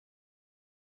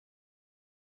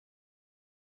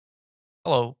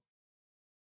Hello.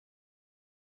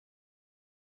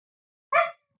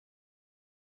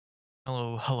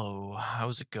 Hello, hello.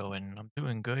 How's it going? I'm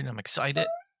doing good. I'm excited.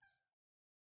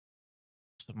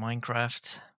 So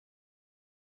Minecraft.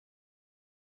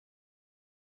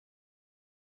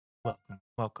 Welcome.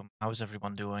 Welcome. How's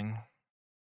everyone doing?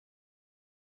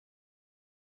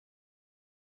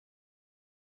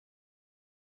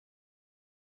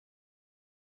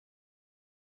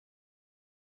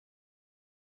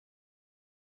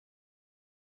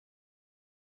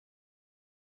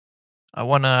 I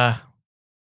wanna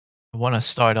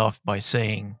start off by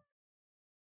saying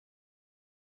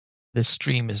this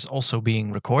stream is also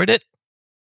being recorded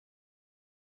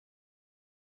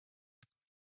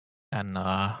and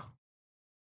I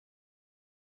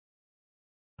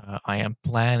am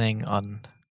planning on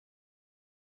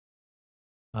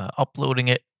uploading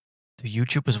it to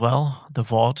YouTube as well, the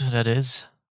VOD that is.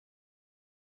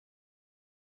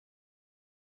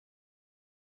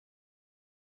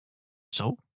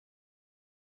 So,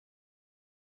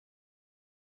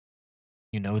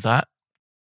 you know that.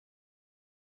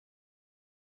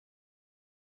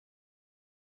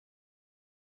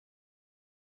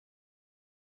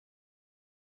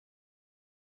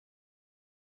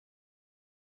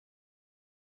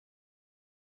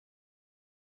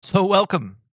 So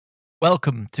welcome.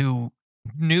 Welcome to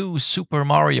new Super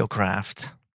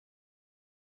MarioCraft.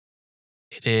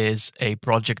 It is a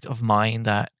project of mine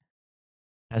that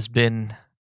has been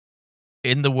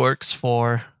in the works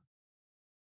for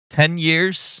 10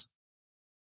 years.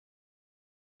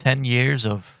 10 years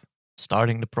of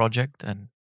starting the project and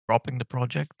dropping the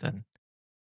project and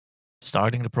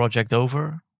starting the project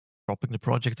over, dropping the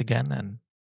project again and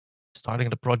starting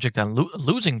the project and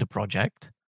losing the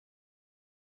project.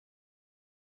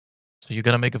 So you're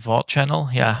going to make a VOD channel?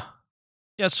 Yeah.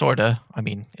 Yeah, sort of. I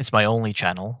mean, it's my only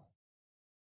channel.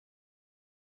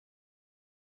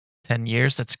 10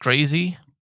 years, that's crazy.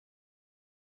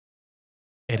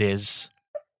 It is.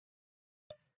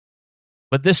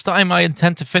 But this time I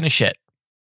intend to finish it.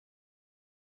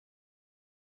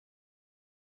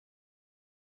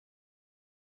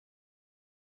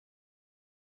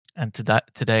 And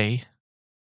today,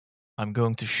 I'm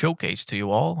going to showcase to you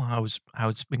all how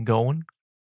it's been going.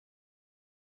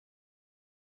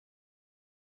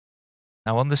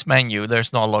 Now on this menu,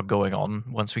 there's not a lot going on.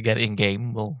 Once we get in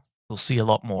game, we'll see a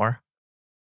lot more.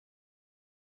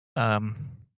 Um,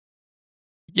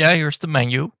 yeah, here's the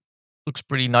menu. Looks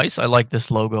pretty nice. I like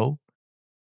this logo.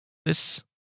 This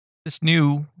this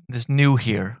new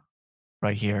here,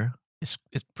 right here, is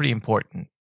pretty important.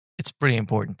 It's pretty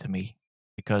important to me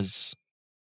because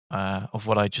of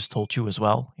what I just told you as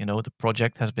well. You know, the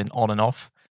project has been on and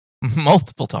off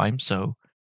multiple times, so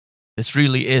this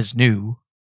really is new.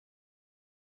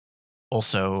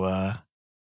 Also,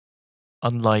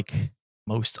 unlike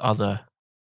most other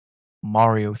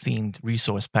Mario themed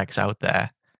resource packs out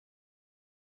there,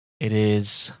 it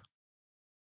is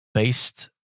based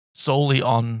solely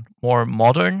on more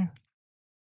modern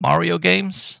Mario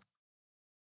games,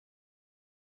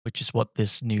 which is what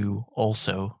this new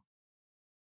also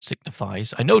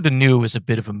signifies. I know the new is a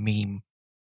bit of a meme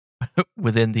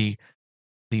within the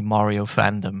Mario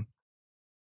fandom.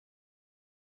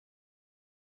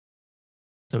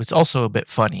 So it's also a bit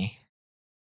funny.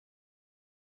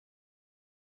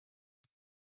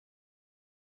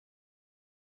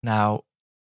 Now,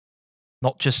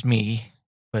 not just me,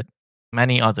 but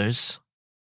many others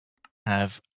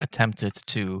have attempted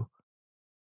to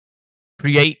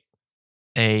create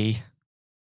a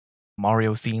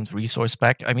Mario themed resource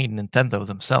pack. I mean, Nintendo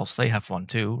themselves, they have one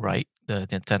too, right? The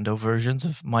Nintendo versions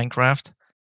of Minecraft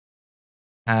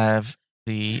have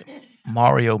the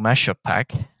Mario mashup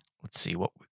pack. Let's see,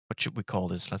 what should we call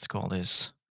this? Let's call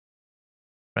this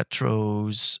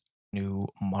Retro's new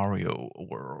Mario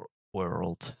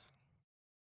world.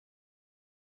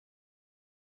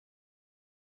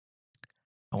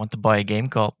 I want to buy a game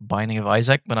called Binding of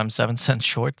Isaac, but I'm 7 cents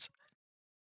short.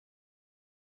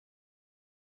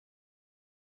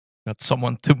 Got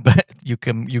someone to bet you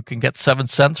can get 7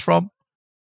 cents from.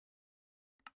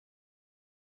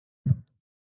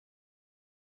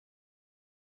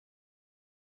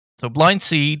 So Blind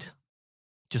Seed,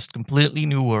 just completely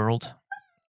new world.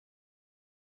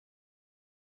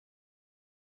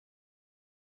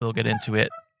 We'll get into it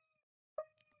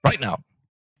right now.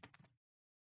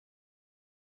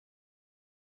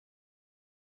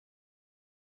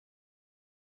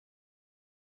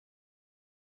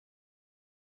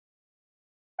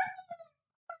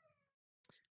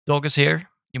 Dog is here.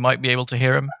 You might be able to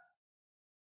hear him.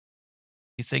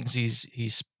 He thinks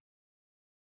he's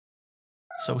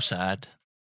so sad.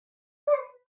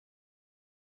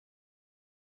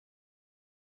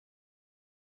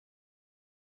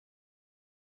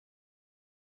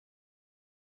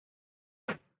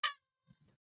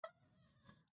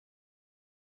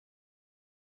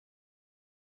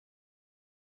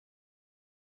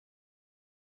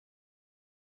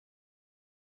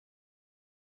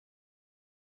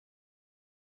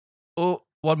 Oh,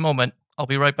 one moment. I'll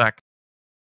be right back.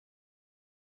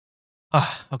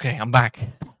 Ah, okay, I'm back.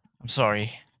 I'm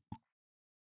sorry.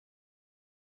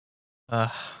 Uh,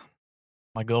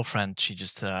 my girlfriend, she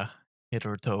just hit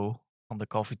her toe on the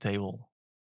coffee table,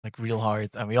 like real hard,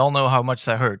 and we all know how much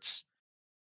that hurts.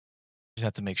 Just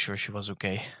had to make sure she was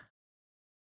okay.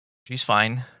 She's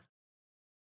fine.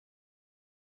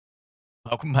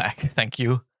 Welcome back. Thank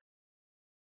you.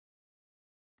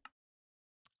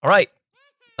 All right,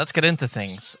 let's get into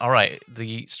things. All right,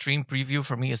 the stream preview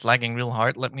for me is lagging real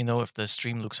hard. Let me know if the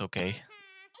stream looks okay.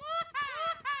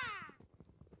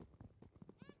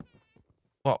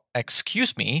 Well,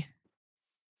 excuse me.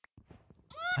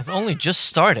 I've only just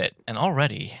started, and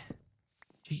already.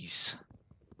 Jeez.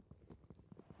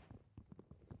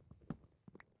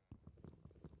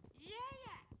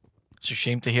 It's a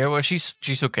shame to hear. Well, she's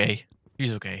okay.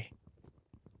 She's okay.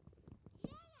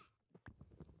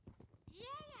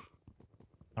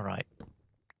 All right.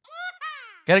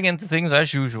 Getting into things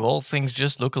as usual. Things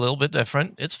just look a little bit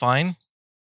different. It's fine.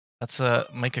 Let's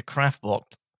make a craft block.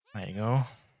 There you go.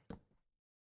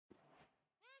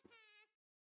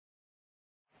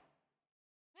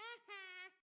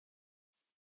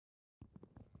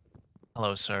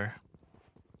 Hello, sir.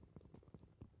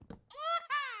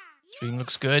 Stream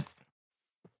looks good.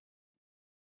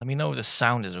 Let me know if the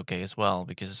sound is okay as well,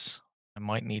 because I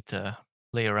might need to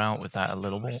play around with that a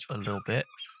little bit.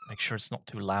 Make sure it's not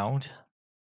too loud.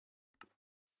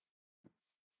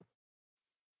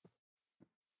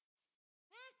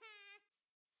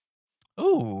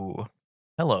 Ooh,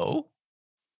 hello.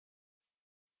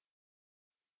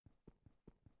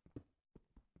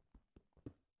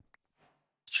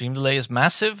 Stream delay is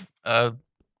massive.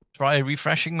 Try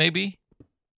refreshing maybe.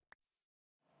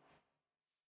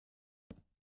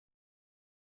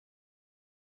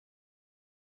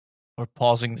 Or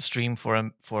pausing the stream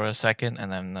for a second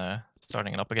and then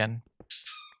starting it up again.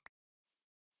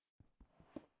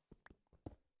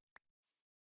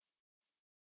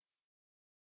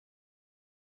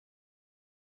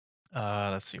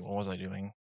 Let's see, what was I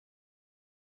doing?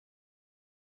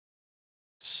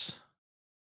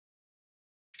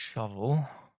 Shovel.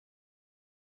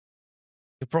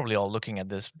 You're probably all looking at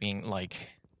this being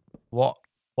like, what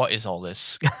is all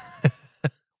this?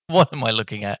 What am I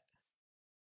looking at?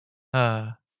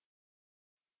 There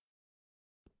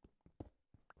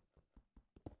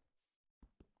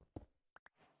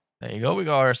you go. We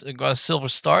got a silver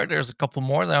star. There's a couple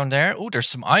more down there. Oh, there's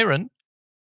some iron.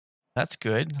 That's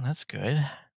good. That's good.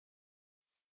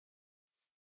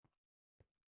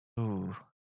 Ooh.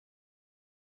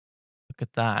 Look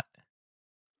at that.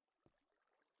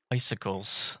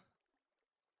 Icicles.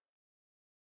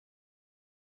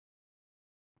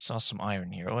 Saw some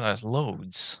iron here. Oh, there's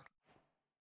loads.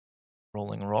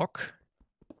 Rolling rock.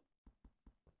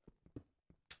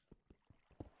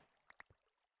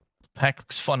 The pack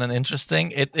looks fun and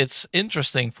interesting. It's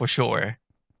interesting for sure.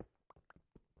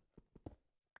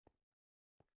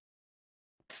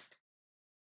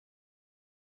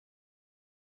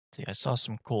 See, I saw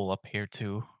some coal up here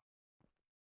too.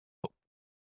 Oh.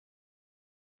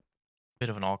 Bit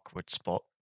of an awkward spot.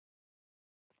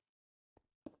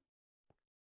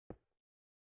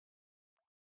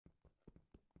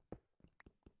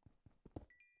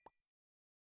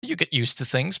 You get used to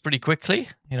things pretty quickly,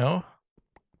 you know.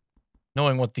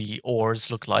 Knowing what the ores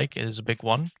look like is a big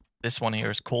one. This one here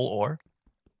is coal ore.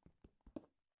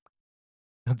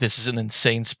 This is an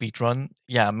insane speed run.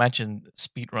 Yeah, imagine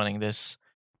speed running this.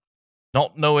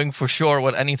 Not knowing for sure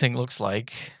what anything looks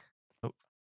like. Oh.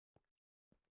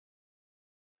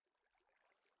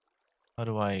 How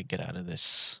do I get out of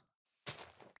this?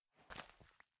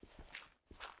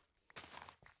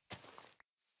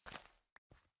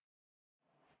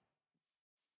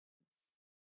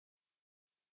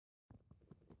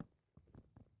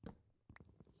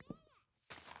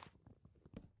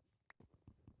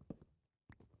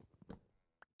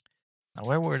 Now,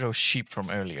 where were those sheep from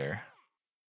earlier?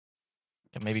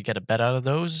 Can maybe get a bed out of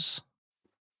those?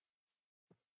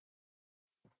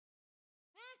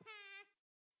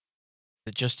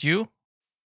 Is it just you?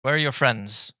 Where are your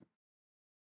friends?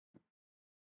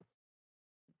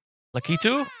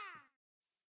 Lakitu?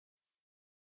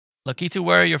 Lakitu,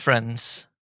 where are your friends?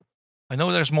 I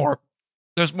know there's more.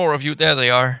 There's more of you. There they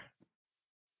are.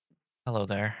 Hello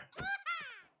there.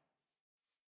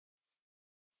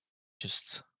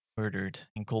 Just murdered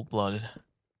in cold blood.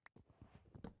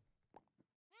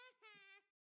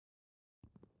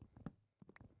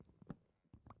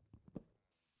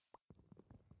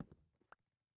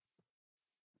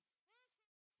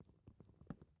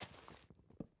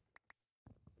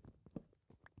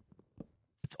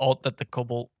 It's odd that the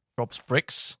cobble Drops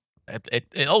bricks.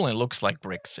 It only looks like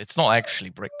bricks. It's not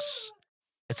actually bricks.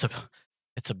 It's a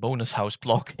it's a bonus house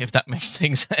block, if that makes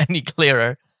things any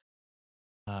clearer.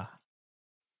 So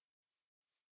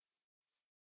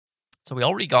we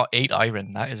already got 8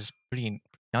 iron. That is pretty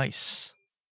nice.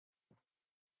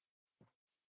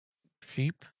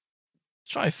 Sheep.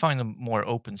 Let's try to find a more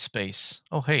open space.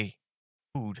 Oh, hey.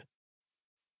 Food.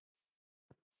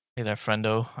 Hey there,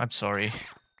 friendo. I'm sorry.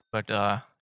 But,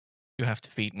 you have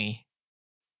to feed me.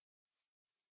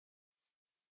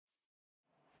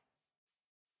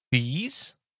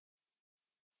 Bees?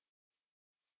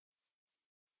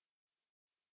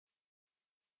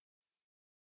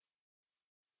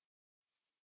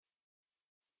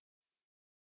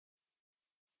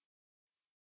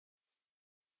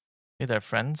 Hey there,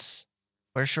 friends.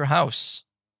 Where's your house?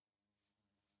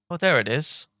 Oh, there it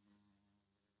is.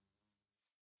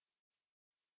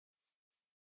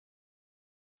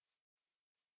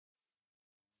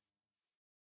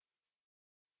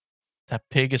 That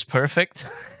pig is perfect.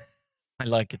 I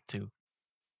like it too.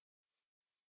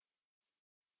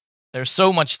 There's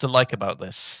so much to like about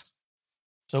this.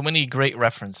 So many great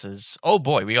references. Oh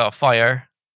boy, we got fire.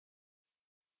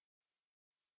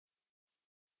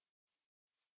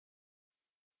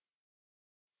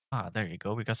 Ah, there you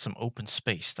go. We got some open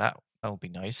space. That'll be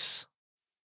nice.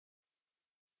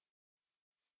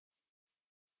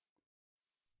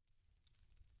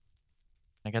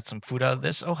 Can I get some food out of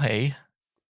this? Oh, hey.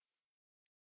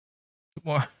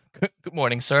 Good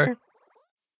morning, sir.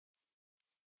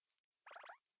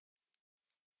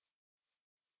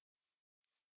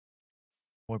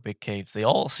 More big caves. They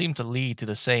all seem to lead to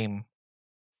the same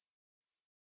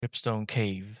dripstone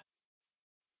cave.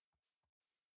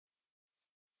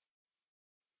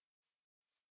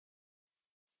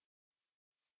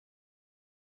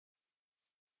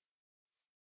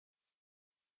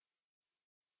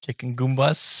 Chicken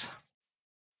Goombas.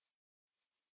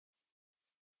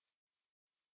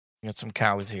 We got some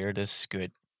cows here. This is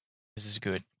good. This is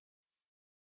good.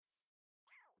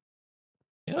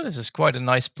 You know, this is quite a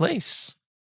nice place,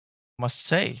 must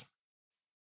say.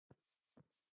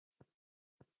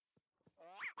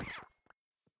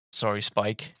 Sorry,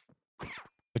 Spike.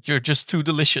 But you're just too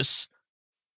delicious.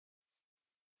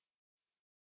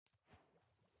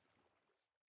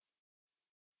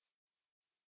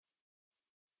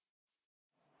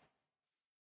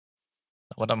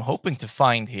 What I'm hoping to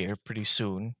find here pretty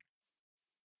soon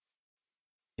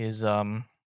is a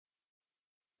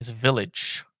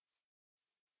village.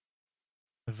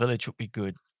 A village would be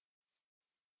good.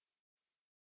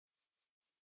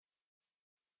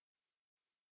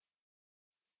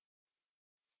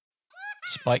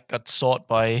 Spike got sought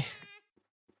by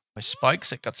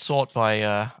spikes. It got sought by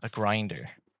a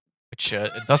grinder, which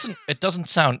it doesn't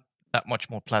sound that much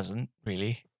more pleasant,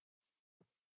 really.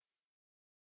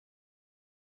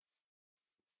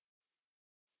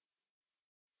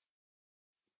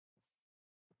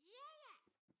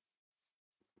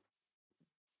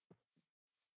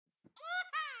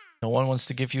 No one wants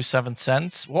to give you 7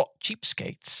 cents? What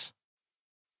cheapskates?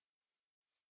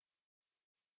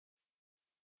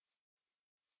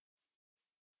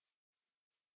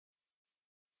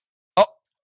 Oh!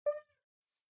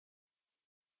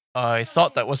 I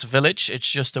thought that was a village. It's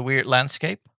just a weird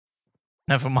landscape.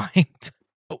 Never mind.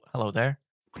 Oh, hello there.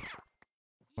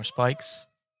 More spikes.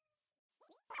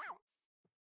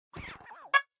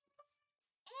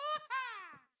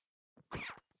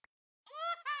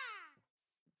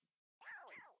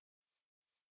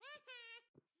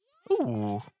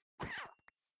 Ooh. You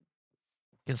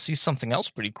can see something else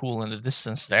pretty cool in the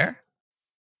distance there.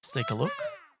 Let's take a look.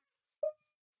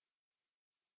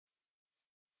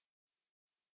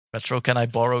 Retro, can I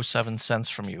borrow 7 cents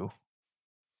from you?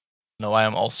 No, I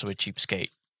am also a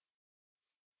cheapskate.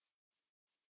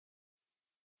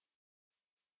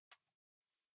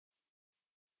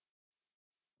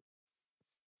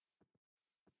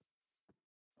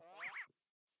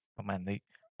 Oh man, the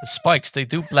spikes, they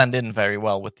do blend in very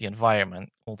well with the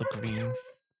environment. All the green.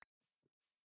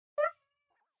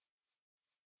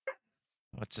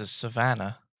 What's a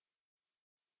savanna?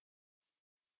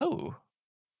 Oh.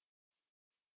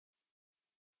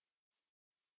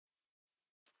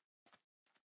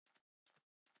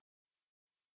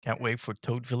 Can't wait for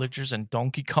Toad Villagers and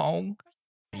Donkey Kong.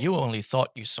 You only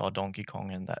thought you saw Donkey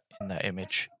Kong in that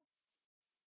image.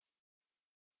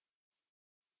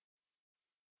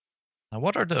 Now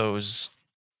what are those?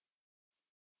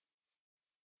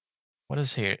 What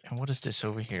is here? And what is this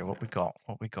over here? What we got?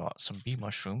 What we got? Some bee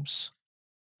mushrooms.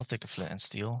 I'll take a flint and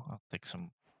steel. I'll take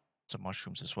some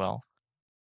mushrooms as well.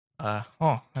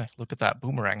 Oh, hey, look at that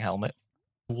boomerang helmet.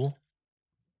 Cool.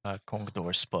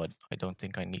 Congador Spud. I don't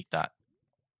think I need that.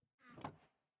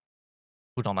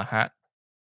 Put on a hat.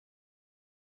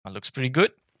 That looks pretty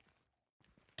good.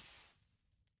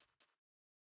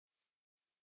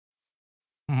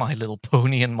 My Little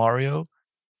Pony and Mario.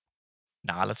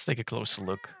 Nah, let's take a closer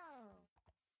look.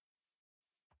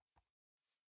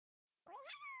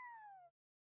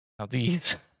 Now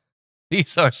these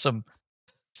are some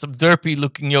derpy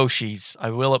looking Yoshis, I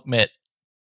will admit.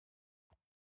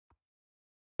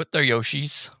 But they're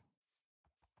Yoshis.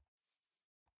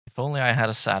 If only I had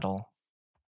a saddle.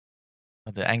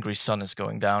 The angry sun is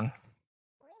going down.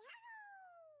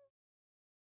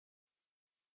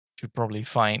 Should probably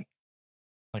find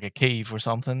like a cave or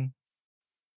something.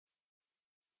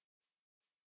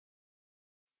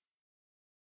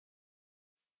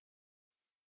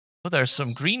 Oh, there's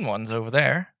some green ones over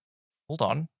there. Hold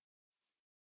on.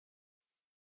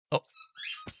 Oh,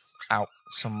 ow!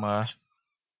 Some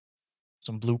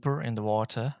blooper in the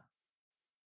water.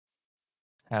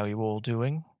 How you all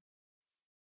doing?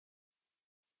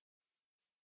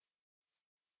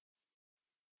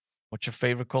 What's your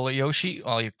favorite color, Yoshi?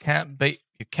 Oh, you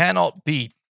cannot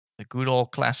beat the good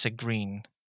old classic green.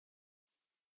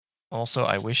 Also,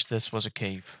 I wish this was a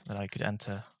cave that I could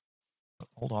enter.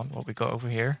 Hold on, what we got over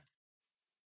here?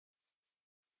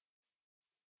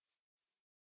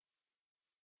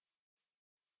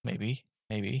 Maybe.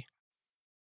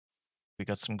 We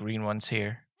got some green ones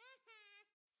here.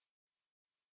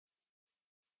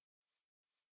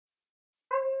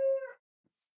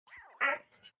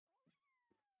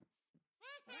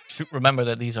 Should remember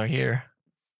that these are here.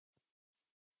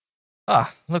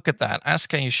 Ah, look at that.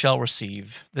 Ask and you shall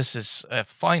receive. This is a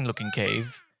fine looking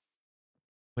cave.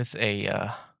 With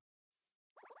a,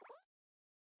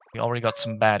 we already got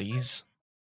some baddies.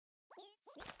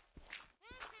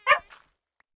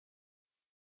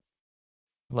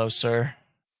 Hello, sir.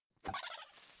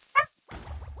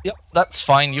 Yep, that's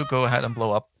fine. You go ahead and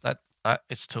blow up. That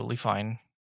is totally fine.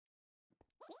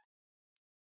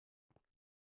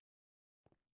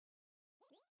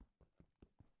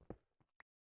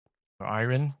 Or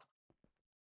iron.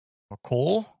 Or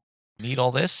coal. Need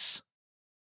all this.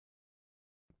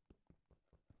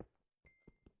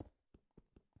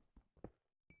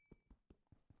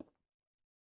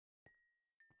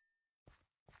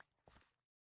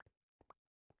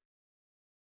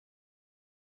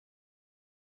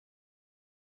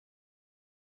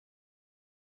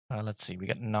 Let's see. We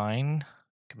got 9.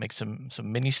 Can make some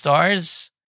mini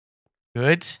stars.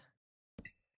 Good.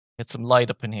 Get some light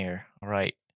up in here. All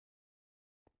right.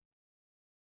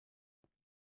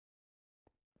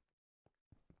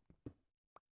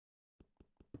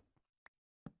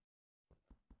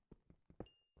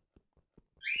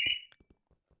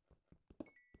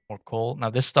 More coal. Now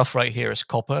this stuff right here is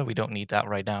copper. We don't need that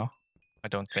right now. I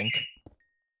don't think.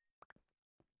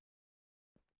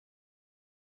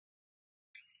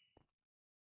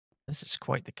 This is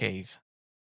quite the cave.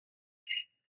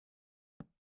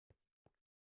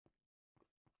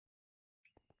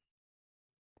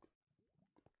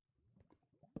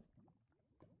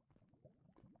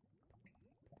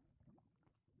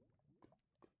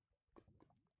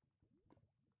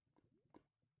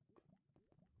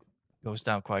 Goes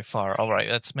down quite far. All right,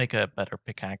 let's make a better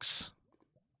pickaxe.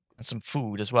 And some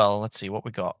food as well. Let's see what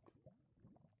we got.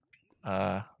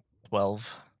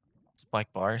 12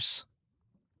 spike bars.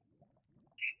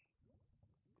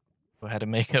 Go ahead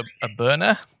and make a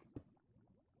burner.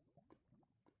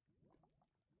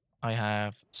 I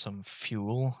have some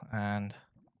fuel and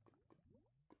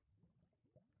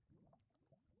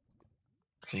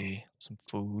let's see, some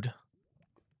food.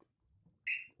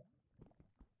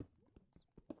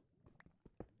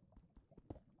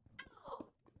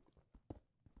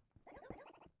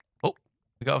 Oh,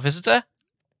 we got a visitor.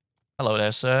 Hello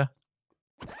there, sir.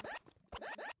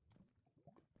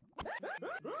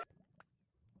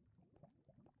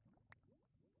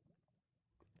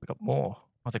 We got more.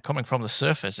 Oh, they're coming from the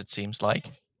surface, it seems like.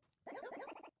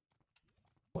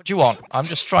 What do you want? I'm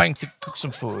just trying to cook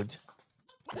some food.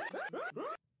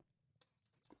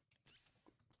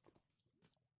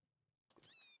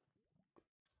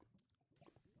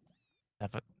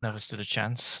 Never stood a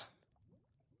chance.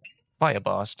 Fire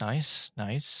bars, nice,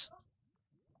 nice.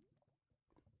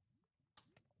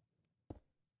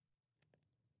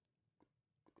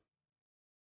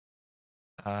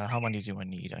 How many do I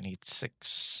need? I need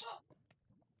 6.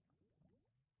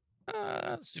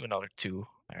 Let's do another 2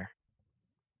 there.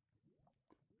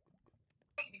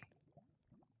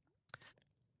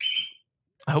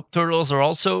 I hope turtles are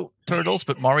also turtles,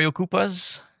 but Mario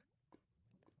Koopas.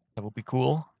 That would be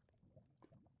cool.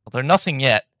 Well, they're nothing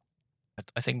yet.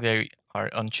 But I think they are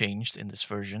unchanged in this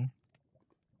version.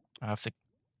 I have to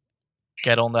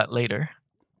get on that later.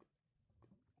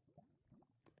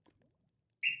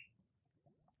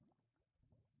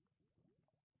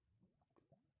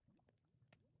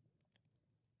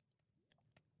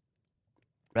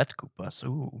 Red Koopas,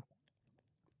 ooh.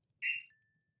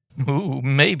 Ooh,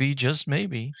 maybe, just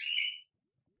maybe.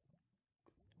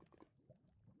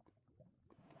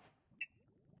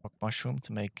 Rock mushroom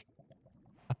to make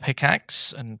a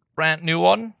pickaxe and brand new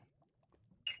one.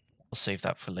 We'll save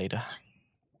that for later.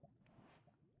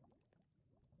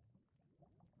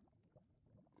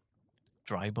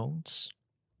 Dry bones.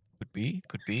 Could be,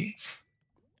 could be.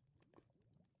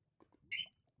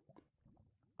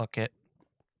 Bucket.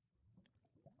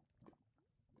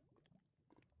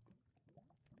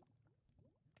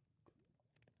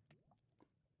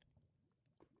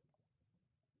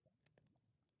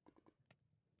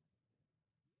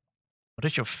 What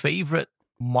is your favorite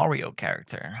Mario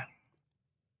character?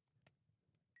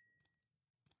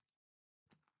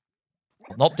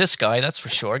 Well, not this guy, that's for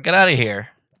sure. Get out of here.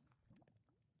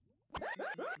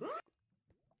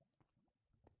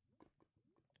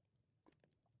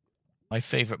 My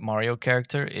favorite Mario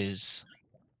character is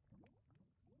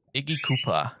Iggy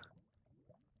Koopa.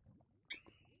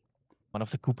 One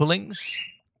of the Koopalings.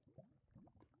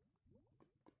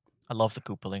 I love the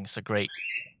Koopalings. They're great.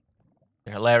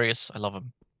 They're hilarious. I love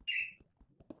them.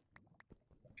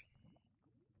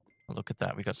 Look at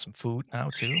that. We got some food now,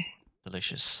 too.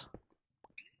 Delicious.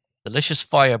 Delicious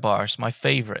fire bars. My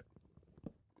favorite.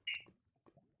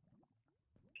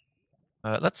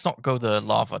 Let's not go the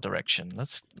lava direction.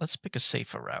 Let's pick a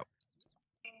safer route.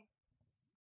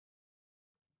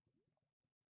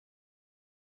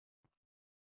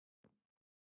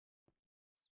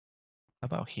 How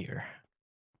about here?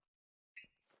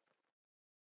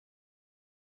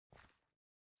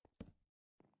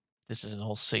 This is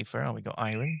all safer. And we got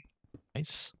iron.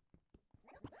 Nice.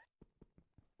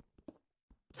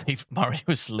 Favorite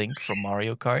Mario's Link from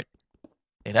Mario Kart.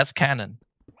 Hey, that's canon.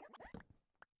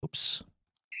 Oops.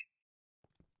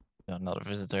 Got another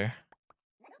visitor.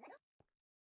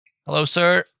 Hello,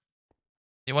 sir.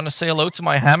 You want to say hello to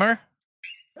my hammer?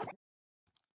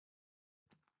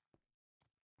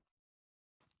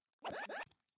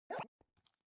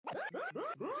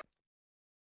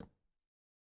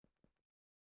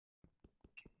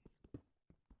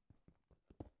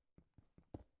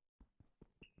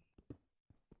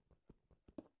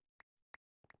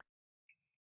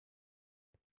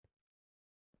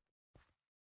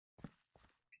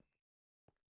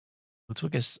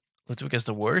 Ludwig is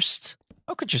the worst?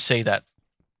 How could you say that?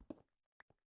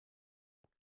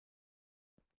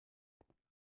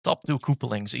 Top 2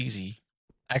 Koopalings, easy.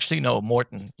 Actually, no,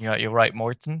 Morton. Yeah, you're right,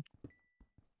 Morton.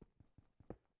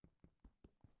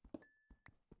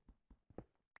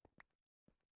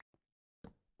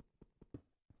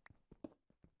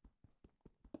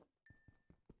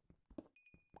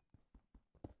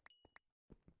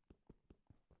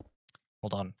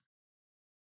 Hold on.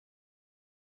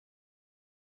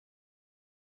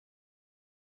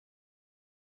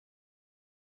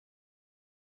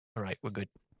 Alright, we're good.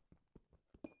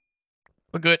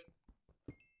 We're good.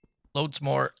 Loads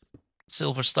more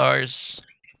silver stars.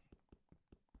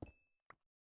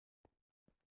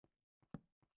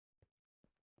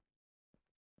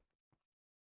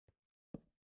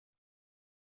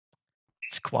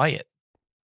 It's quiet.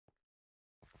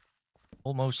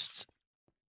 Almost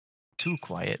too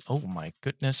quiet. Oh my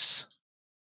goodness.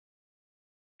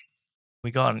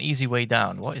 We got an easy way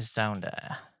down. What is down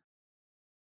there?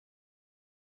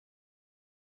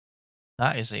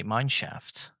 That is a mine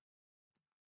shaft.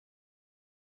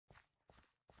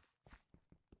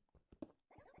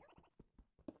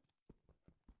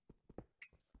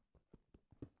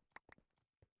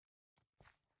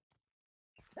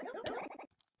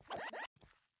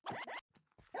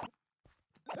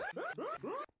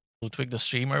 Ludwig the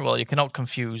streamer? Well, you cannot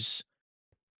confuse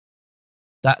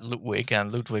that Ludwig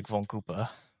and Ludwig von Koopa.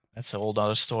 That's a whole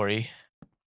other story.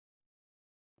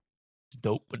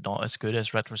 Dope, but not as good as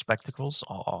RetroSpektakels.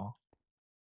 Aw.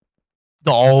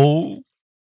 No!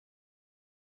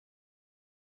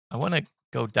 I want to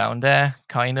go down there,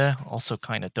 kinda. Also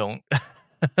kinda don't.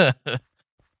 How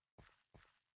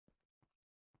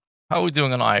are we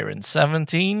doing on iron?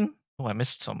 17? Oh, I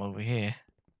missed some over here.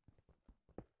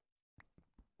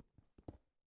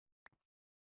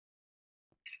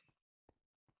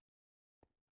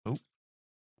 Oh.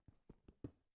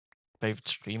 Favorite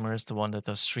streamer is the one that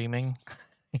does streaming.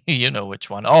 You know which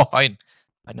one. Oh, I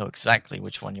know exactly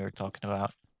which one you're talking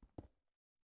about.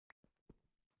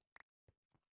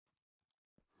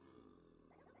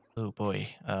 Oh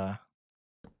boy.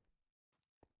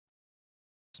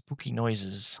 spooky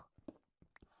noises.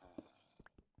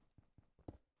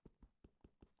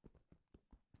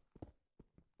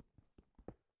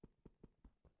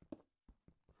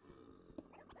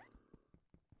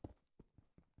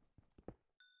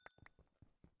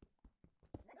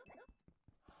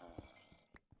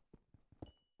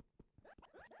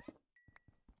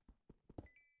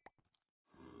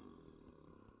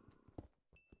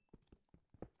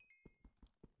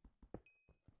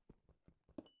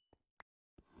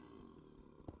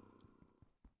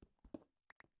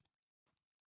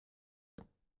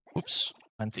 Oops,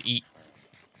 meant to eat.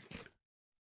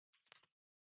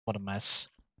 What a mess.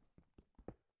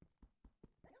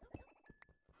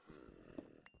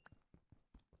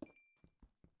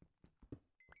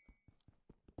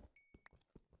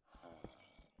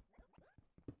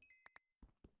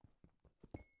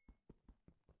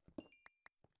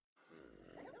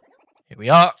 Here we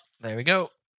are. There we go.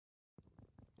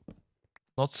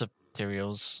 Lots of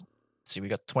materials. Let's see, we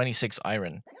got 26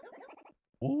 iron.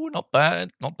 Ooh, not bad,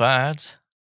 not bad.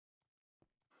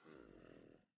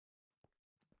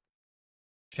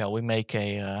 Shall we make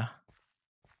a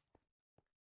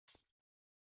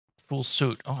full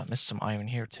suit? Oh, I missed some iron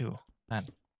here too. Man,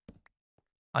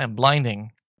 I am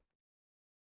blinding.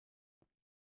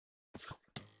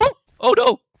 Oh, oh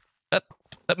no!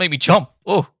 That made me jump.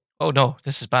 Oh, oh no,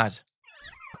 this is bad.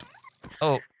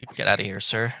 Oh, get out of here,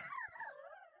 sir.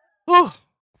 Oh,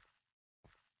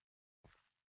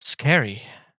 scary.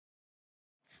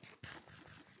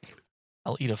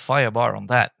 I'll eat a fire bar on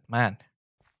that, man.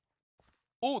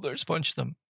 Oh, there's a bunch of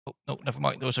them. Oh, no, never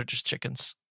mind. Those are just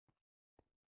chickens.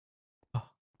 Oh,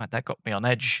 man, that got me on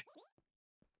edge.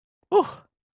 Oh.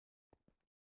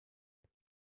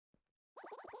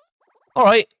 All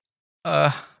right.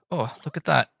 Oh, look at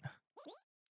that.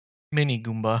 Mini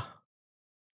Goomba.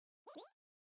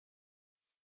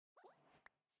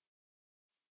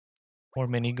 More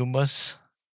mini Goombas.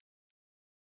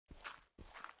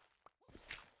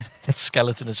 Its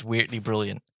skeleton is weirdly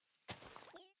brilliant.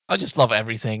 I just love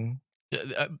everything.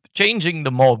 Changing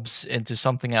the mobs into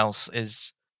something else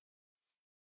is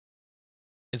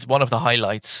one of the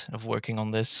highlights of working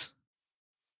on this.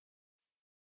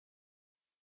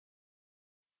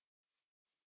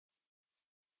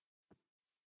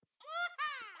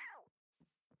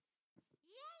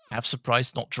 Half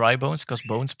surprised not dry bones, because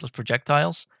bones plus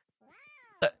projectiles.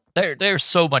 There's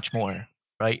so much more,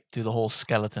 right, to the whole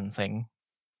skeleton thing.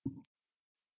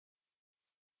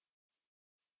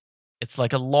 It's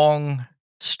like a long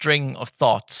string of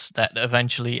thoughts that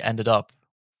eventually ended up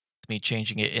with me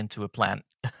changing it into a plant.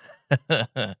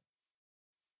 But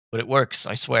it works,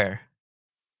 I swear.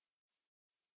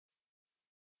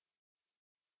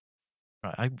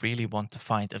 Right, I really want to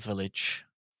find a village.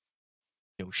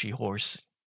 Yoshi horse.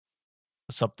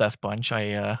 What's up, Death Punch?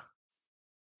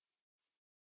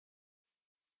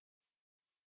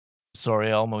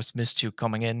 Sorry, I almost missed you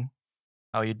coming in.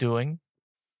 How you doing?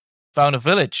 Found a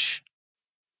village.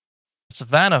 A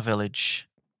Savannah village.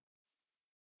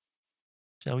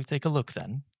 Shall we take a look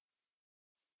then?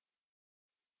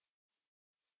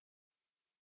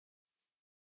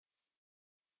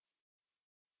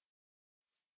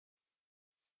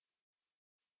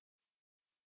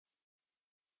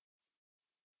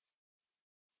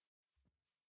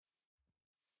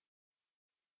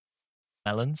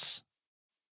 Melons.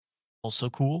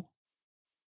 Also cool.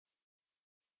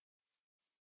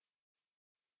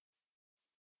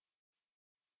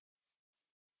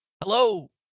 Hello,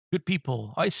 good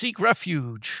people. I seek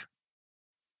refuge.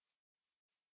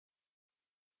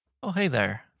 Oh, hey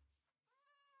there.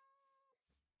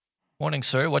 Morning,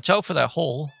 sir. Watch out for that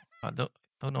hole. I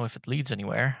don't know if it leads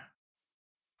anywhere.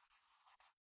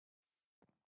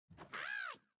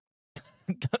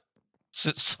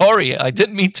 Sorry, I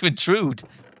didn't mean to intrude.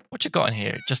 What you got in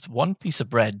here? Just one piece of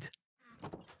bread.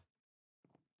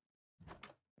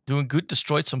 Doing good,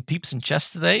 destroyed some peeps in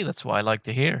chests today? That's what I like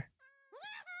to hear.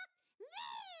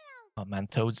 Oh man,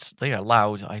 toads, they are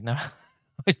loud. I know.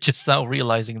 I'm just now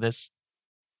realizing this.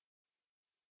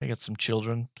 I got some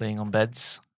children playing on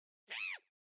beds.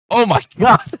 Oh my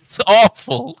god, it's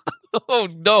awful. Oh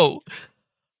no.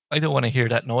 I don't want to hear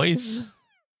that noise.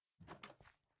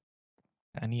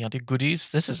 Any other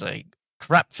goodies? This is a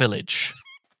crap village.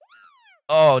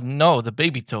 Oh no, the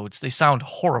baby toads, they sound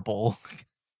horrible.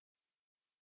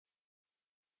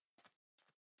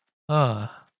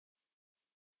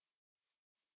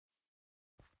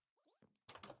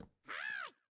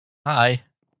 Hi.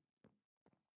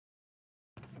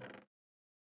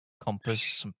 Compass,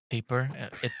 some paper.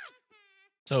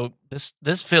 So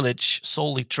this village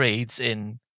solely trades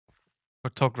in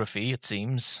photography, it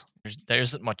seems. There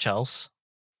isn't much else.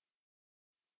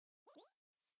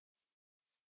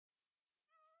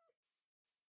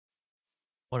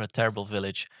 What a terrible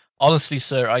village. Honestly,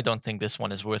 sir, I don't think this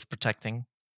one is worth protecting.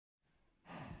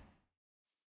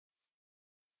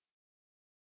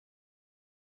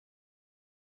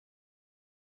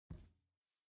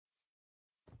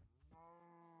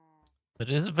 But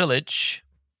it is a village.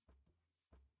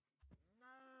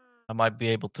 I might be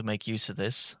able to make use of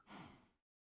this.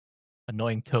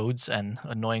 Annoying toads and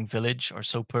annoying village are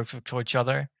so perfect for each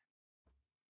other.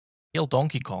 Kill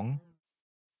Donkey Kong.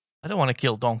 I don't want to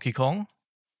kill Donkey Kong.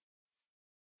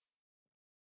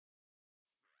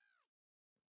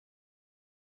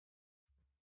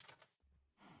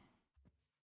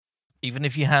 Even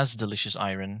if he has delicious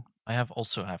iron. I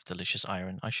also have delicious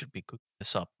iron. I should be cooking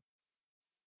this up.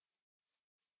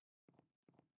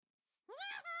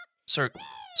 Sir,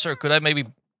 could I maybe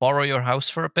borrow your house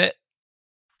for a bit?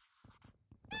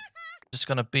 Just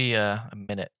gonna be a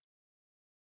minute.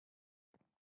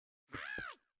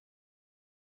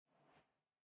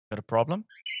 Got a problem?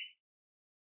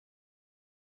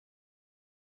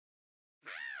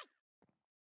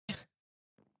 I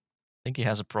think he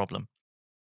has a problem.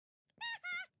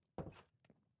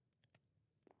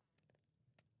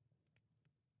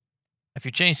 Have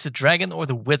you changed the dragon or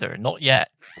the wither? Not yet.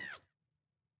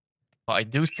 But I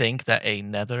do think that a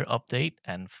nether update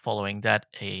and following that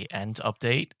a end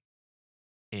update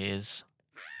is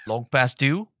long past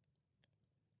due.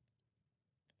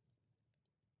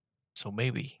 So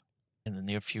maybe in the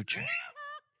near future.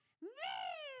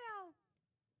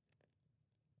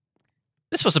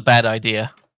 This was a bad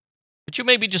idea. Could you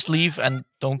maybe just leave and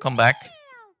don't come back?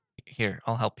 Here,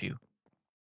 I'll help you.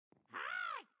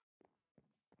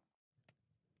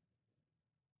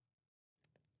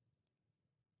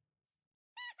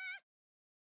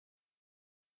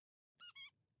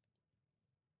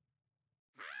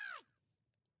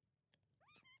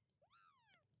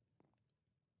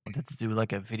 Wanted to do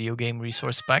like a video game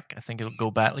resource pack. I think it'll go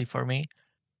badly for me.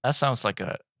 That sounds like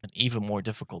an even more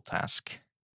difficult task.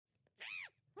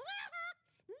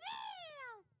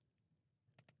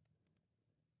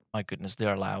 My goodness,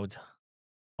 they're loud.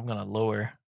 I'm gonna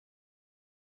lower.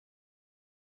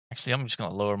 Actually, I'm just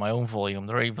gonna lower my own volume.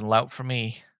 They're even loud for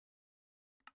me.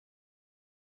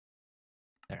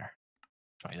 There.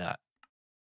 Try that.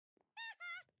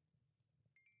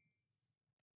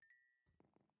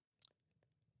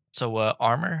 So,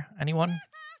 armor? Anyone?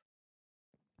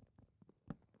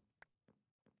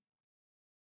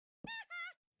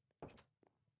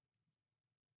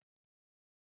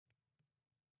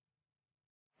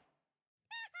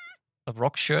 A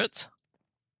rock shirt?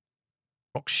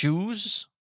 Rock shoes?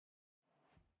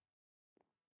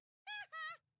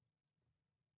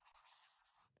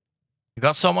 You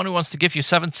got someone who wants to give you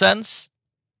 7 cents?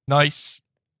 Nice.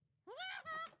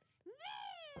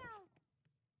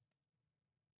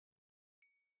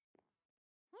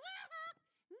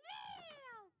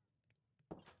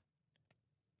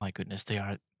 My goodness, they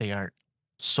are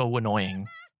so annoying.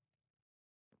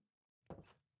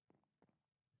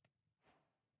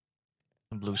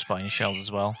 And blue spiny shells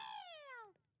as well.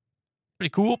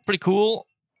 Pretty cool, pretty cool.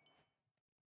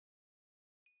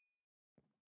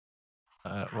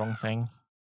 Wrong thing.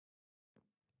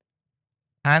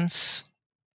 Pants.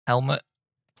 Helmet.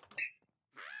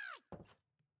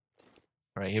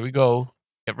 Alright, here we go.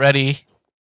 Get ready.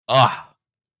 Ah.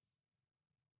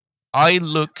 I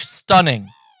look stunning.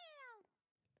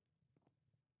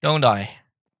 Don't I? I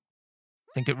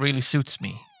think it really suits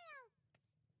me.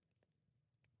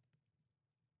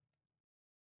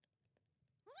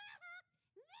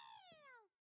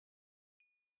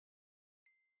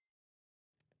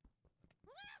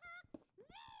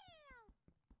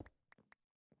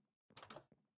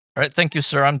 Alright, thank you,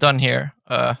 sir. I'm done here.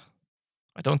 I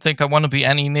don't think I want to be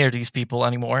any near these people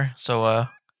anymore, so I'm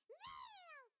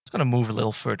just gonna move a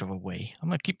little further away. I'm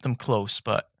gonna keep them close,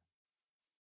 but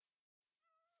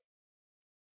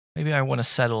maybe I want to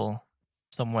settle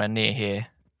somewhere near here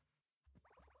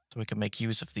so we can make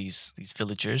use of these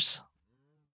villagers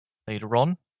later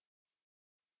on.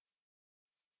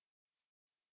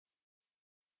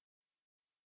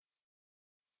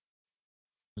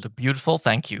 Look beautiful.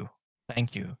 Thank you.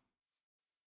 Thank you.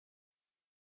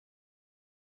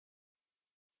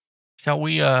 Shall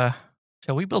we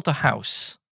build a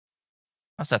house?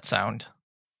 How's that sound?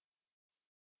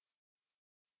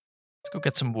 Let's go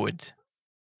get some wood.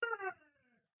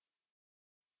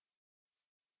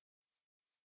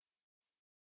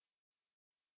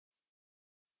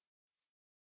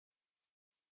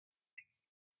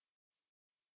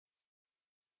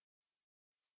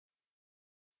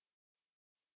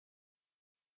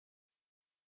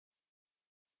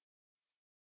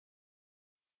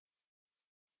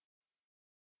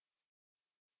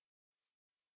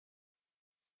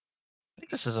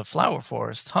 This is a flower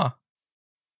forest, huh?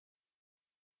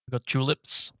 We got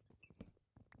tulips.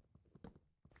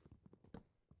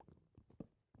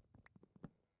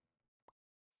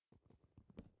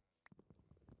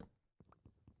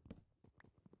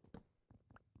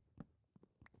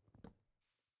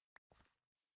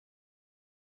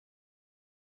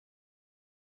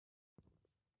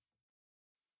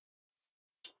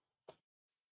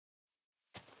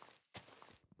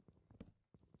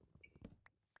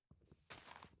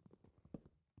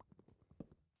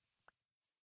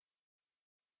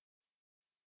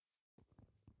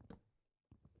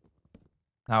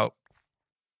 Now,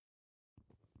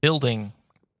 building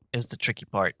is the tricky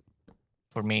part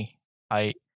for me.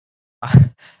 I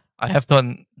I have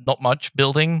done not much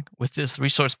building with this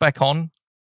resource pack on.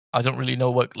 I don't really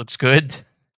know what looks good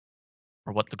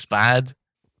or what looks bad.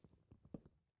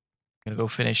 Gonna go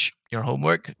finish your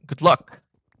homework. Good luck.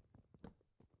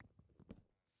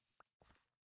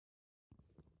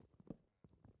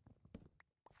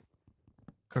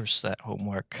 Curse that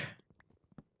homework.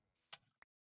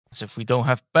 As if we don't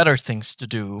have better things to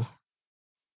do.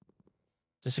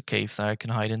 Is this a cave that I can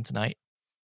hide in tonight?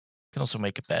 Can also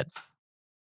make a bed.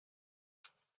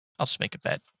 I'll just make a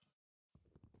bed.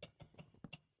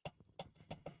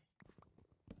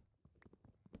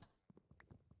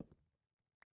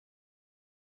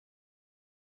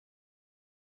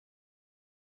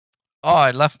 Oh,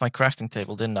 I left my crafting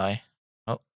table, didn't I?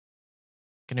 Oh,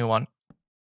 a new one.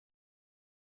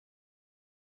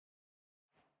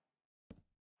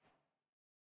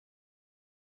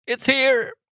 It's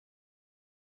here!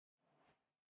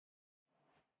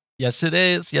 Yes, it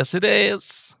is. Yes, it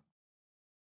is.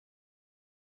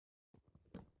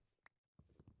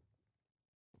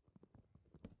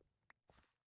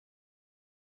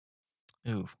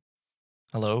 Ooh.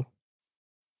 Hello.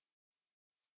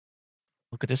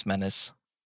 Look at this menace.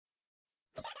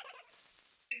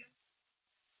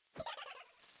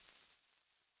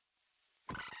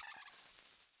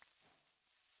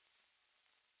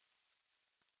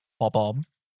 Bob-omb.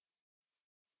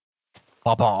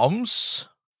 Bob-ombs.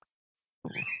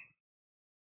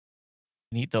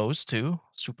 Need those too.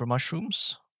 Super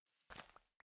mushrooms.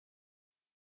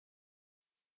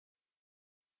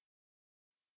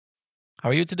 How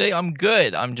are you today? I'm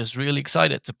good. I'm just really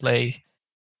excited to play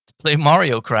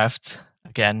MarioCraft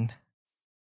again.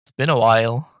 It's been a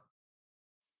while.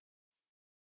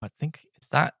 I think it's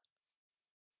that.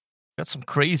 Got some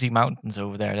crazy mountains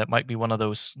over there. That might be one of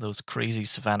those crazy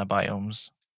savanna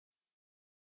biomes.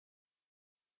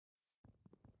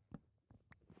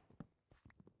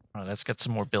 All right, let's get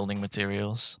some more building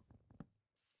materials.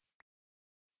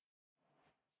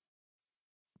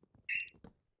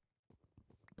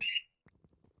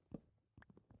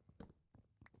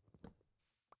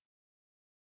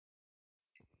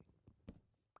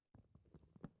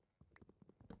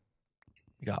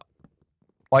 We got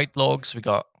white logs. We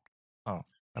got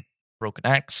a broken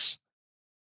axe.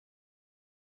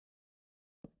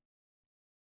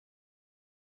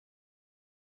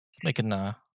 Let's make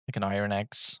an iron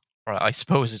axe, or I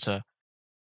suppose it's a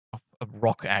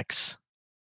rock axe,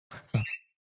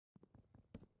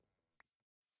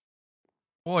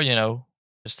 or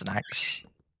just an axe.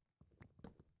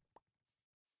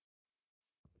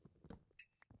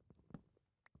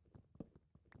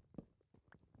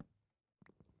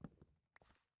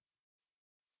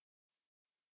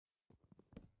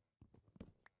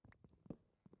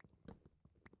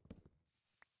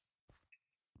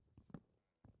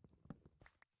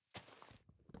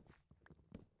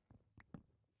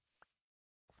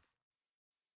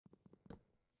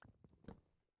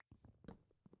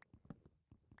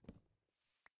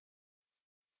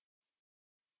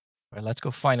 All right, let's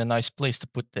go find a nice place to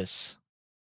put this.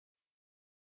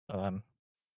 So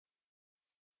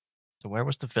where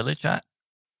was the village at?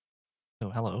 Oh,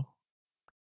 hello.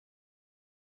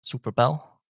 Super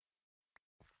Bell.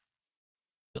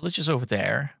 Village is over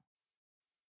there.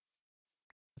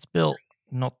 It's built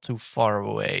not too far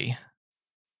away.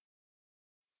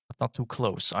 But not too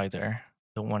close either.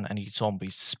 Don't want any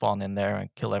zombies to spawn in there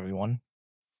and kill everyone.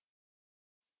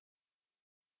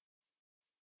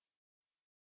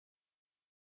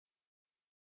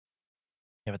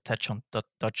 You have a touch on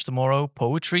Dutch tomorrow?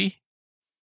 Poetry?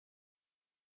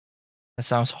 That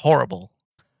sounds horrible.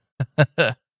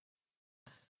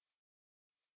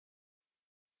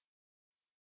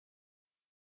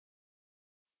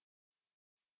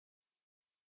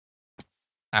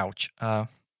 Ouch.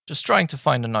 Just trying to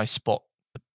find a nice spot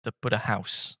to put a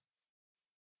house.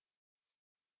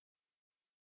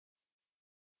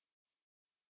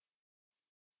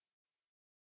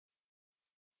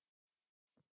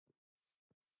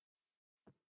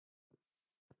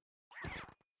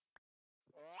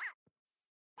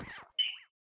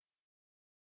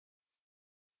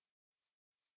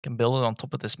 Can build it on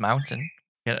top of this mountain.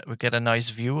 We get a nice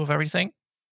view of everything.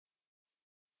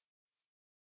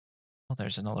 Oh,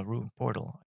 there's another room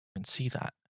portal. You can see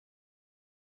that.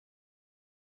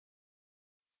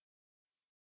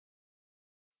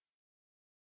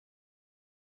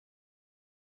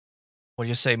 What do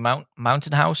you say,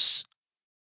 mountain house?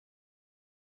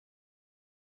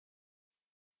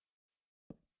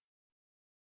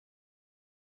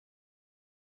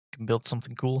 Can build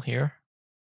something cool here.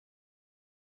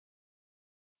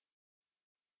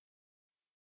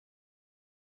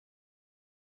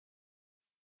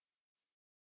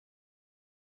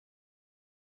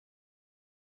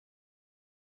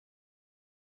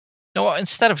 You know what?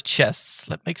 Instead of chests,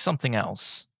 let's make something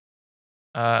else.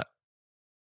 How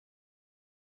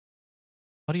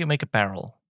do you make a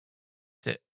barrel?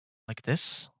 Is it like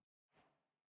this?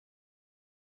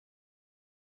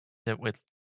 Is it with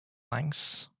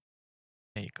planks?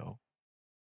 There you go.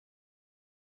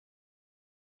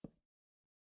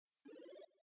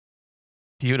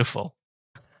 Beautiful.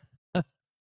 I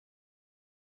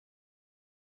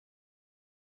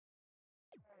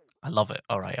love it.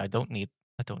 All right, I don't need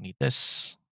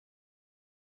this.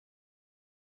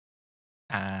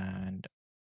 And the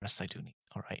rest I do need.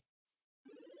 All right.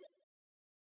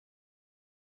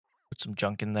 Put some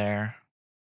junk in there.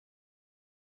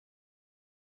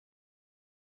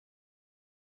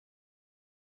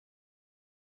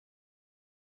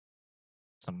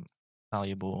 Some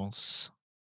valuables.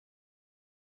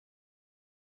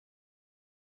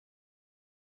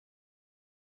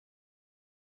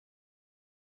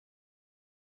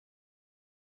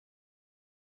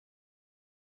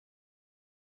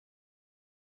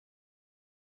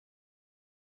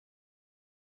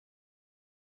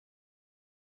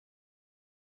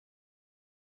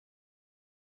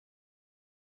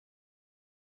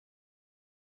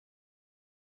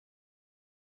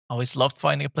 Always loved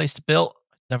finding a place to build.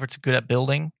 Never too good at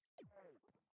building.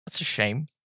 That's a shame.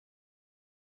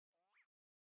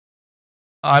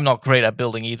 I'm not great at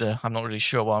building either. I'm not really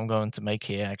sure what I'm going to make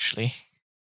here, actually.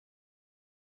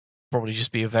 Probably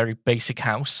just be a very basic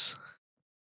house.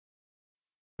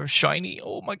 Or shiny.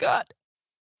 Oh my god.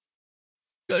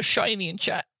 Got a shiny in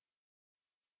chat.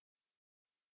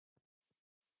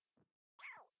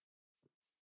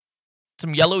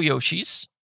 Some yellow Yoshis.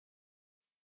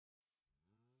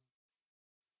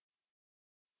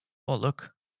 Oh,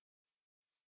 look.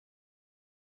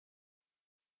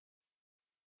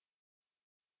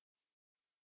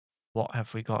 What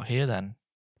have we got here then?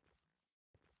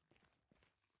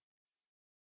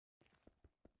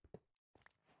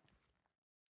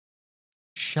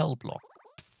 Shell block.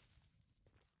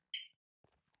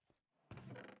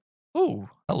 Oh,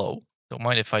 hello. Don't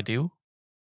mind if I do.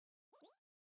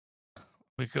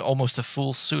 We got almost a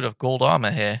full suit of gold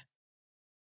armor here.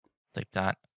 Take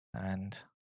that. And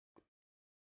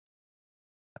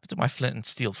happened to my flint and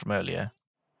steel from earlier.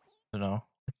 I don't know.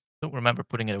 Don't remember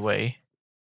putting it away.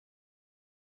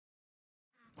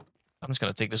 I'm just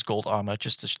gonna take this gold armor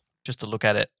just to look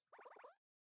at it.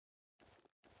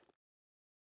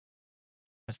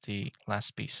 That's the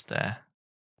last piece there.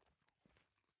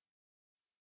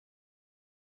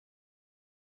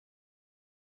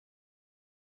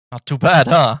 Not too bad,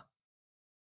 huh?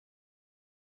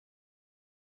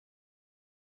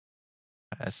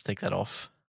 Let's take that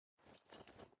off.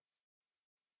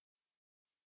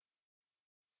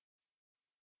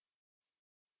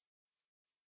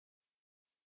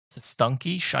 Is it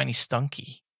stunky? Shiny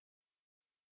stunky.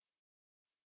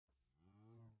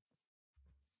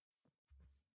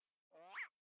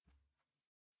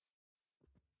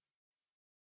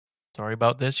 Sorry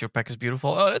about this. Your pack is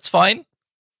beautiful. Oh, it's fine.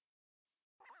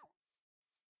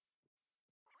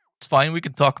 It's fine. We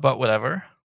can talk about whatever.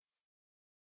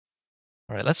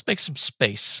 All right, let's make some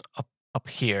space up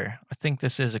here. I think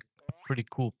this is a pretty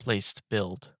cool place to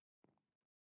build.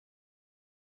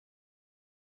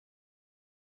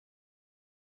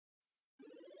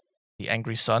 The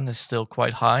angry sun is still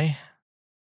quite high.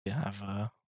 You have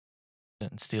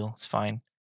flint and steel. It's fine.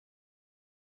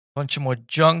 Bunch of more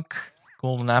junk.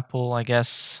 Golden apple, I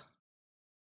guess.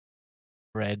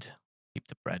 Bread. Keep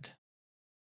the bread.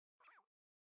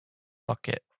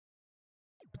 Bucket.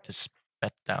 Put this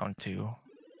bed down too.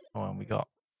 Oh, and we got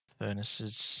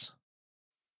furnaces.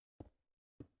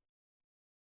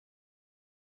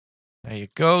 There you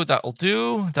go. That'll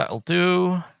do. That'll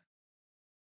do.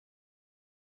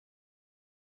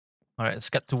 All right,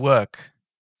 let's get to work.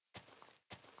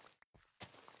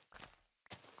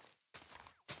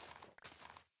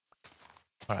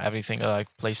 All right, everything that I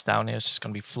placed down here is just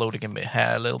going to be floating in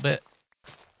mid-air a little bit.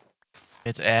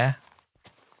 Mid-air.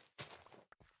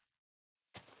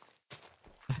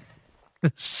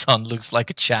 sun looks like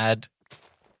a Chad.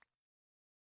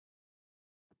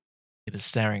 It is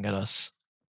staring at us.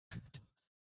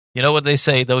 You know what they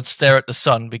say, don't stare at the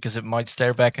sun because it might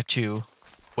stare back at you.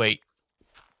 Wait,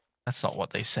 that's not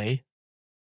what they say.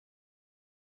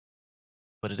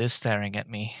 But it is staring at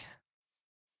me.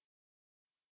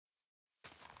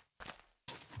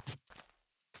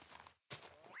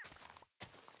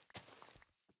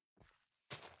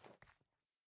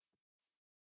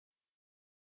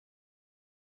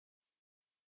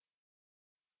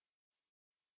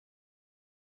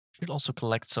 Should also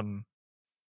collect some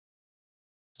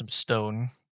stone.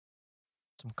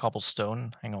 Some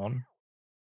cobblestone. Hang on.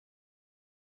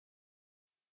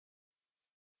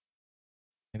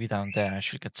 Maybe down there I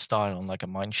should get started on like a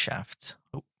mine shaft.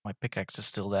 Oh, my pickaxe is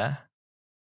still there.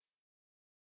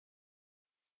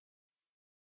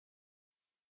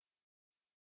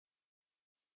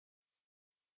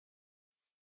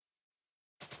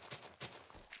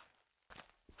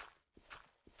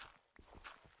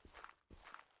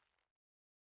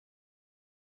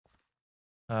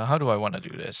 How do I want to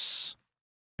do this?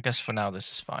 I guess for now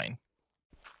this is fine.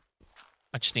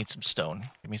 I just need some stone.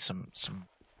 Give me some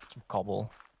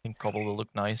cobble. I think cobble will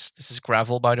look nice. This is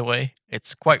gravel, by the way.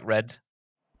 It's quite red.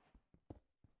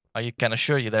 I can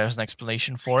assure you there's an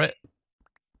explanation for it.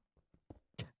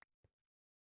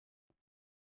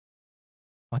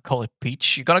 I call it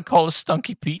peach. You gotta call it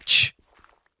stunky peach.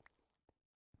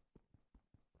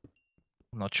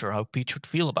 I'm not sure how Peach would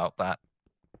feel about that.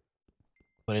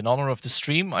 But in honor of the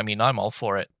stream, I mean, I'm all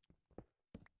for it.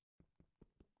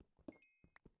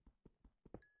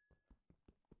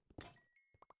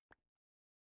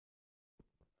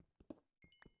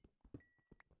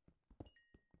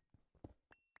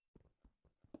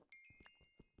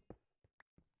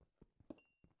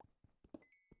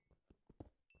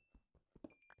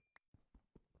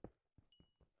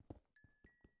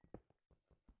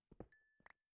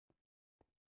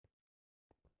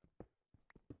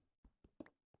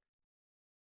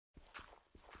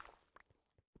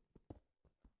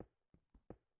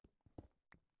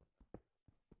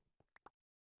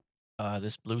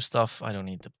 This blue stuff, I don't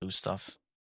need the blue stuff.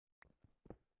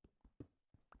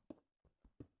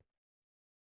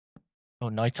 Oh,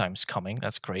 nighttime's coming.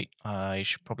 That's great. I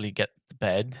should probably get to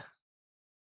bed.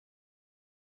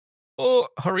 Oh,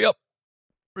 hurry up.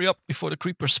 Hurry up before the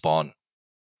creepers spawn.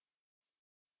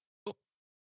 Oh.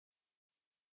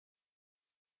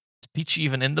 Is Peach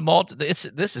even in the mod? This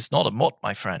is not a mod,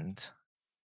 my friend.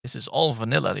 This is all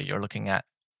vanilla that you're looking at.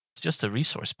 It's just a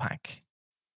resource pack.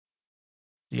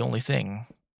 The only thing.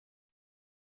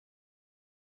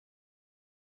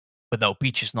 But no,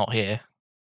 Peach is not here.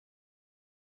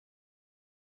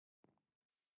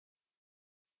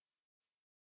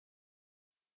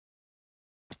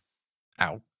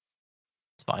 Ow.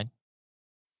 It's fine.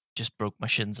 Just broke my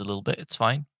shins a little bit. It's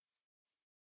fine.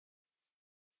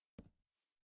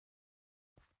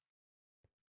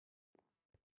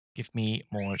 Give me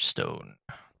more stone.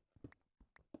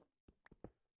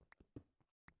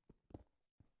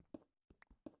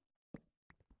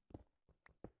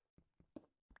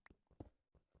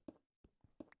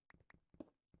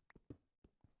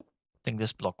 I think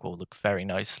this block will look very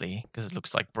nicely because it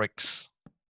looks like bricks.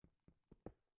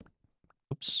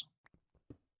 Oops.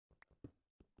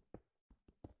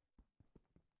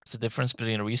 What's the difference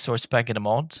between a resource pack and a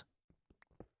mod?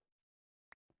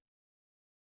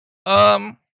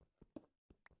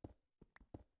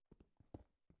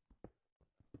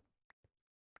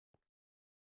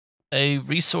 A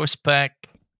resource pack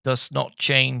does not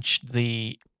change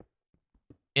the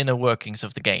inner workings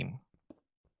of the game.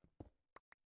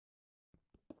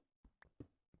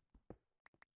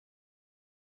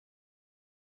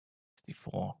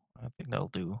 64. I think that'll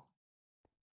do.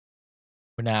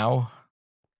 For now.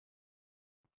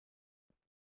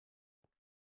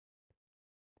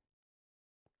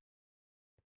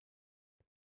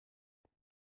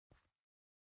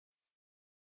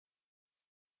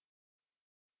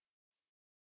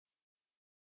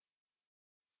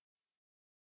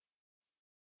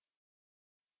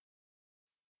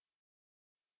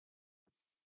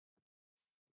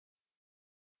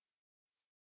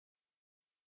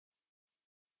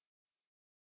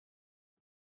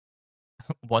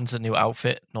 One's a new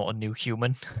outfit, not a new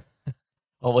human.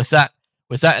 Well, with that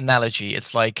analogy,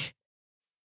 it's like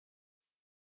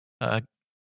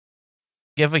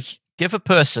give a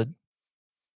person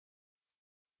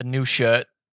a new shirt.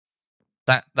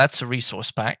 That's a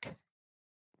resource pack.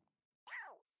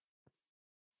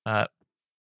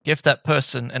 Give that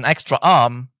person an extra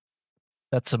arm.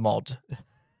 That's a mod.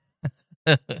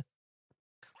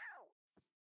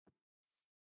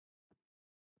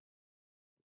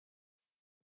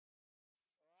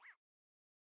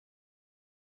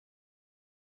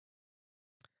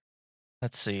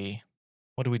 Let's see.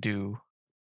 What do we do?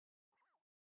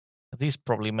 These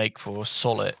probably make for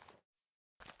solid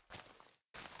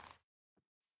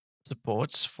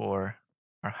supports for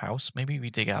our house. Maybe we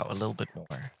dig out a little bit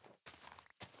more.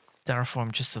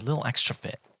 Terraform just a little extra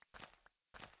bit.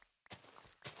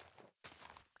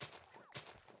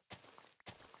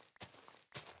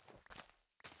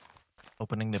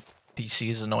 Opening the PC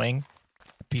is annoying.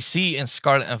 The PC in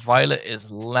Scarlet and Violet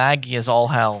is laggy as all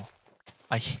hell.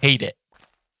 I hate it.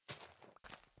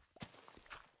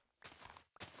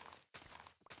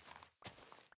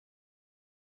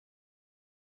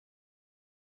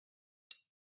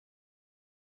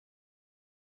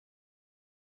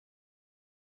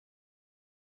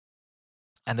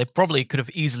 And they probably could have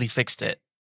easily fixed it.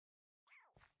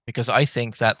 Because I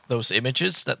think that those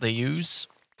images that they use,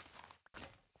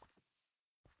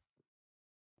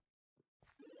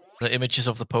 the images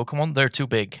of the Pokemon, they're too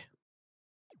big.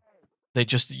 They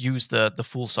just use the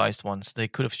full-sized ones. They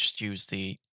could have just used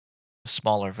the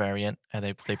smaller variant, and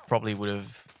they probably would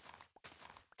have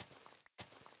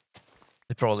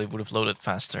loaded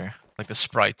faster, like the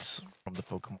sprites from the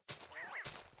Pokemon.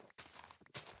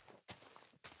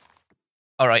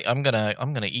 All right, I'm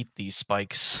gonna eat these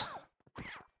spikes.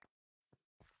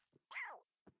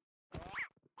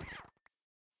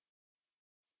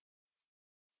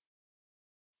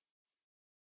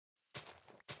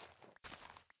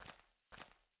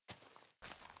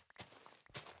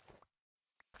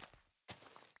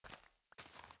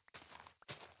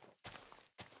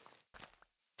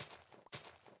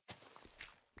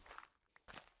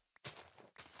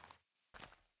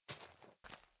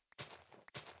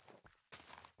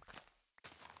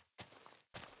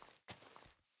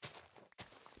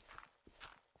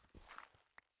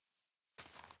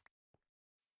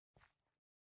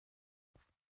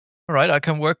 All right, I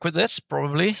can work with this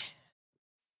probably.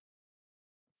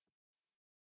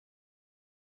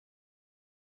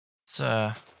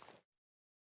 Let's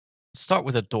start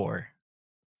with a door.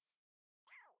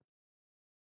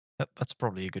 That's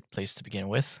probably a good place to begin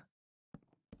with.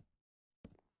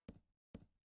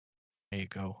 There you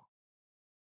go.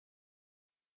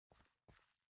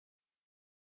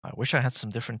 I wish I had some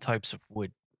different types of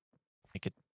wood. Make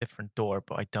a different door,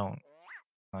 but I don't.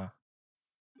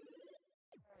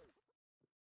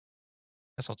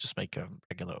 Guess I'll just make a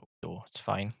regular door. It's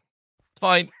fine. It's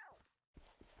fine.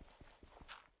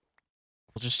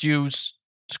 We'll just use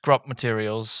scrap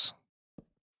materials.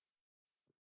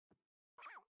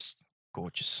 Just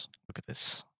gorgeous. Look at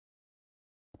this.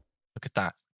 Look at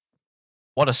that.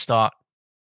 What a start.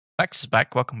 Bex is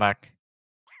back. Welcome back.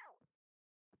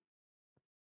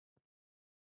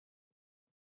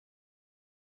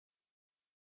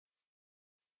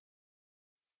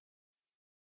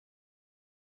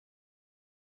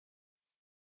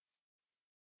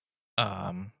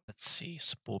 Let's see.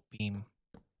 Support beam.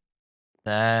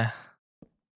 There.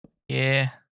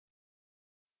 Here.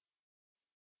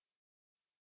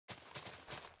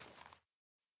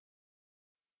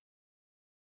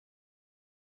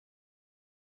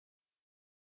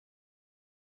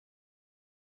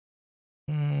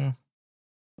 Hmm.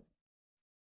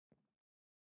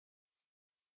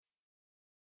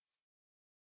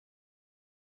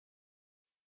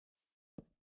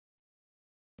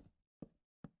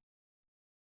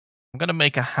 I'm gonna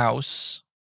make a house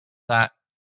that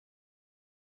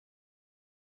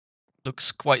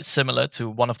looks quite similar to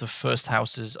one of the first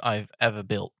houses I've ever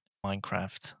built in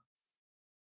Minecraft.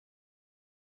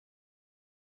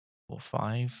 4,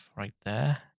 5, right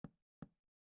there.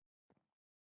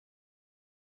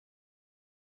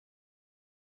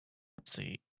 Let's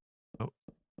see. Oh,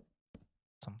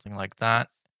 something like that.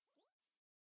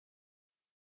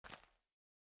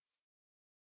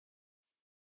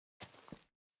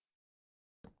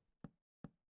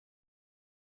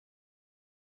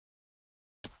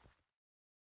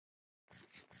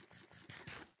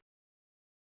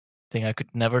 Thing I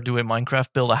could never do in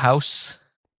Minecraft, build a house.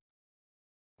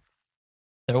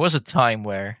 There was a time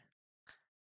where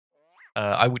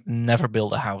I would never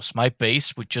build a house. My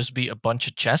base would just be a bunch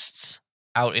of chests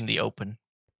out in the open.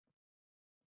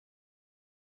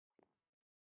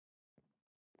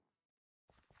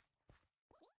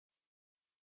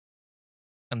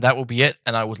 And that would be it,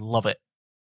 and I would love it.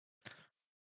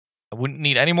 I wouldn't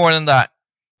need any more than that.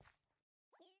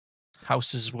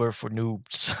 Houses were for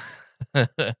noobs.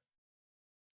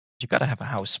 You gotta have a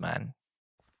house, man.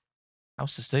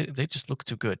 Houses, they just look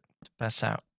too good to pass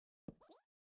out.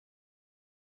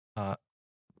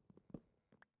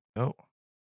 Oh.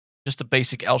 Just a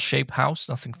basic L-shaped house,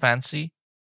 nothing fancy.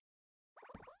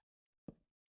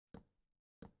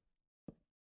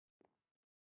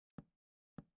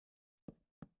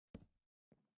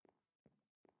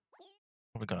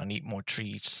 We're gonna need more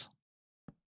trees.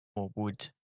 More wood.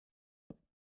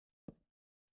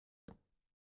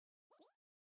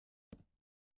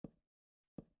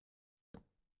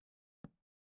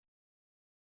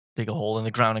 Dig a hole in the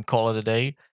ground and call it a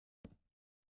day.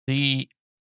 The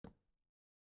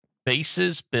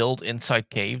bases built inside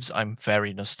caves, I'm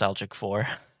very nostalgic for.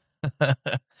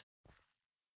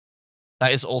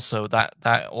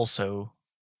 That also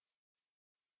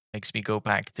makes me go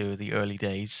back to the early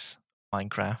days of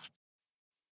Minecraft.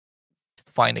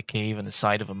 Just find a cave on the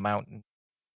side of a mountain,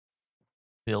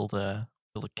 build a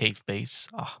cave base.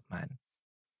 Oh man.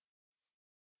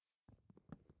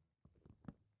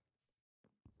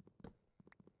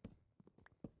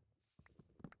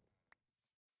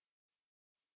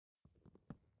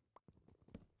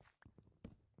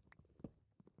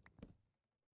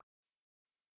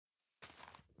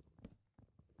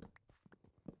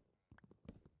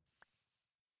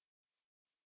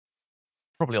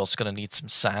 Probably also gonna need some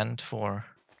sand for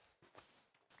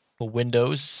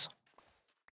windows.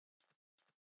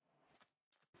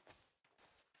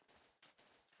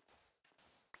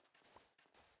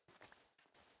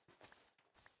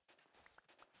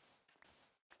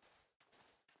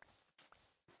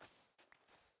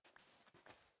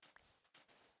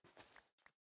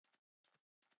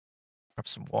 Grab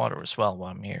some water as well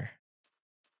while I'm here.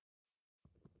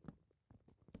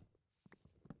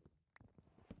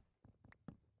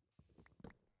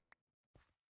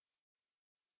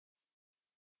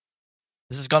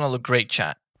 This is gonna look great,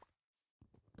 chat.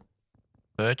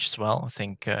 Birch as well, I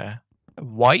think.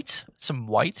 White? Some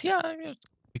white? Yeah, could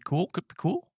be cool, could be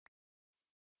cool.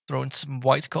 Throw in some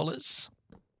white colors.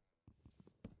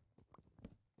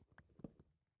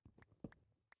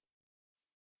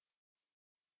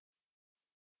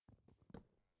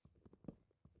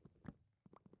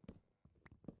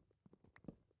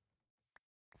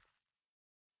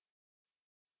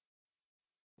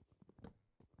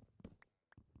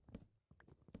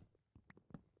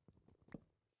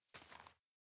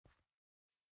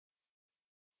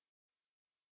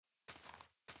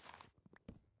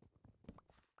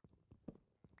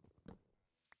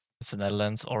 Is the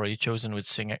Netherlands already chosen which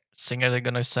singer they're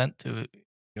gonna send to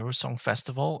Eurosong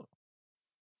Festival?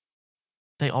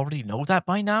 They already know that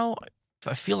by now?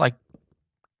 I feel like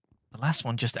the last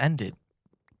one just ended.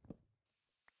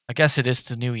 I guess it is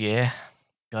the new year.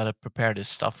 Gotta prepare this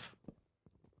stuff.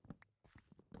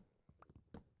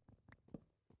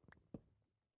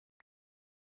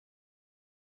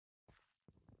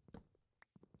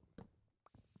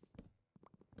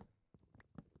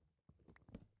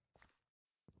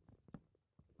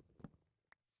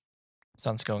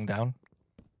 Sun's going down.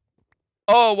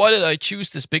 Oh, why did I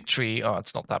choose this big tree? Oh,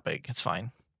 it's not that big. It's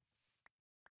fine.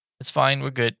 It's fine.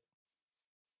 We're good.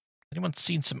 Anyone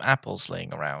seen some apples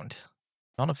laying around?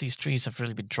 None of these trees have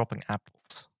really been dropping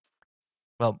apples.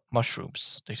 Well,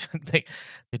 mushrooms. They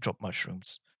drop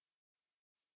mushrooms.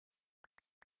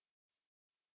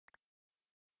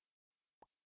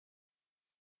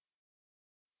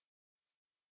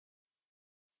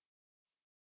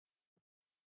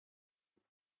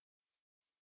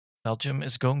 Belgium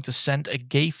is going to send a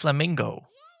gay flamingo.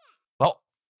 Well,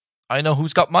 I know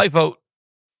who's got my vote.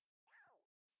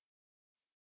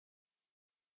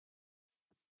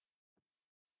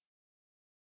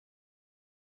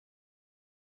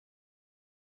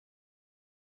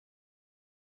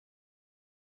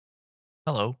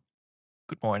 Hello.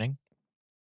 Good morning.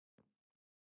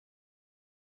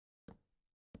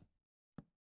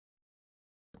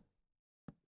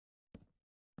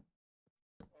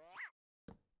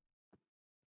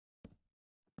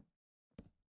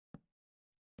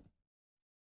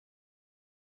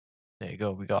 There you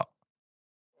go. We got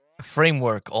a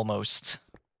framework almost.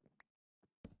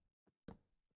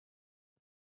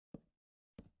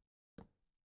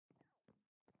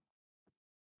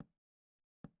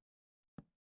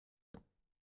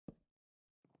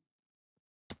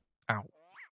 Ow.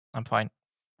 I'm fine.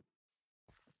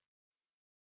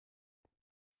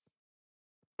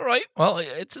 All right. Well,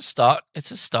 it's a start. It's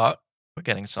a start. We're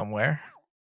getting somewhere.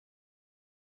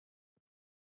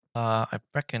 I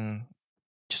reckon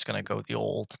just gonna go the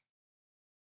old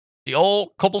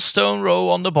cobblestone row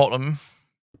on the bottom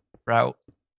route.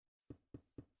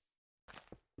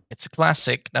 It's a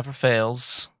classic, never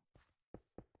fails.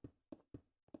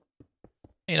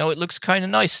 You know, it looks kind of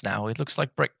nice now. It looks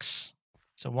like bricks.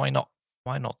 So why not?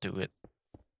 Why not do it?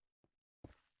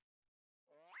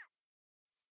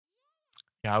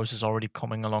 Your house is already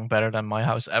coming along better than my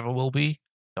house ever will be.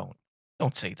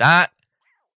 Don't say that.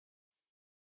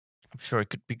 I'm sure it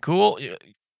could be cool. You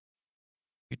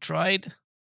tried.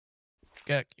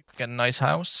 Get a nice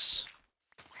house.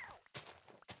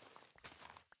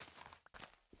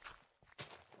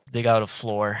 dig out a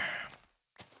floor.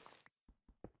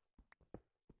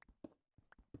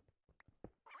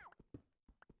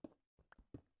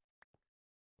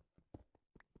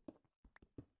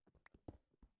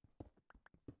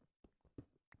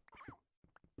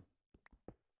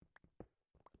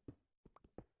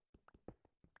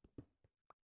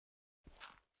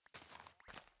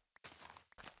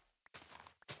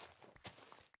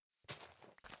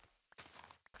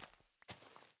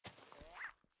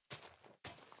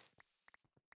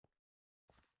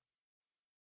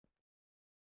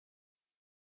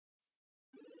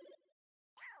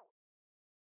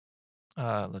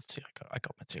 Let's see. I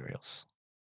got materials.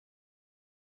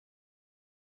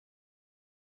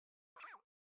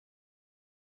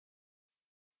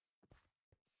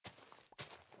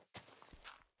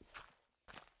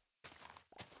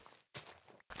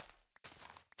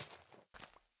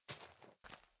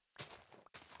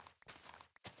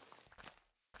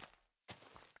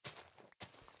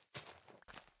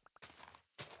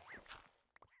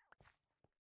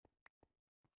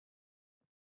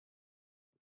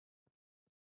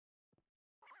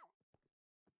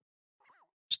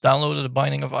 Just downloaded The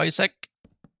Binding of Isaac.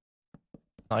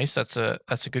 Nice. That's a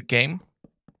good game.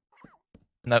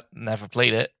 Never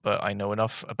played it, but I know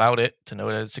enough about it to know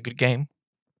that it's a good game.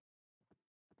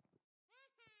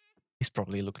 These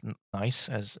probably look nice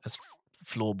as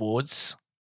floorboards.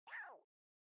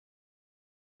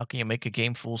 How can you make a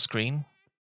game full screen?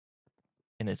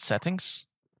 In its settings,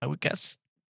 I would guess.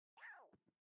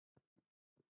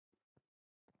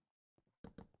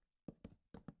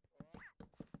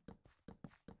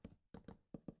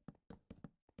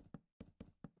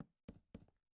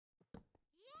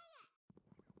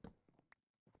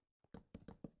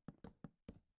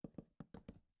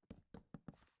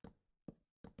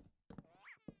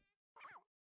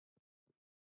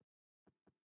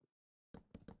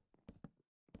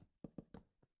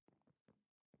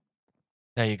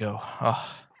 There you go.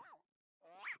 Oh,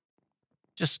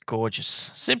 just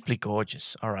gorgeous. Simply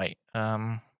gorgeous. All right.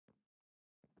 I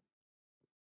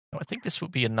think this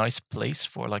would be a nice place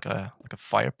for like a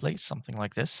fireplace, something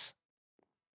like this.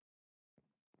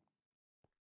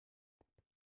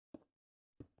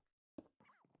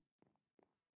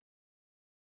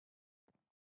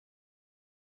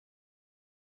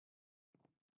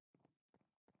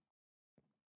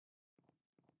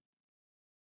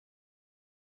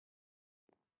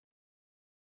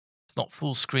 It's not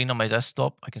full screen on my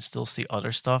desktop. I can still see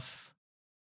other stuff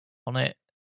on it.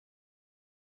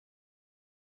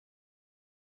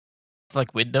 It's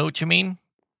like windowed, you mean?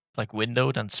 It's like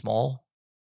windowed and small.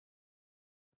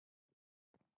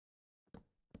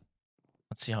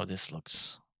 Let's see how this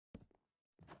looks.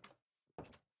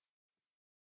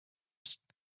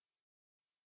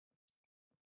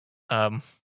 Um,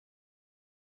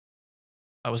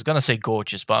 I was gonna say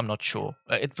gorgeous, but I'm not sure.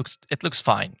 It looks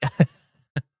fine.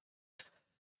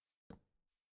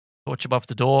 Torch above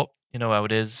the door. You know how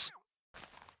it is.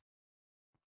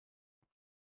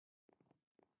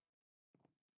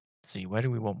 Let's see, where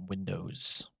do we want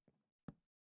windows?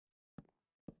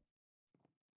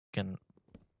 Can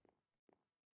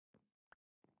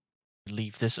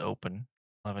leave this open.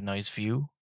 Have a nice view.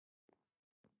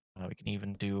 We can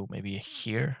even do maybe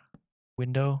here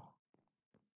window.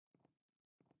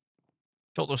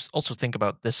 Also think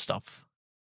about this stuff.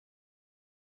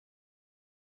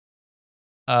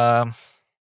 Um,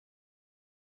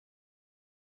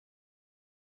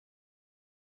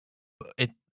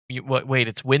 wait,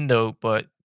 it's window, but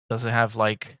does it have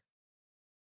like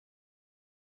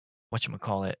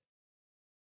whatchamacallit?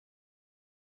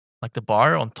 Like the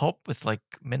bar on top with like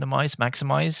minimize,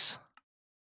 maximize? Is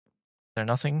there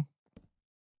nothing?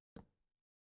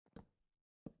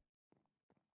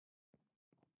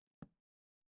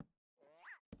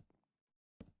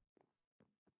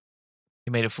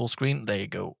 You made it full screen? There you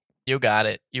go. You got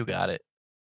it. You got it.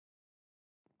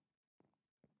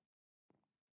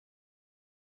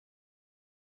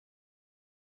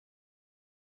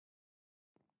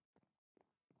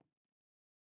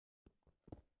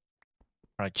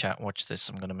 Alright, chat, watch this.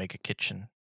 I'm gonna make a kitchen.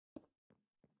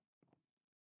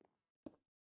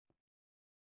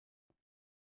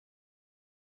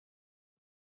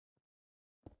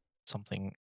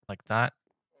 Something like that.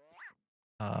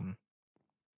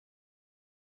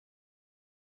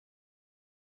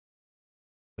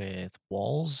 With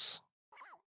walls.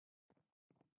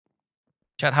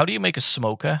 Chat, how do you make a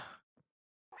smoker?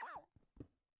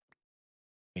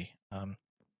 Okay, how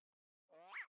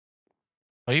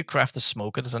do you craft a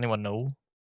smoker? Does anyone know?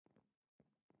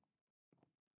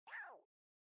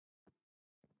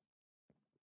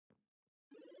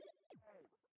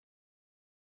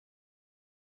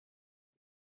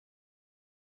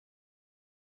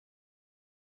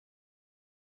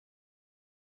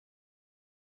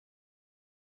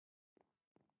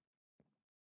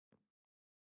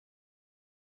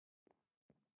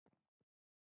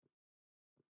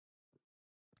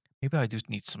 Maybe I do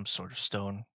need some sort of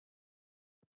stone.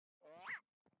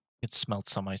 Could smelt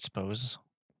some, I suppose.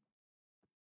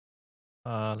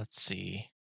 Let's see.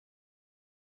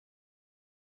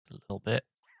 A little bit.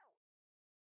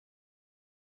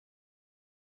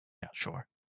 Yeah, sure.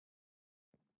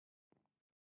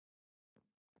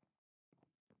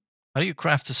 How do you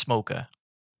craft a smoker?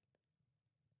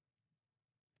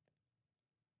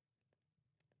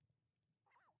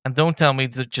 And don't tell me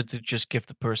to just give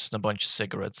the person a bunch of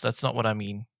cigarettes. That's not what I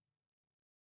mean.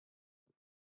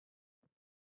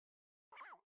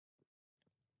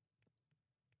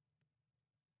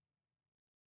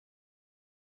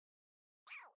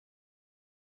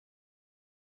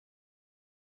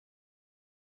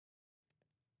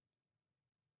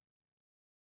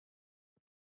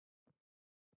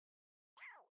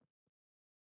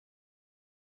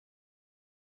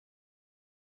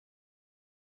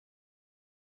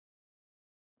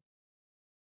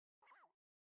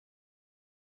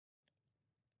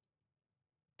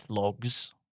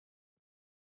 Logs.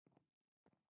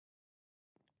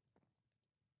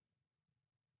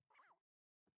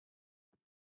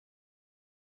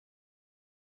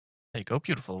 There you go.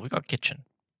 Beautiful. We got kitchen.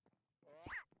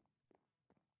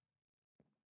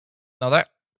 Now that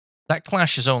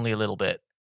clashes only a little bit.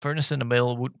 Furnace in the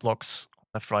middle, wood blocks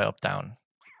left, right, up, down.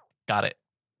 Got it.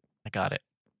 I got it.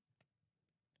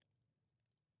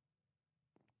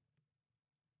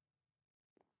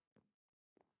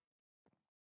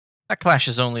 That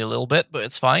clashes only a little bit, but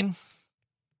it's fine.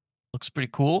 Looks pretty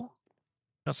cool.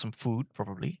 Got some food,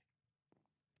 probably.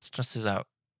 Let's test this out.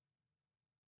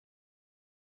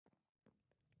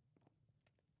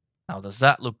 Now, does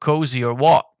that look cozy or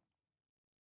what?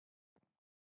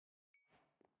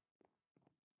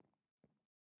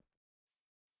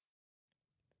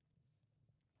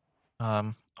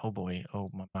 Oh boy. Oh,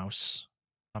 my mouse.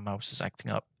 My mouse is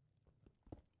acting up.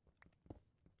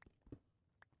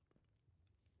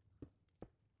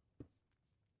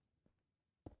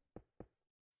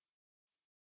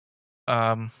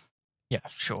 Yeah,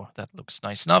 sure. That looks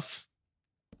nice enough.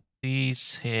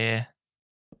 These here.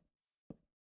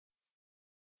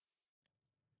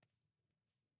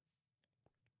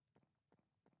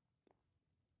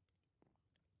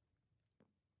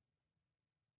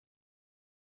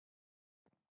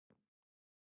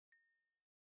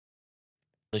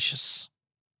 Delicious.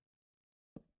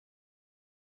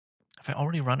 Have I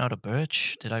already run out of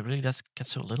birch? Did I really get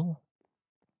so little?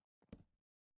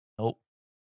 Nope.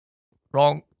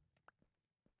 Wrong.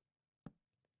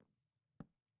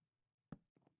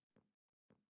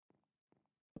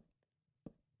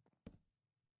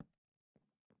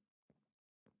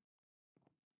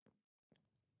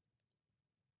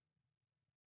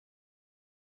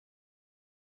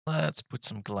 Let's put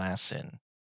some glass in.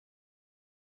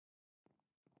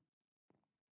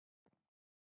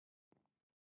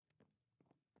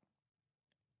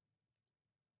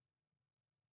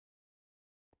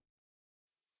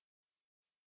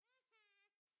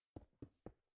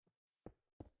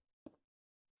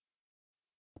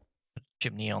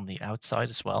 Chimney on the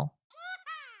outside as well.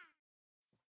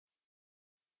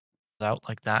 Out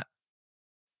like that.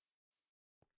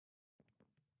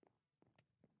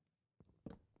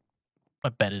 My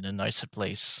bed in a nicer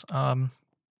place. I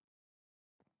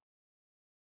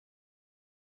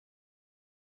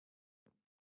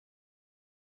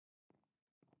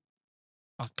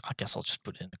guess I'll just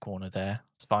put it in the corner there.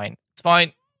 It's fine. It's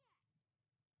fine.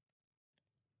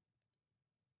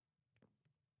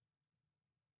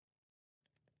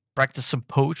 Practice some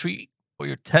poetry for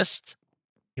your test.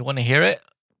 You want to hear it?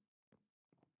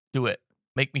 Do it.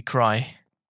 Make me cry.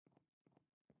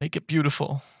 Make it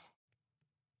beautiful.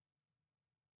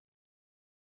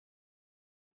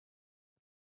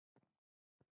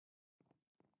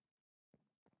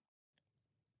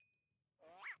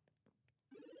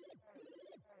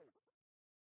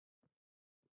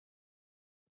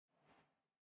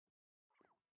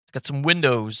 Let's get some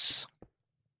windows.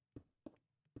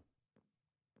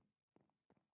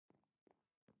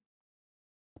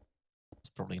 It's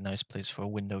probably a nice place for a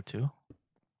window too.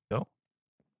 Go.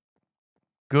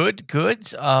 Good,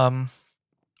 good. I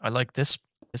like this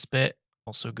bit.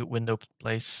 Also a good window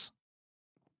place.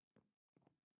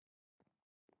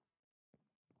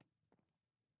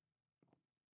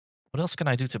 What else can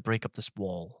I do to break up this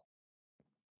wall?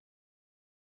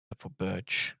 Except for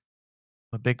birch.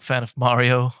 I'm a big fan of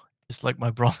Mario, just like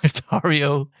my brother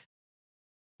Dario.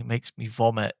 He makes me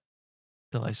vomit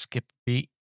till I skip a beat.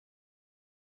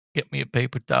 Get me a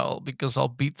paper towel because I'll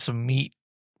beat some meat.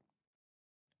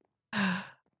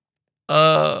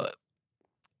 What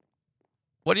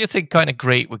do you think kind of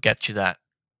great would get you that?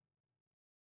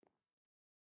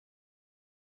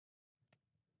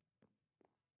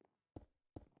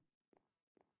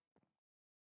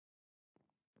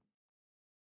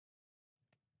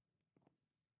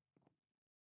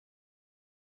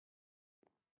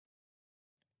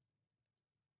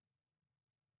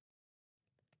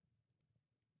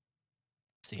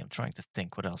 see, I'm trying to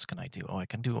think. What else can I do? Oh, I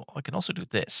can also do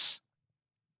this.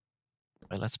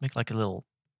 Right, let's make like a little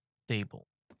table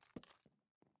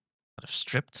out of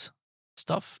stripped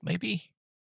stuff, maybe.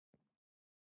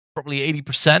 Probably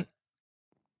 80%.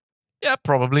 Yeah,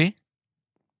 probably.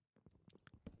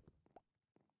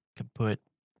 Can put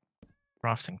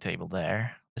crafting table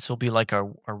there. This will be like our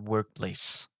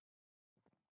workplace.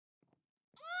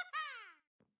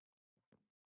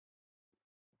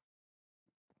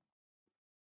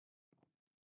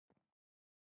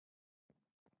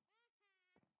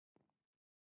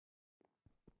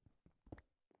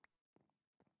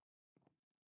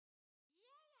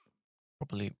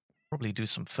 Probably do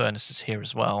some furnaces here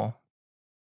as well.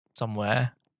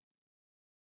 Somewhere.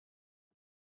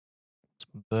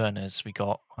 Some burners we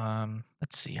got.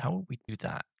 Let's see, how would we do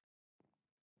that?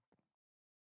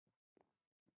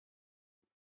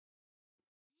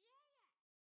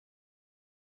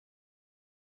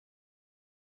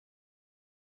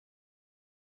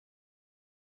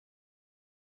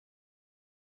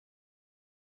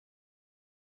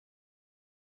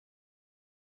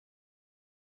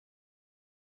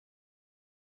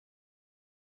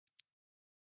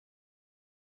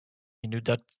 Your new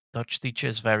Dutch teacher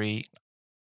is very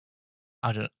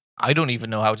I don't I don't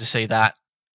even know how to say that.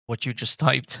 What you just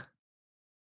typed.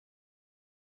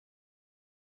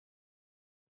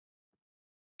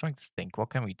 Trying to think,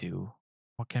 what can we do?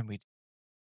 What can we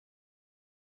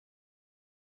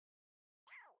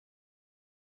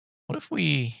What if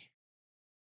we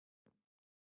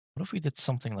did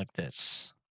something like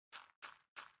this?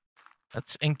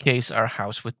 Let's encase our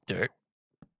house with dirt.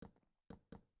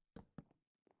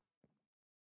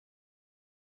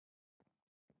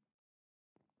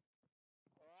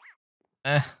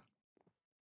 I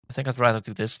think I'd rather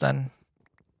do this then.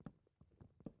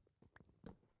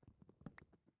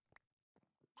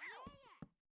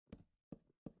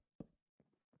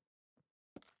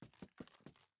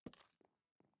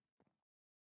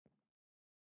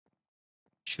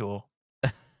 Sure.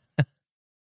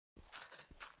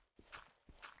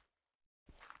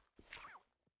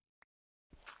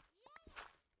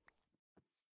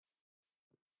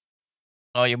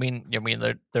 Oh, you mean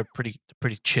they're pretty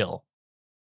chill.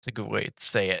 It's a good way to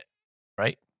say it,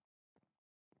 right?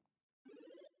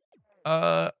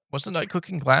 Wasn't I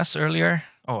cooking glass earlier?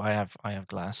 Oh, I have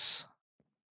glass.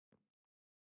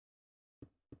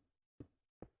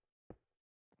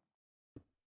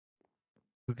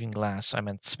 Cooking glass. I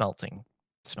meant smelting.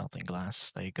 Smelting glass.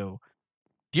 There you go.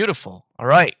 Beautiful. All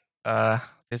right.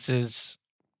 This is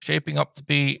shaping up to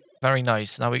be very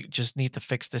nice. Now we just need to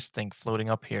fix this thing floating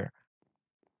up here.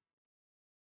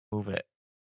 Move it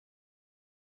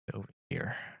over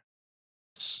here.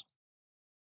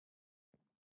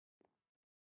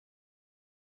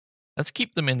 Let's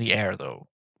keep them in the air, though.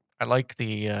 I like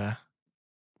the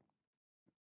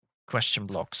question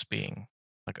blocks being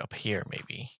like up here,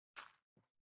 maybe.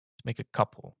 Let's make a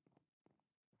couple.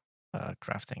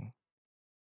 Crafting.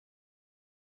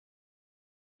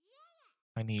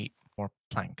 I need more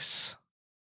planks.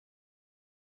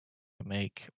 To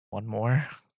make one more.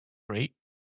 Great.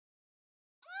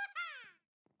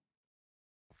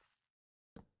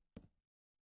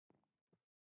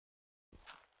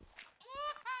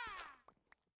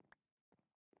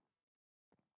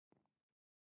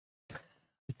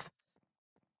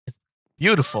 It's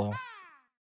beautiful.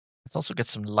 Let's also get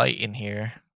some light in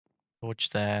here. Torch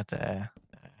there. That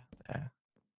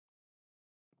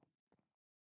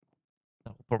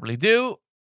will probably do.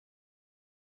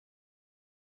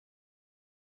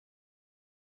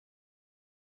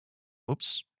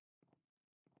 Oops.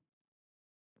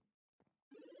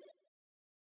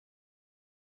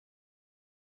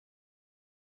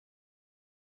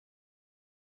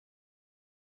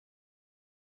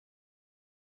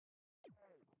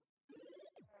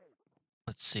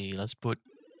 Let's see. Let's put a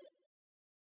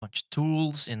bunch of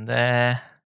tools in there.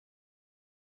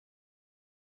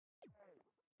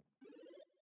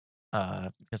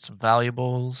 Get some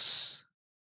valuables.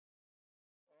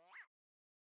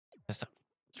 Guess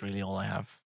that's really all I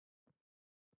have.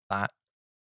 That.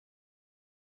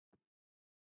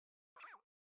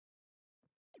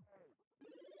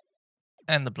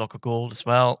 And the block of gold as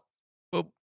well. Boop.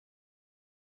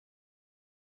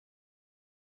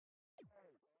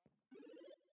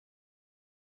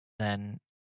 Then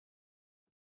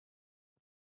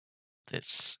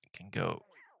this can go.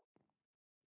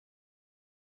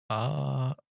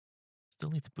 Still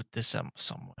need to put this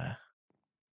somewhere.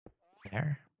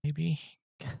 There, maybe.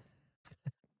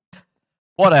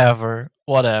 Whatever.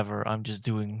 I'm just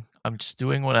doing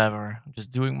whatever. I'm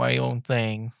just doing my own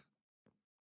thing.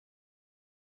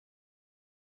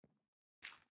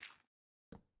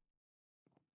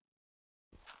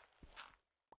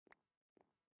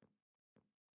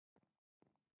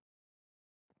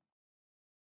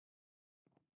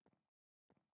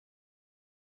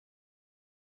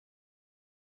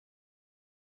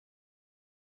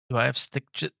 Do I have stick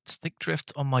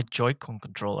drift on my Joy-Con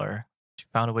controller? You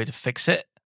found a way to fix it?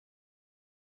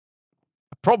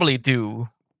 I probably do.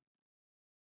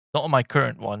 Not on my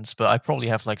current ones, but I probably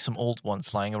have like some old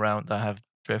ones lying around that have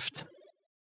drift.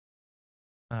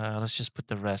 Let's just put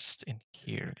the rest in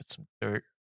here. Get some dirt,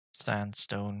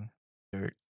 sandstone,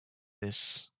 dirt,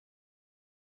 this,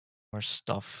 more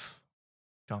stuff,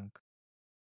 junk.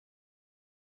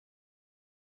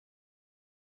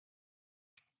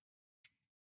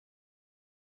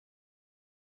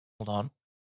 Hold on.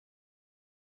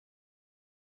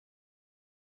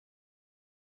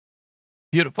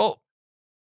 Beautiful.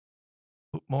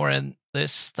 Put more in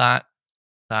this, that,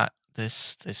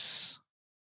 this.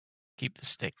 Keep the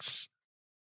sticks.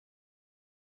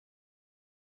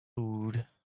 Food.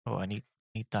 Oh, I need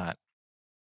that.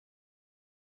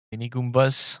 Mini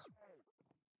Goombas.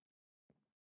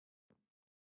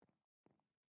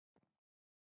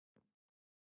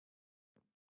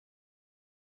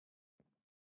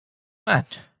 Man,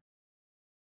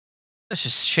 this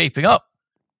is shaping up,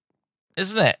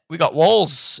 isn't it? We got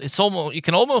walls. It's almost, you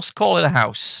can almost call it a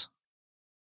house.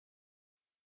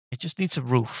 It just needs a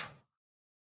roof.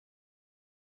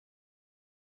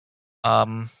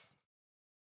 What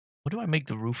do I make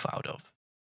the roof out of?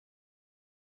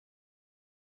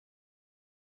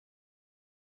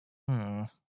 Hmm.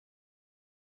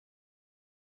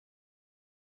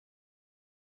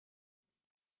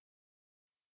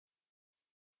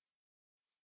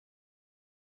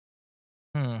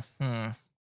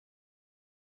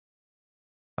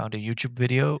 Found a YouTube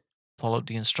video, followed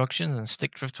the instructions, and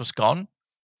stick drift was gone.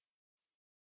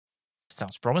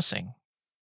 Sounds promising.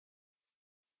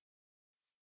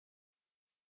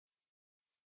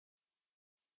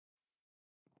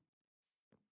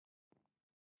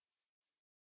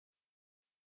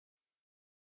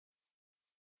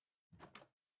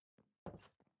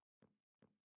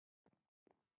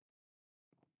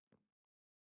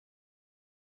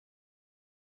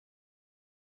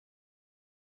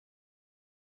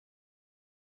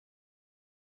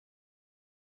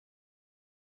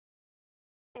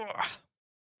 Ugh.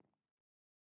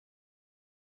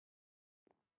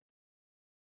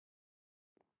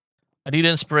 I need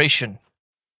inspiration.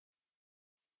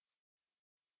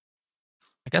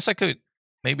 I guess I could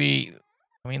maybe.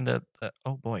 I mean,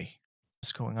 oh boy,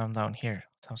 what's going on down here?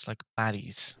 Sounds like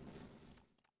baddies.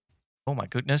 Oh my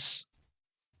goodness.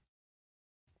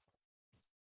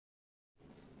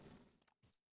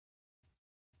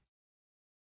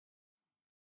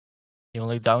 The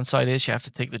only downside is you have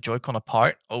to take the Joy-Con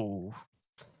apart. Oh.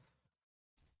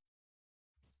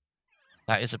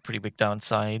 That is a pretty big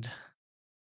downside.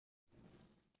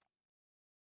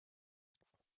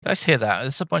 You guys hear that?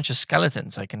 There's a bunch of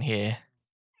skeletons I can hear.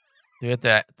 Do you get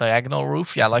the diagonal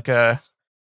roof? Yeah, like a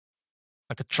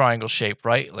triangle shape,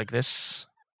 right? Like this.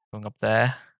 Going up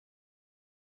there.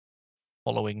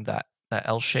 Following that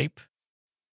L shape.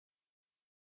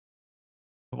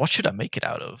 What should I make it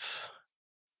out of?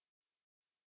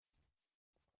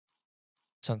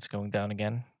 Sun's going down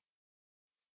again.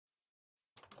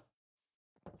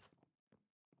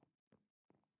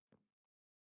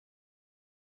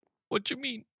 What do you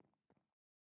mean?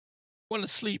 Want to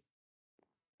sleep?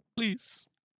 Please.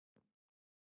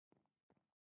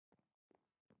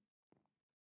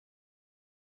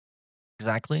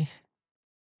 Exactly.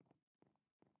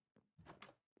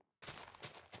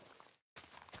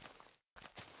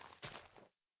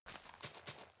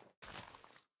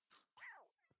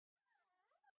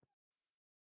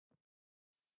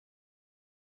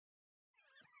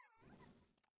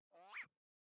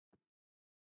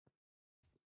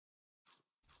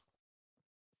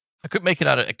 I could make it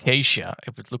out of acacia.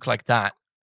 It would look like that.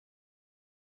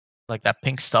 Like that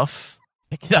pink stuff.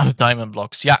 Make it out of diamond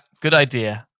blocks. Yeah, good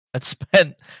idea. Let's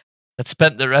spend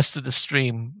the rest of the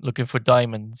stream looking for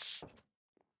diamonds.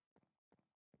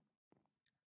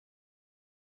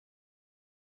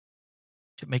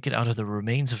 Should make it out of the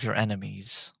remains of your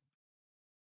enemies.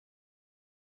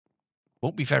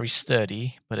 Won't be very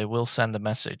sturdy, but it will send a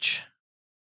message.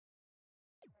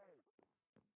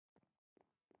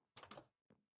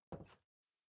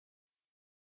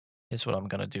 Here's what I'm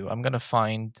gonna do. I'm gonna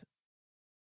find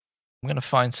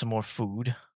some more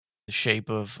food, the shape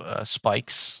of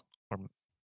spikes, or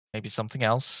maybe something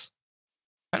else.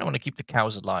 I don't want to keep the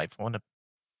cows alive. I want to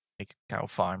make a cow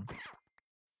farm,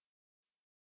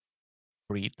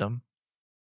 breed them.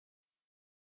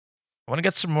 I want to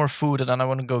get some more food, and then I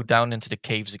want to go down into the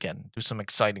caves again, do some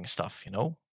exciting stuff. You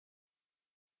know,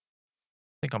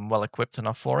 I think I'm well equipped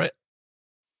enough for it.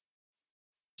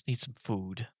 Just need some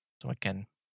food so I can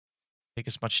take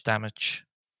as much damage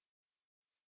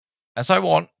as I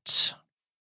want.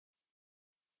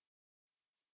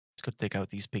 Let's go take out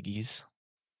these piggies.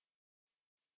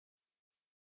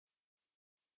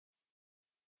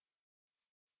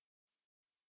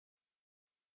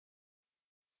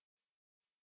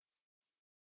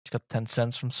 Just got 10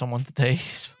 cents from someone today.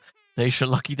 Today's your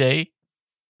lucky day.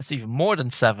 That's even more than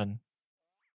 7.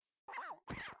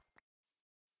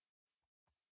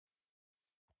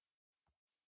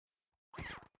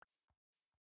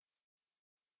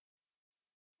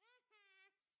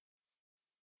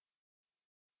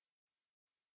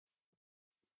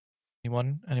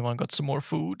 Anyone got some more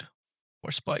food?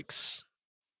 More spikes?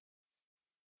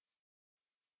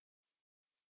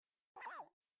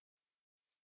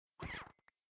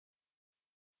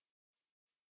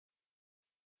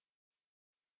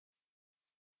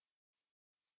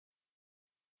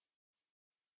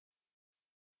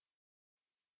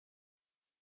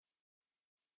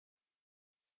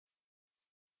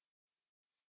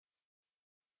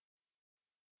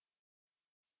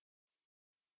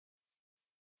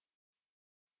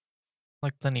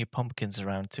 Like plenty of pumpkins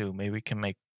around too. Maybe we can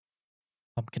make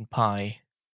pumpkin pie.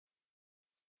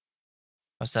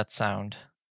 How's that sound?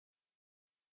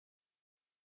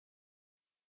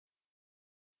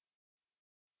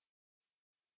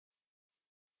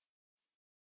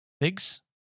 Pigs?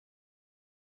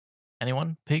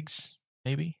 Anyone? Pigs?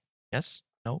 Maybe? Yes?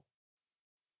 No?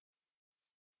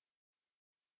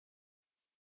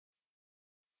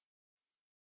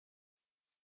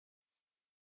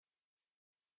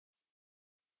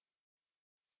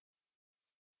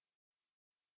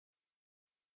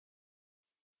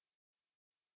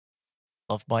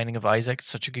 Love Binding of Isaac. It's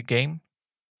such a good game.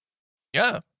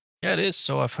 Yeah. Yeah, it is.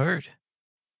 So I've heard.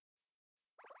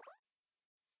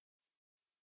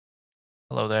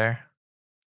 Hello there.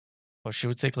 Oh, should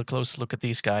we take a close look at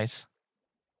these guys?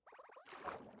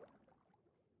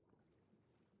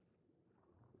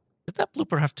 Did that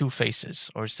blooper have 2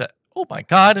 faces? Or is that... Oh my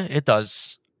god, it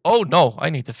does. Oh no, I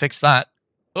need to fix that.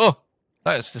 Oh,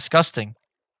 that is disgusting.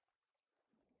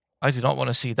 I do not want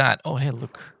to see that. Oh, hey,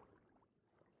 look.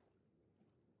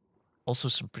 Also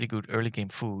some pretty good early game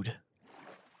food.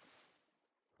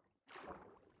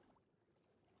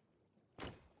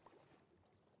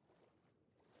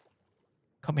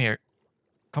 Come here.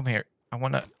 Come here. I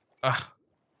want to... Ah,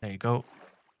 there you go.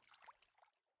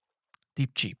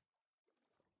 Deep cheap.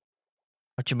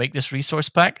 How'd you make this resource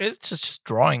pack? It's just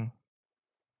drawing.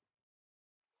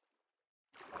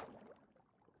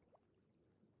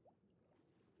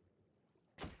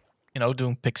 You know,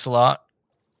 doing pixel art.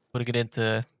 Putting it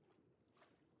into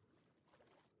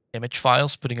image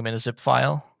files. Putting them in a zip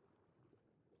file.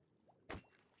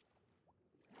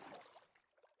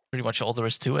 Pretty much all there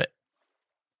is to it.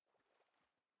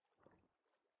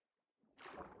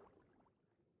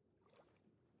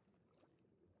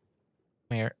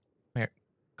 Come here. Come here.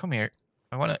 Come here.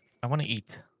 I wanna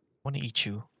eat. I wanna eat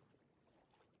you.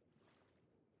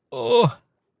 Oh,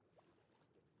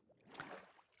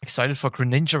 excited for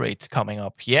Greninja Raid coming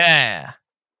up. Yeah.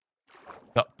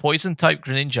 Got poison type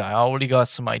Greninja. I already got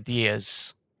some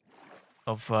ideas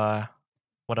of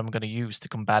what I'm gonna use to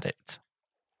combat it.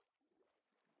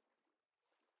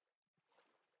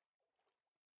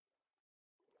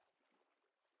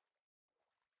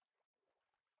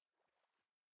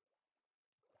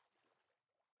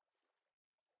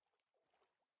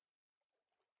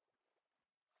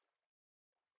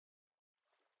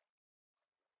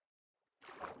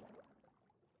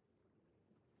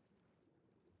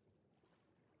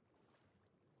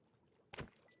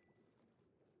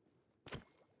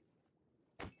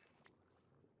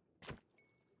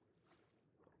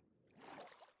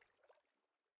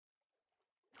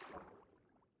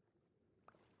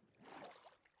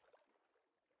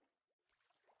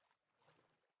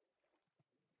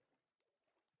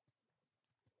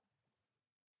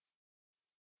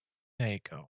 There you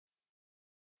go.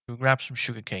 We'll grab some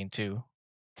sugarcane too.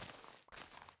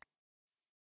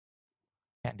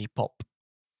 Candy pop.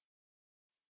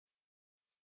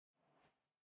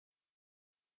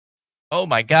 Oh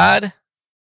my god.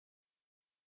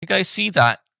 You guys see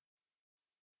that?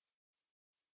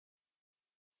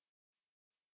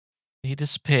 Did he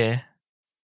disappear?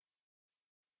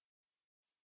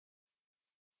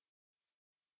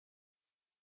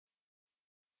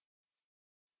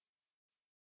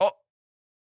 Oh,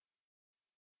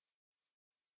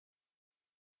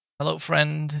 hello,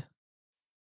 friend.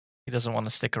 He doesn't want to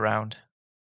stick around.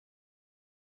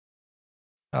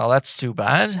 Oh, that's too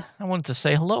bad. I wanted to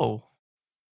say hello.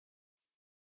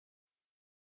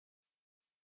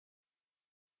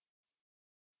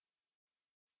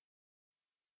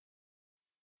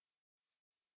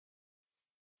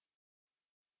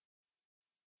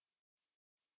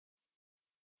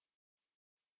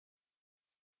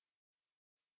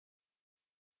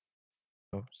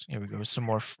 go. Here we go. Some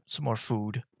more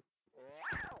food.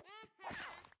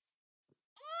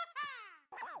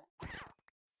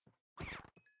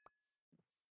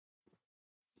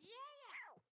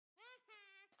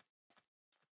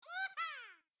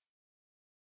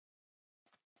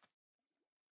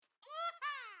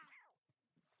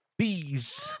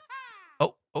 Bees.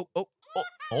 Oh.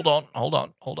 Hold on. I'm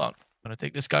gonna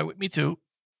take this guy with me too.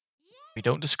 We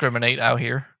don't discriminate out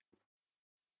here.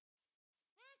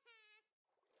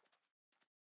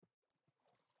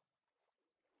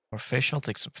 More fish. I'll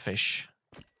take some fish.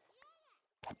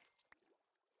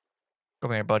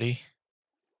 Come here, buddy.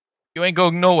 You ain't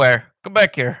going nowhere. Come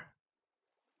back here.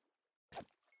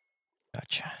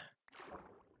 Gotcha.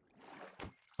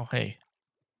 Oh, hey.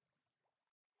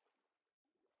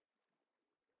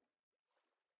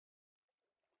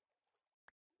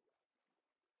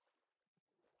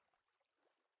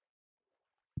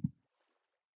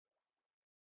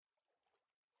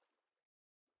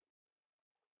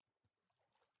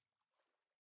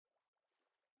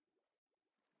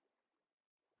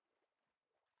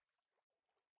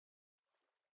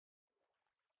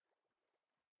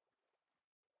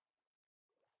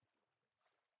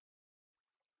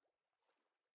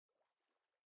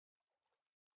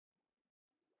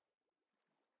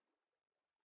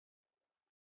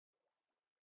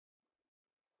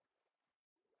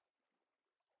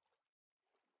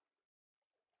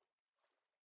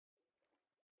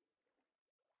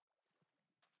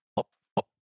 Hop, hop,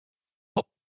 hop.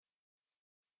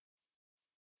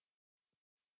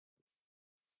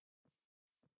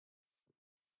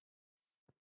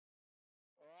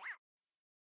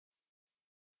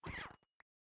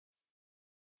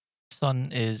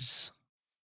 Sun is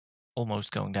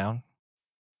almost going down.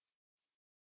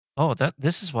 Oh,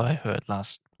 this is what I heard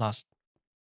last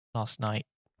night.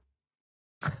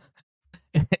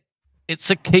 It's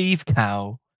a cave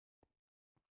cow.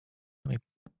 Let me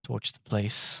torch the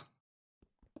place.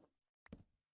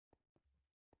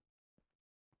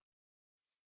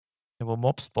 There were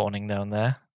mobs spawning down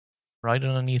there, right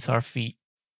underneath our feet.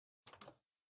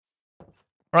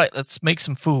 Right, let's make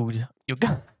some food.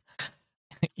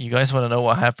 You guys want to know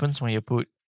what happens when you put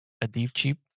a deep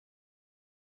cheap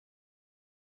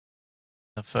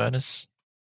in a furnace?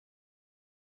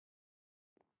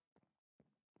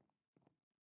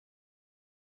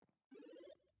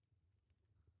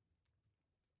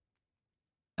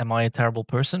 Am I a terrible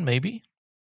person? Maybe.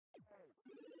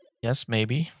 Yes,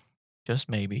 maybe. Just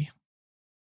maybe.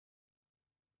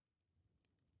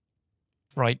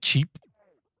 Right, cheap.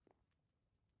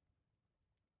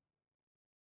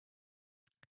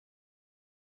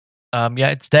 Yeah,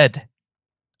 it's dead.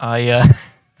 I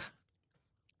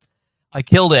I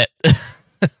killed it.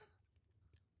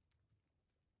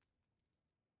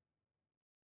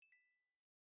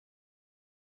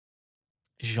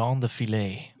 Jean de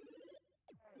Filet.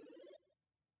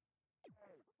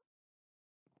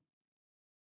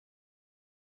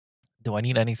 Do I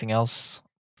need anything else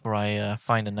before I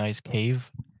find a nice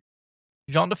cave?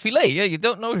 Jean de Filet. Yeah, you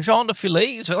don't know Jean de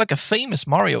Filet? He's like a famous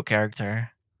Mario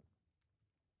character.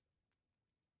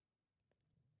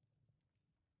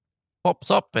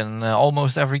 Pops up in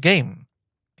almost every game,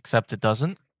 except it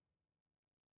doesn't.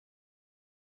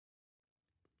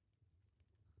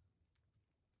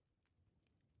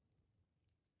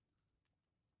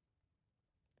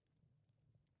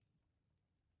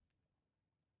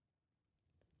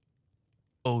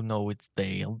 Oh no, it's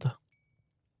Daled. Let's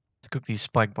cook these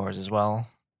spike bars as well.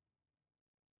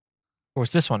 Of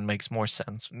course, this one makes more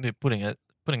sense. Putting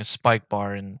a spike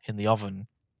bar in the oven,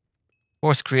 of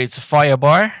course, creates a fire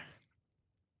bar.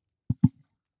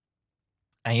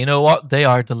 And you know what? They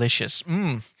are delicious.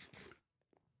 Mmm.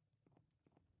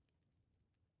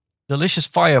 Delicious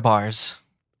fire bars.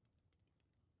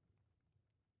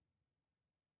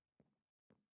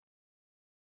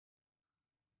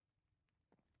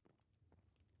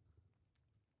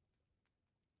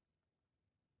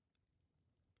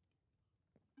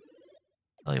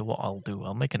 Tell you what I'll do.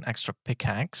 I'll make an extra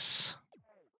pickaxe.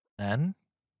 Then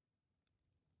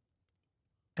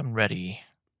I'm ready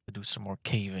to do some more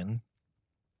caving.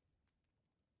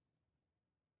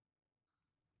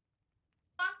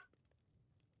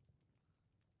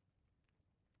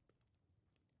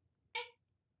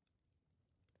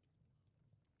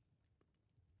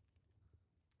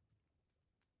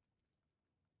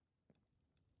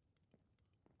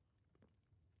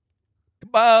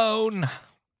 Bone.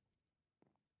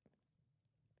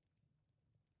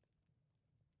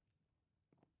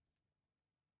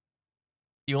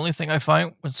 The only thing I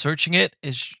find when searching it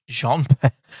is Jean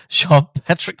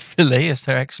Patrick Filet. Is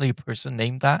there actually a person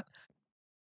named that?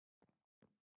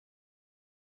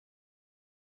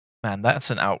 Man, that's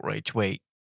an outrage. Wait.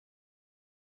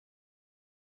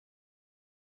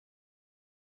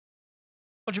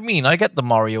 What do you mean? I get the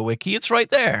Mario Wiki. It's right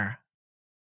there.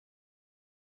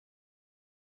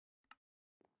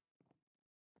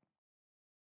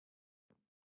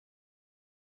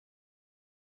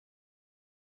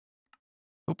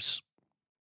 Oops.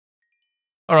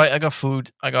 Alright, I got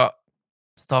food. I got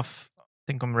stuff. I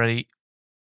think I'm ready.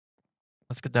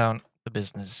 Let's get down to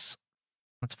business.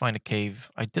 Let's find a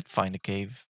cave. I did find a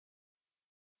cave.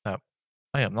 Oh,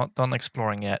 I am not done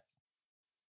exploring yet.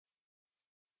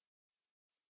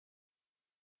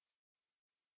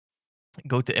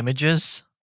 Go to images.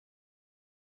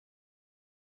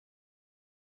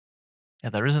 Yeah,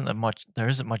 there isn't much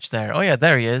there. Oh yeah,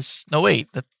 there he is. No wait,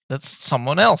 that's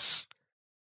someone else.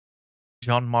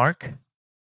 John Mark.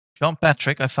 John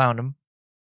Patrick, I found him.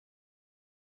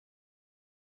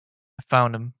 I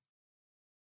found him.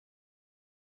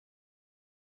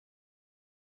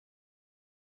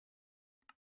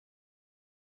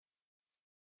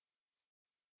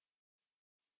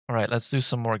 All right, let's do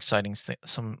some more exciting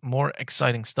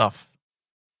stuff.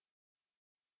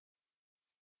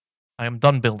 I am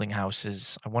done building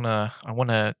houses. I wanna,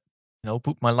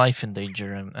 put my life in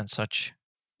danger and such.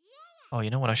 Oh, you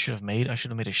know what I should have made? I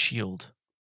should have made a shield.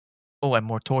 Oh, and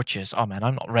more torches. Oh man,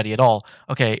 I'm not ready at all.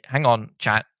 Okay, hang on,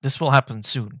 chat. This will happen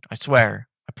soon. I swear.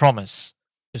 I promise.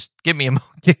 Just give me a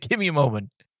give me a moment.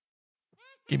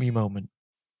 Give me a moment.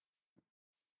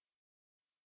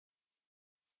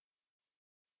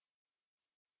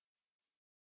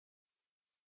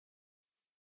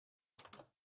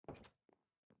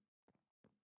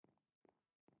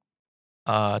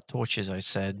 Torches. I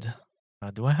said.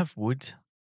 Do I have wood?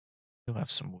 I do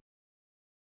have some wood.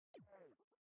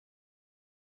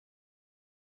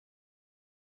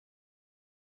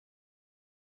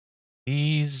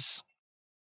 These.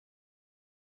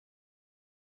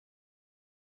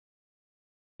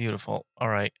 Beautiful. All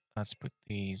right, let's put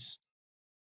these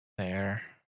there.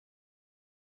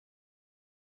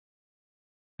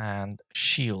 And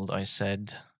shield. I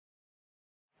said.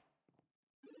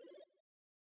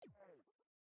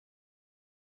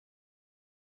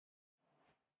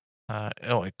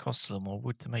 Oh, it costs a little more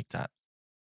wood to make that.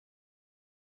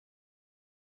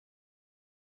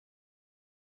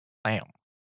 Bam.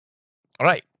 All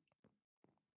right.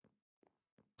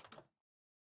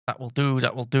 That will do.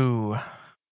 That will do.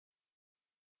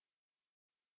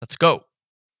 Let's go.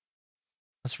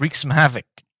 Let's wreak some havoc.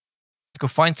 Let's go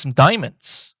find some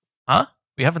diamonds. Huh?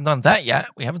 We haven't done that yet.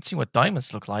 We haven't seen what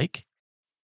diamonds look like.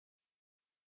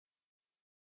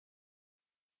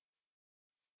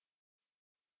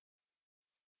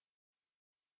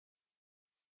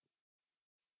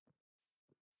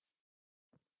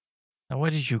 Now, where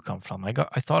did you come from? I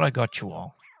thought I got you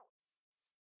all.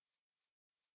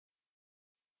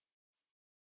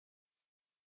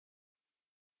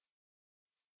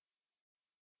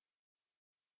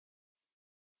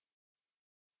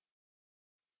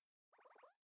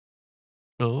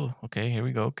 Oh, okay. Here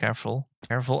we go. Careful.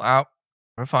 Careful. Out.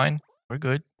 We're fine. We're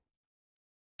good.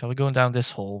 Shall we go down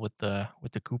this hole with the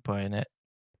Koopa in it?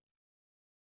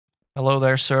 Hello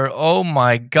there, sir. Oh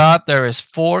my god, there is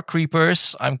 4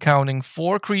 creepers. I'm counting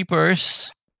 4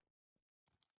 creepers.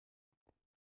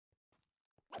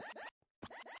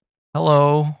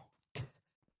 Hello.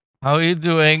 How are you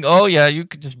doing? Oh yeah, you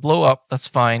could just blow up. That's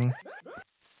fine.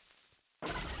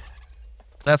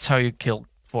 That's how you kill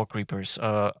 4 creepers.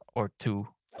 Or 2.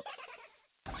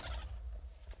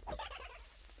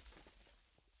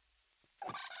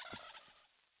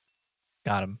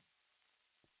 Got him.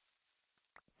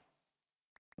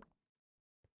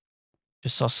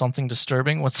 Just saw something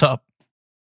disturbing. What's up?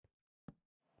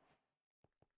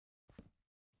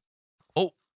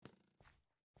 Oh.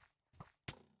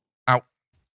 Ow.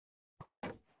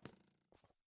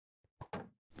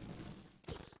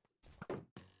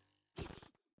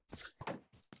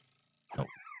 Oh,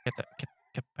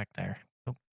 get back there.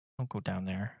 Don't go down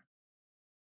there.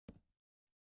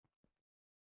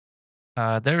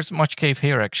 There's much cave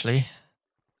here actually.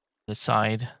 This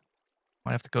side.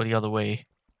 Might have to go the other way.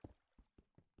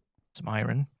 Some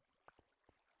iron.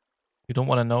 You don't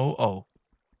want to know? Oh,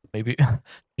 maybe.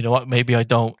 You know what? Maybe I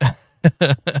don't.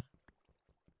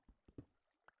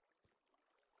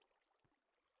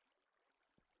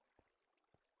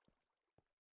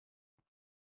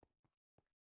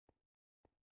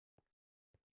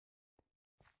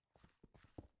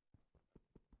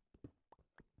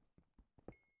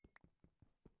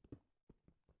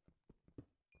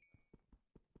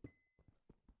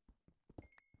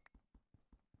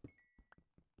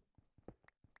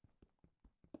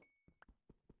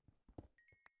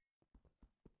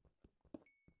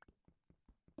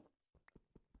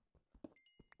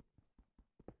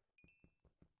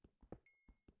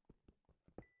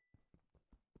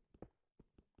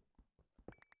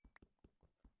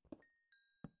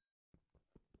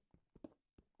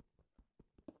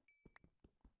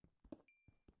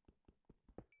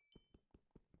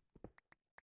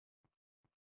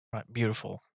 Right,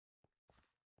 beautiful.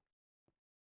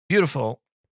 Beautiful.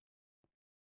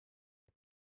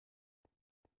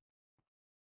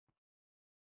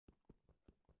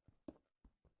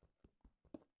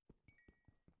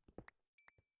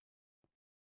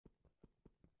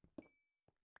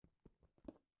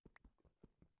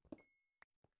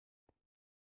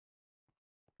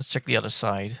 Let's check the other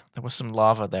side. There was some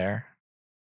lava there.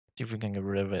 See if we can get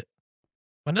rid of it.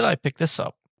 When did I pick this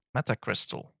up? Meta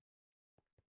crystal.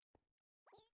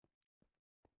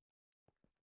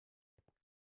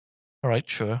 Alright,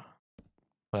 sure.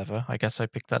 Whatever. I guess I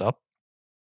picked that up.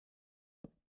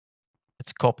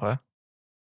 It's copper.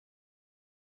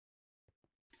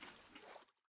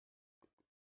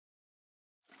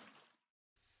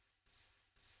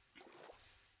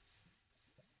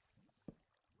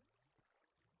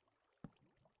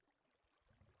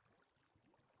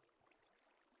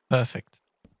 Perfect.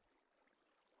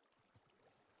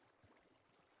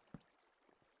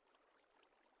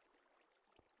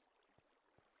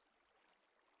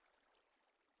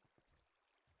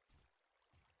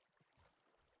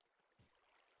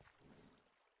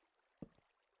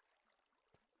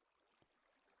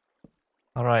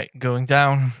 Alright, going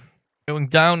down. Going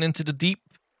down into the deep.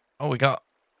 Oh, we got...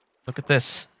 Look at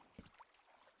this.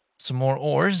 Some more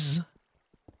ores.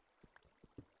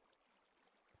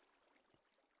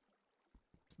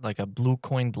 Like a blue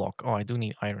coin block. Oh, I do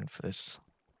need iron for this.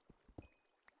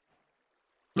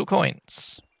 Blue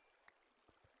coins.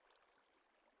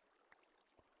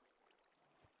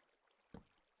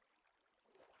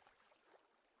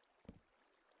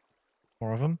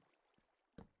 More of them.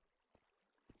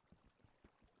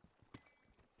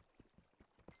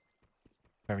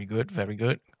 Very good, very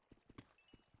good.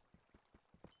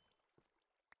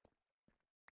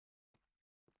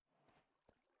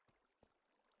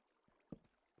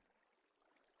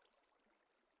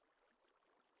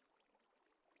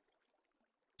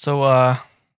 So,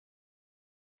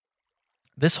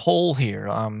 this hole here,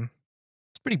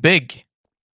 it's pretty big.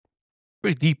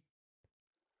 Pretty deep.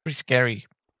 Pretty scary.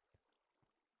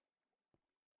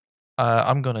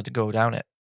 I'm gonna go down it.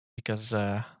 Because,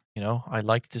 you know, I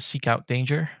like to seek out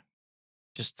danger.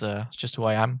 Just who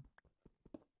I am.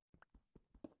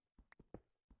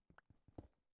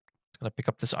 Gonna pick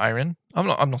up this iron. I'm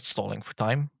not stalling for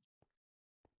time.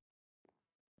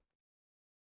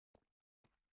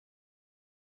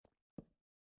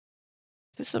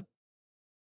 Is this a... I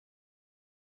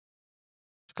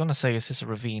was gonna say, is this a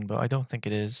ravine, but I don't think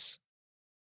it is.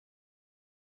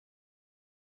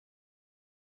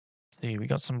 Let's see, we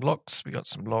got some blocks. We got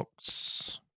some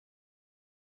blocks.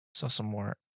 Saw some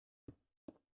more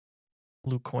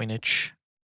blue coinage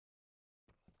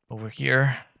over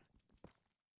here.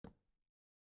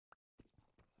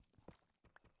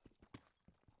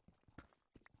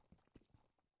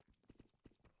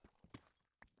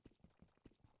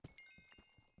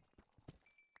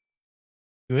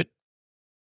 Good.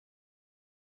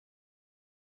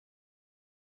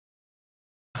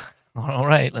 All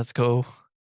right, let's go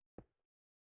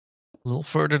a little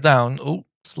further down. Oh,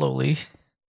 slowly.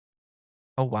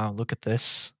 Oh, wow, look at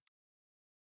this.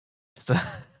 Just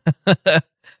a,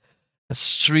 a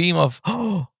stream of...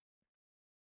 Oh,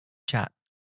 chat.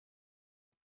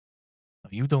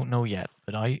 You don't know yet,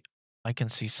 but I can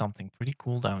see something pretty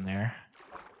cool down there.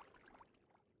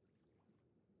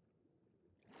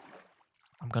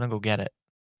 I'm gonna go get it.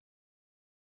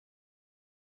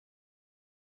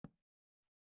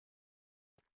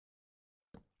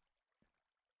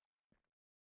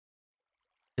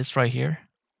 This right here.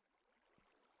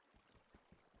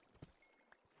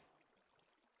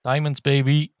 Diamonds,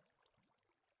 baby.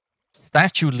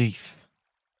 Statue leaf.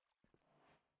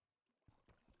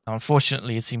 Now,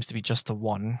 unfortunately, it seems to be just a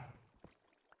one.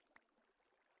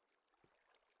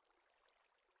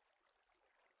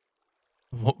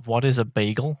 What is a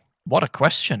bagel? What a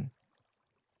question.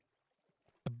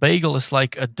 A bagel is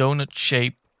like a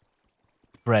donut-shaped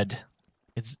bread.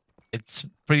 It's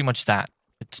pretty much that.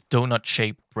 It's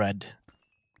donut-shaped bread.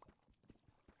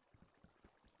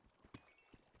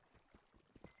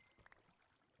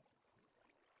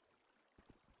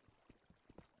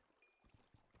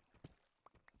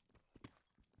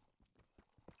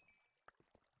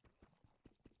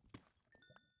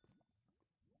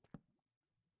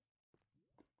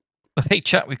 But hey,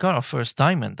 chat, we got our first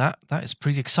diamond. That is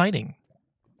pretty exciting.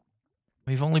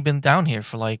 We've only been down here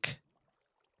for like,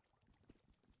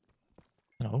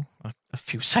 you know, a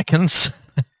few seconds,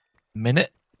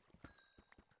 minute.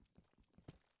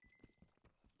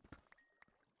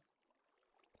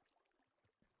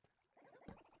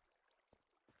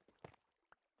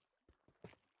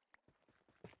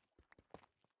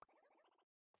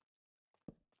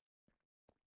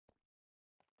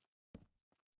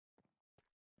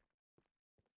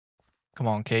 Come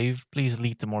on, cave. Please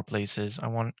lead to more places. I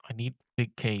need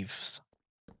big caves.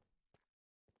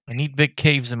 I need big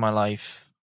caves in my life.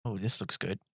 Oh, this looks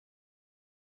good.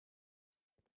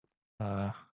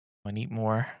 I need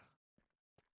more.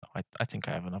 I think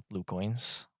I have enough blue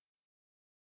coins.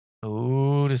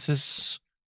 Oh, this is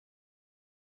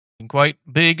quite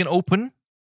big and open.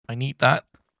 I need that.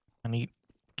 I need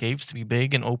caves to be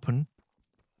big and open.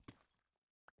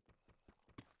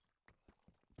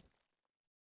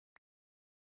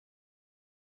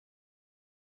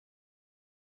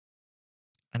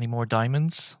 Any more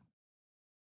diamonds?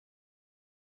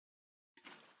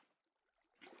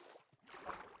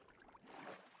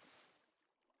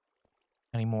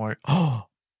 Any more? Oh,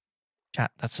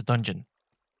 chat, that's a dungeon.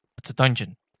 That's a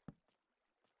dungeon.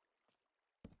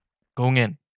 Going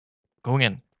in. Going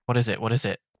in. What is it? What is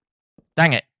it?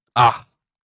 Dang it. Ah.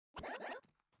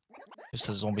 Just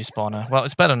a zombie spawner. Well,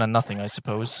 it's better than nothing, I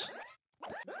suppose.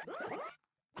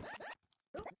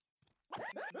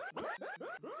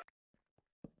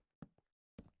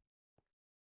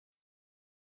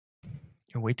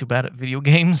 You're way too bad at video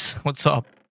games. What's up?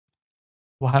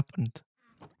 What happened?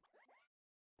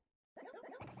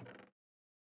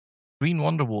 Green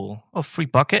Wonder Wool. Oh, free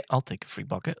bucket. I'll take a free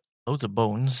bucket. Loads of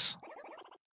bones.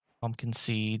 Pumpkin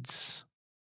seeds.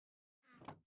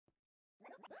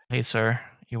 Hey, sir.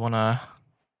 You wanna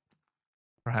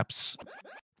perhaps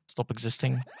stop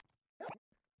existing?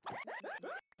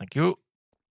 Thank you.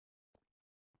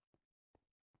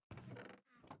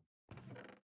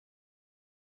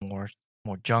 More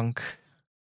junk.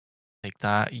 Take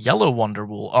that. Yellow Wonder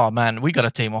Wool. Oh man, we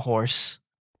gotta tame a horse.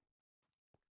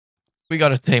 We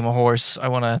gotta tame a horse. I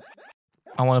wanna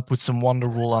put some Wonder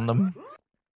Wool on them.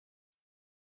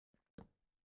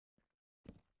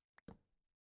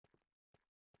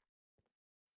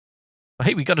 But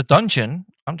hey, we got a dungeon.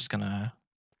 I'm just gonna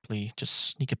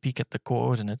just sneak a peek at the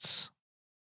coordinates.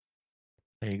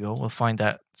 There you go. We'll find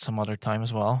that some other time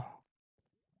as well.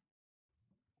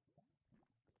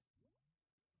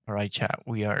 All right, chat.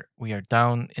 We are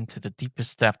down into the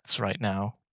deepest depths right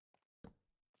now.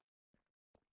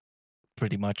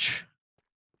 Pretty much.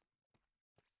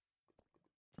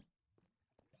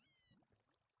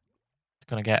 It's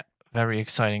gonna get very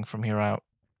exciting from here out.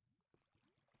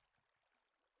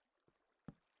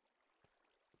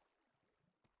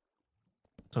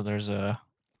 So there's a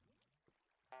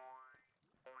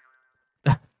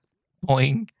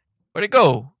boing. Where'd it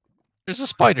go? There's a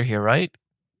spider here, right?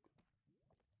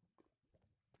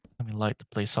 Let me light the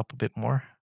place up a bit more.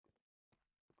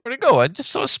 Where'd it go? I just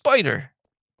saw a spider.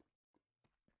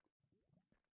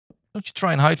 Don't you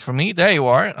try and hide from me. There you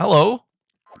are. Hello.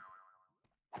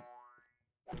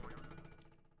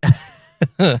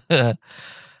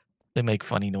 They make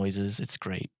funny noises. It's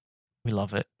great. We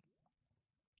love it.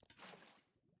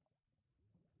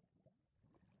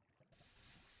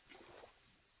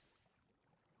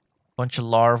 Bunch of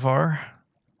larvae.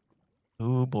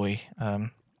 Oh boy.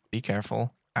 Be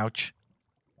careful. Ouch.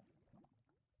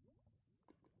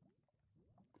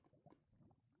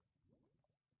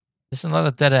 This is not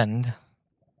a dead end.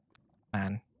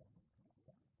 Man.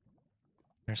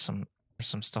 There's some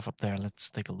stuff up there. Let's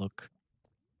take a look.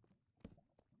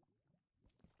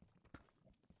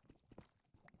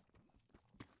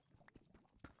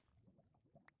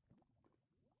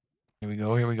 Here we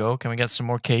go. Here we go. Can we get some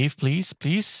more cave, please?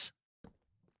 Please?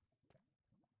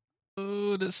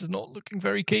 Oh, this is not looking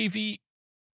very cavey.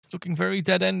 It's looking very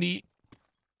dead-endy.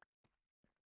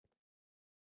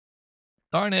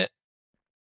 Darn it.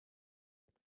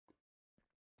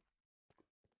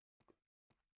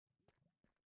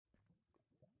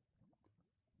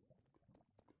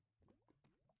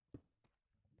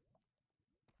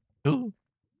 Ooh.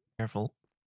 Careful.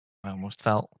 I almost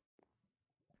fell.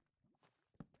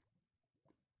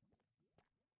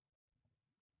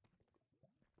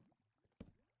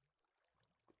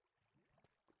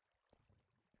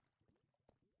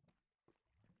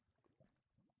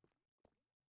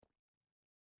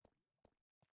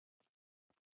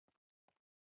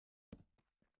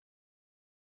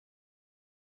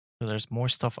 So there's more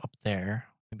stuff up there.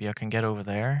 Maybe I can get over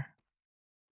there.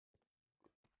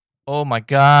 Oh my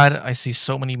god, I see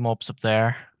so many mobs up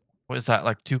there. What is that,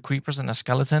 like 2 creepers and a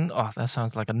skeleton? Oh, that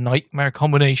sounds like a nightmare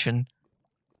combination.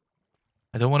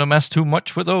 I don't want to mess too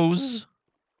much with those.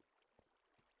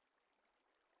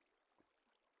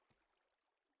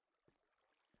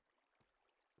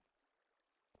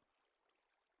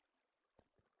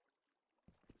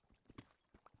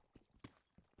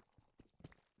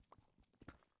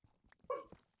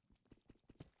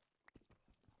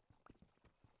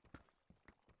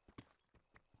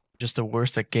 Just the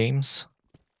worst at games.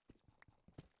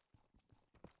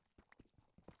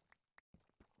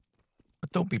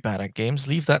 don't be bad at games.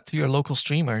 Leave that to your local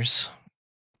streamers.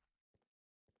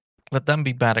 Let them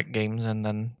be bad at games, and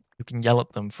then you can yell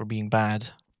at them for being bad.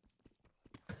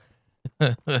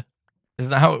 Isn't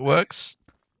that how it works?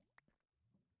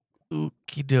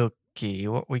 Okie dokie.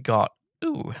 What we got?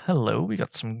 Ooh, hello. We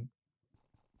got some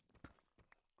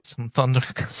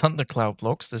thundercloud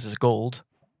blocks. This is gold.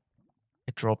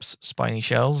 It drops spiny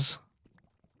shells.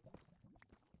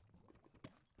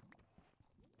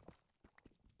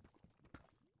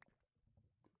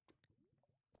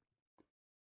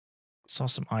 Saw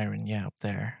some iron, yeah, up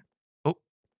there. Oh.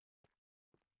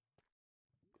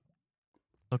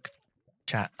 Look,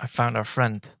 chat, I found our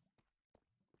friend.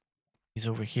 He's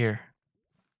over here.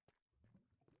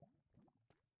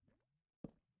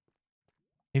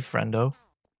 Hey, friendo.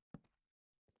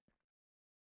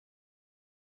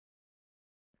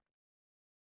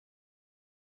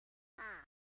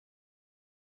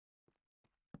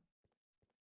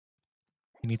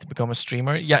 You need to become a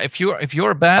streamer. Yeah, if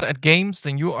you're bad at games,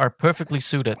 then you are perfectly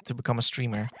suited to become a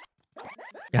streamer.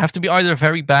 You have to be either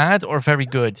very bad or very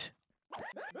good,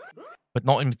 but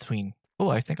not in between. Oh,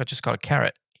 I think I just got a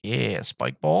carrot. Yeah,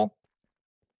 spike ball.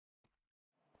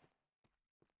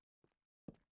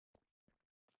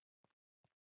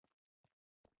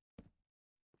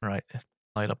 Right,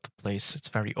 light up the place. It's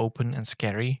very open and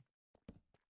scary.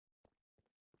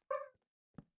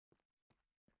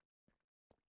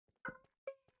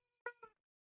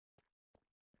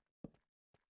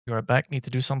 You are back. Need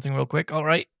to do something real quick. All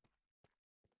right.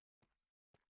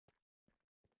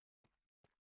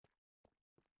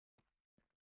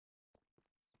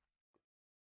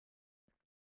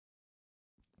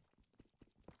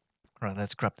 All right,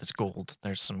 let's grab this gold.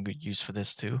 There's some good use for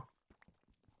this too.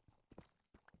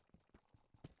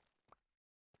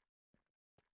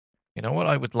 You know what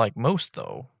I would like most,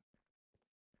 though,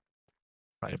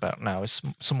 right about now, is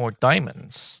some more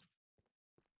diamonds.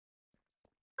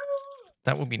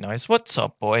 That would be nice. What's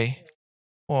up, boy?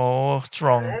 Oh, what's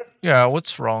wrong? Yeah,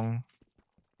 what's wrong?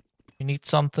 You need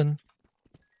something?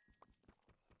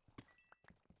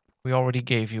 We already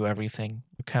gave you everything.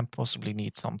 You can't possibly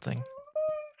need something.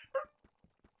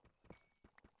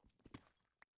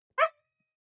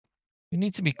 You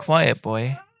need to be quiet,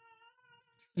 boy.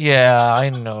 Yeah,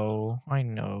 I know. I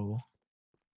know.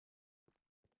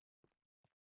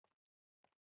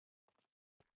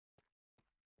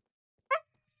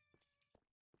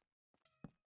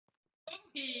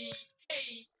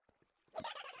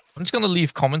 I'm just gonna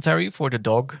leave commentary for the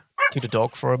dog, to the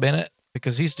dog for a minute,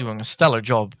 because he's doing a stellar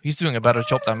job. He's doing a better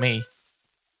job than me.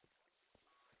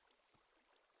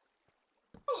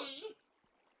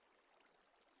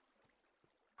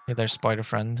 Hey there, spider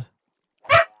friend.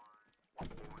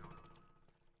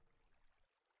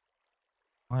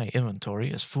 My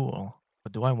inventory is full.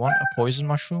 But do I want a poison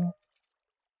mushroom?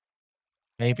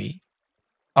 Maybe.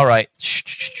 Alright.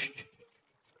 Shh.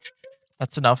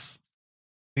 That's enough.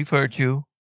 We've heard you.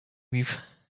 We've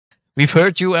we've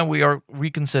heard you and we are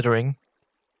reconsidering.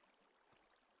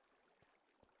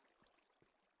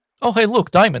 Oh hey look,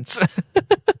 diamonds.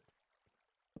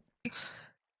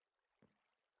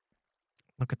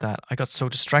 Look at that. I got so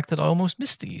distracted I almost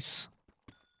missed these.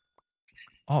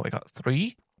 Oh, we got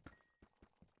 3.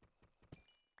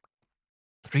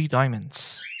 3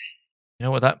 diamonds. You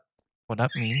know what that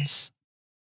means?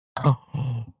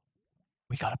 Oh,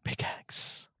 we got a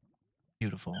pickaxe.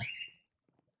 Beautiful.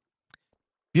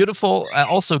 Beautiful.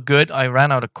 Also good. I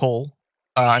ran out of coal.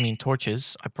 I mean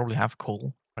torches. I probably have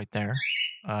coal right there.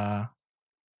 Just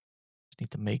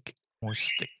need to make more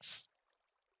sticks.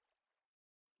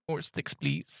 More sticks,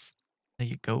 please. There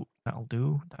you go. That'll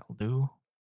do. That'll do.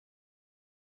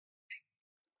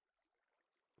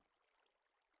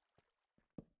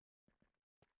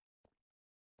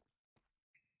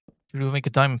 Should we make a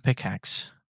diamond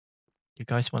pickaxe? You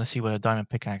guys want to see what a diamond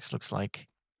pickaxe looks like?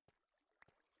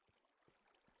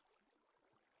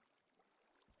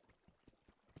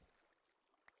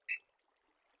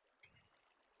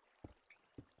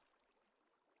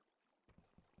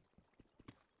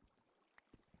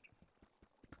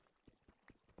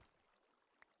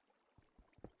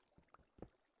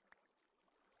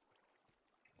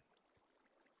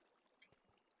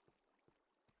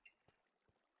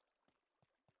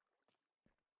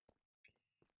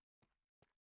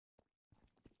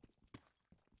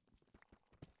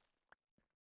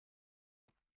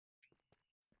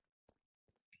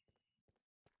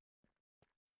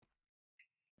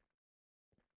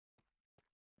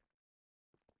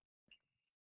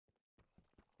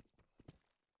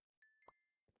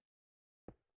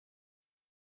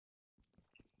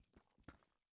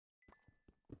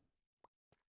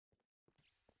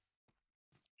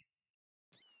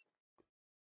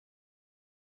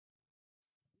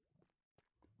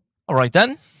 All right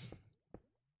then.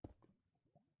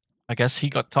 I guess he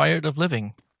got tired of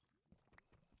living.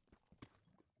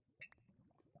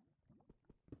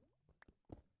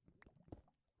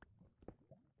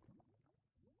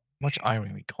 How much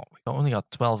iron we got? We only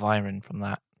got 12 iron from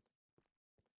that.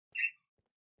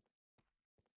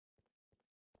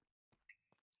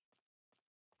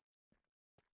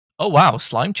 Oh wow,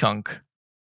 slime chunk.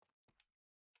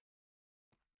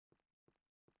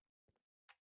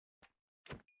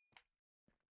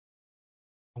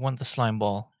 I want the slime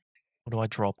ball. What do I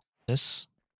drop? This?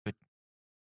 Good.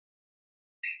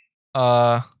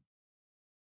 No,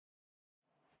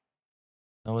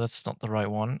 that's not the right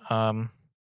one.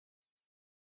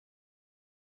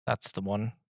 That's the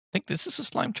one. I think this is a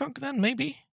slime chunk then,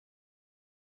 maybe?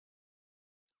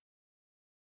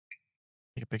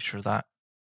 Take a picture of that.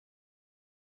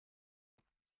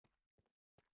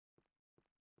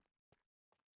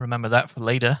 Remember that for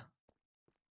later.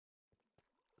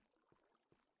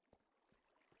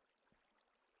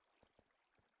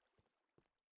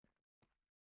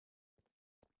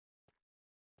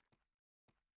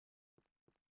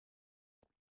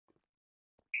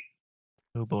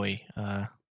 Oh boy.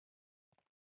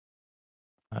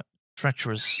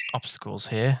 Treacherous obstacles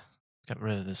here. Get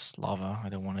rid of this lava. I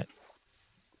don't want it.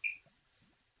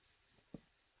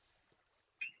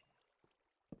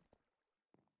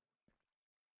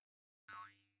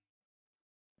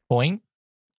 Boing.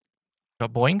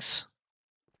 Got boinks.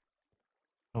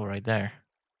 Oh, right there.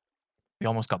 We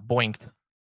almost got boinked.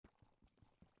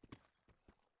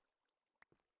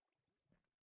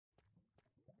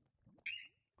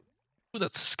 Oh,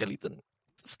 that's a skeleton.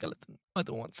 It's a skeleton. I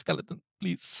don't want skeleton.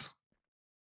 Please.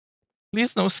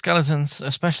 Please no skeletons,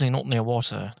 especially not near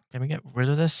water. Can we get rid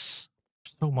of this?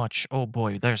 So much. Oh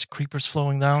boy, there's creepers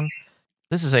flowing down.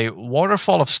 This is a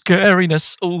waterfall of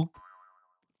scariness. Oh.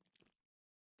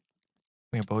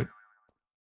 Come here, boy.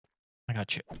 I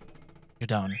got you. You're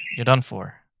down. You're done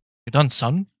for. You're done,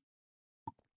 son.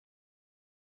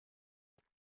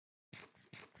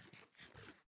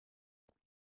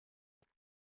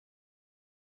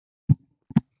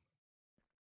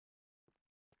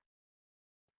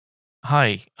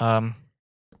 Hi.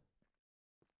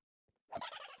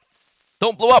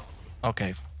 Don't blow up.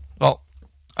 Okay. Well,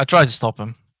 I tried to stop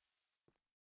him.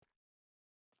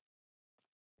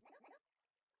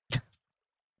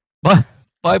 Bye,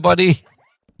 bye, buddy.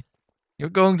 You're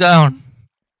going down.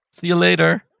 See you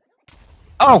later.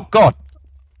 Oh God!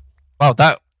 Wow,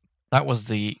 that was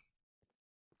the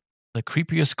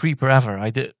creepiest creeper ever.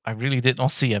 I really did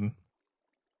not see him.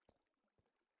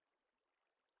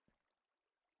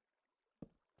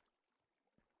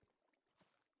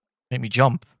 Made me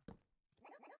jump.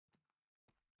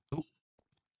 Ooh.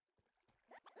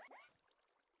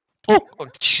 Oh,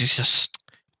 Jesus!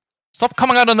 Stop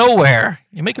coming out of nowhere!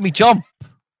 You're making me jump.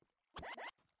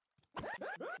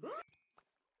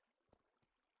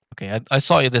 Okay, I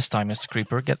saw you this time, Mr.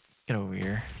 Creeper. Get over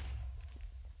here.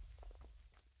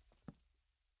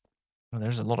 Oh,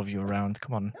 there's a lot of you around.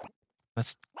 Come on,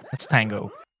 let's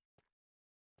tango.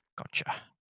 Gotcha.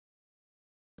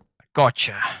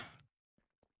 Gotcha.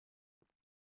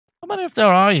 How many of there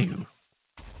are you?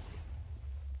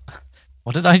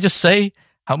 What did I just say?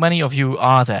 How many of you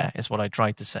are there, is what I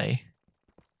tried to say.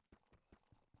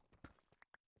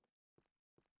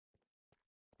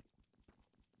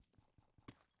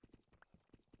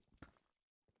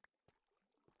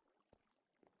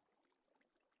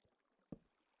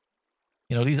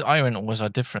 You know, these iron ores are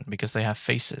different because they have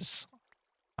faces.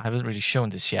 I haven't really shown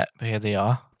this yet, but here they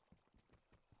are.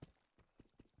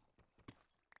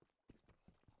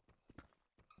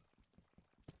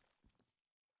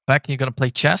 Back, you're gonna play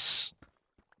chess?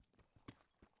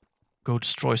 Go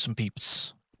destroy some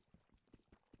peeps.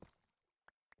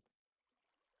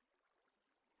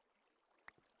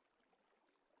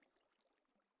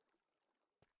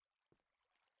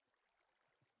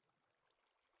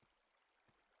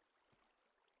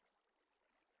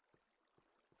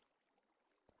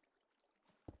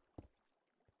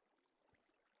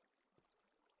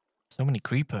 So many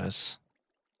creepers.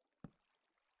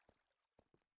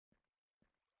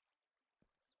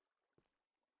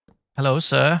 Hello,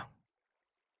 sir.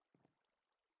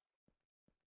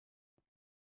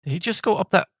 Did he just go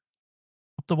up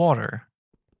the water?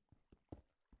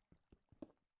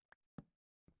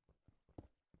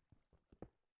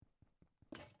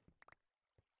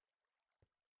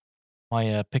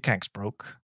 My pickaxe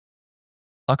broke.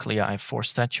 Luckily, I have 4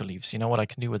 statue leaves. You know what I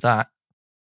can do with that?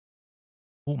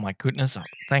 Oh my goodness!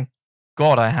 Thank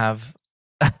God I have.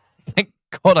 Thank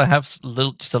God I have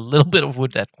just a little bit of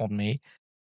wood on me.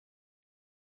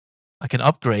 I can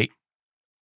upgrade.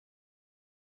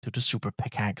 to the super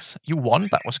pickaxe. You won.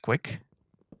 That was quick.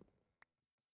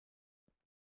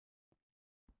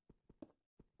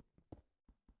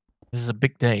 This is a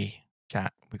big day,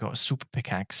 chat. We got a super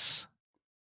pickaxe.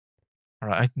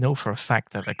 Alright, I know for a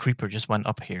fact that a creeper just went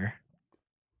up here.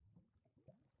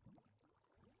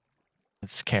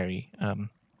 It's scary.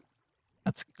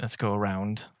 Let's go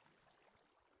around.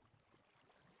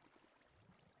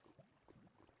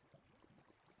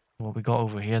 What we got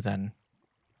over here then?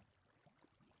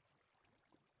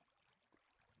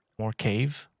 More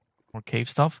cave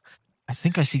stuff. I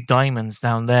think I see diamonds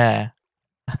down there.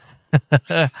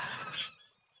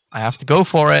 I have to go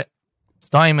for it. It's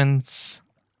diamonds.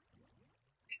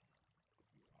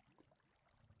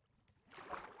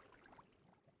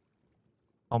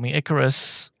 Call me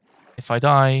Icarus. If I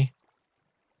die.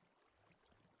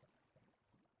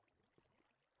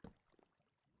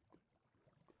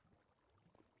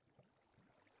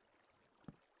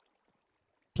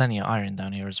 Plenty of iron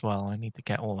down here as well. I need to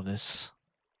get all of this.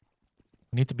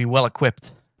 I need to be well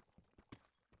equipped.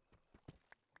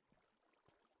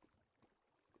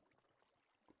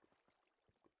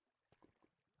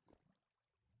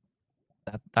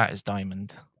 That is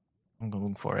diamond. I'm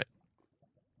going for it.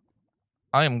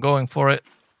 I am going for it.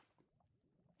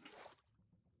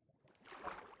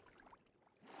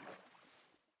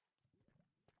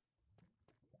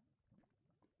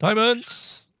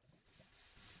 Diamonds!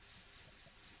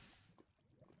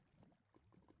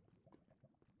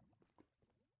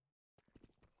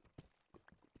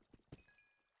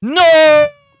 No!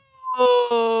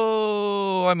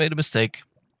 I made a mistake.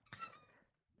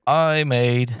 I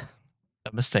made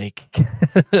a mistake.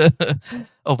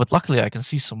 Oh, but luckily I can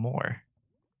see some more.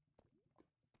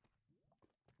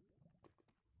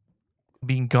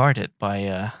 Being guarded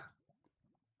by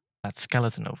that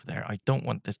skeleton over there. I don't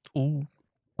want this. Oh,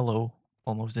 hello.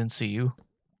 Almost didn't see you.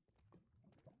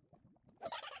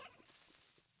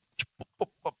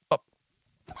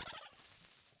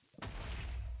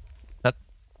 That.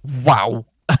 Wow.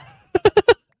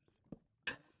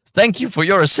 Thank you for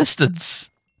your assistance.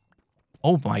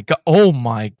 Oh my god. Oh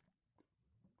my.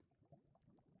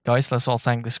 Guys, let's all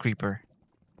thank this creeper.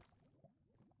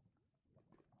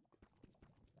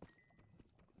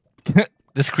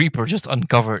 This creeper just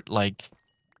uncovered, like,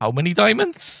 how many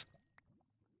diamonds?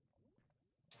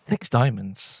 6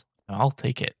 diamonds. I'll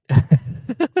take it.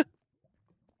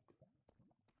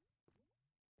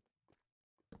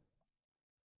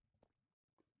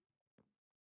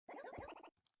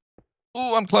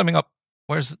 Oh, I'm climbing up.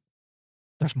 There's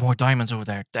more diamonds over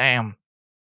there. Damn.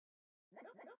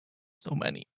 So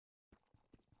many.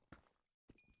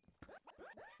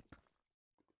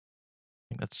 I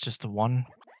think that's just the one.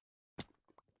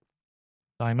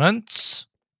 Diamonds.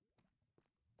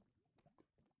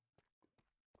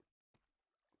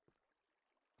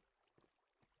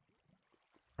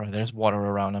 Alright, there's water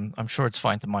around him. I'm sure it's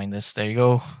fine to mine this. There you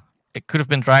go. It could have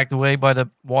been dragged away by the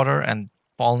water and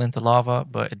fallen into lava,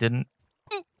 but it didn't.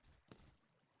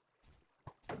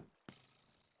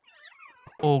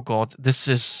 Oh god, this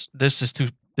is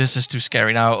too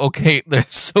scary now. Okay,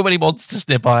 there's so many monsters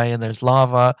nearby and there's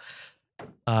lava.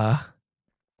 Yeah,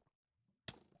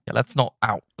 let's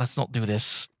not do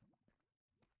this.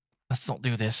 Let's not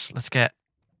do this. Let's get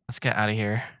out of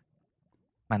here.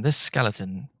 Man, this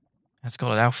skeleton has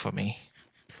got it out for me.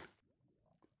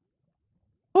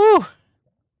 Woo!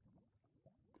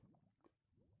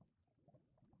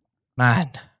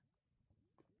 Man.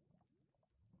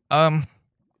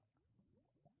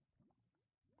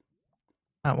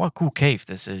 Man, what a cool cave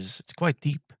this is. It's quite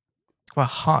deep. It's quite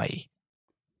high.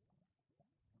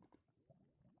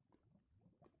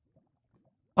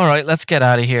 Alright, let's get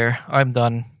out of here. I'm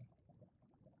done.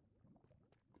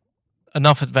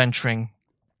 Enough adventuring.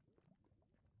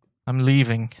 I'm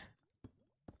leaving.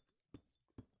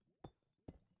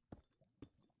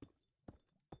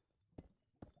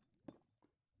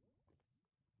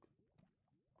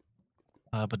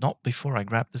 But not before I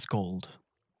grab this gold.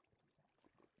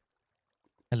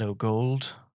 Hello,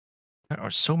 gold. There are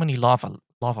so many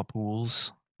lava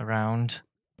pools around.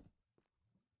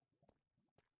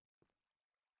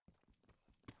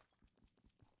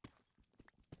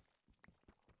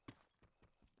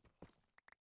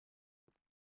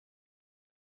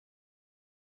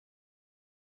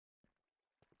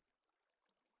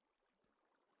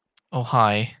 Oh,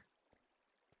 hi.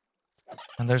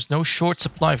 And there's no short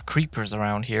supply of creepers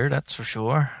around here, that's for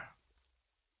sure.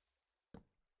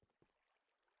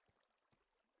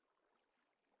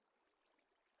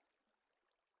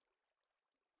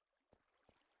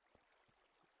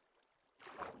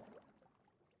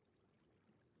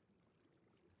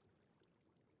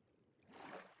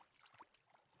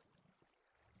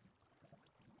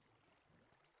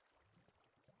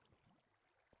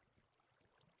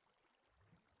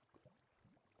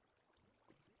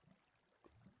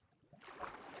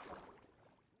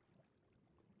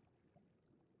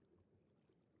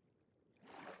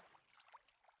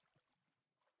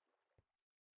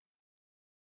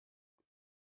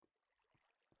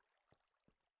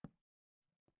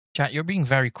 Chat, you're being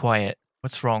very quiet.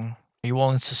 What's wrong? Are you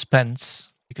all in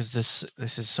suspense? Because this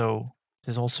is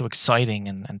also exciting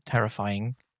and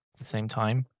terrifying at the same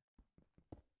time.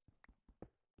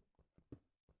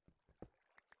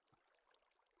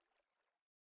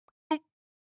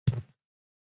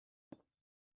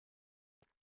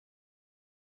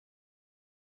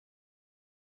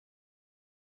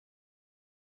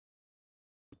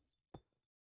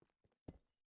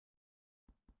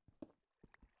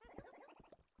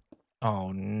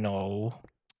 Oh no.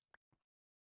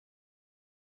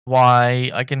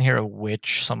 Why? I can hear a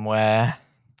witch somewhere.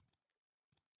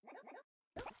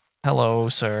 Hello,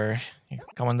 sir. You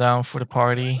coming down for the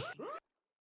party?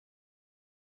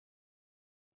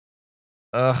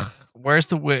 Ugh, where's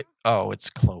the witch? Oh, it's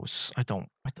close. I don't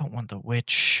want the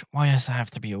witch. Why does it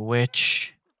have to be a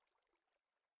witch?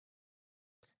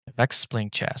 Vex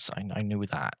playing chess. I knew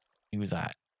that. Knew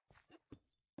that.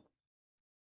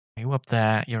 Are you up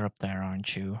there? You're up there,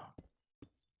 aren't you?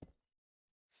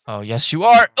 Oh, yes, you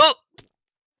are. Oh,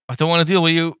 I don't want to deal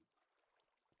with you.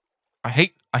 I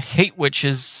hate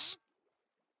witches.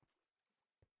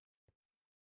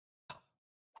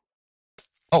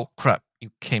 Oh crap! You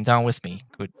came down with me.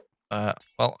 Good.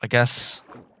 Well, I guess.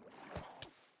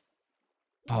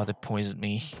 Oh, they poisoned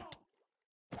me.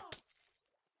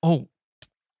 Oh.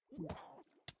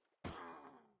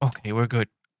 Okay, we're good.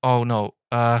 Oh no.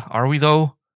 Are we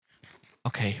though?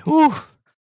 Okay. Whew.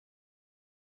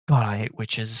 God, I hate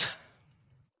witches.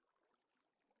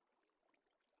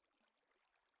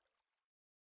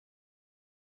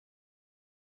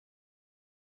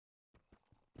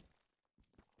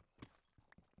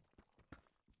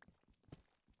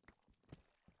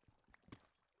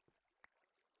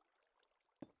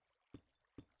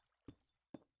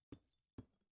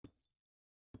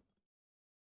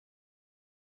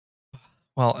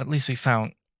 Well, at least we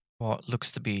found what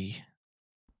looks to be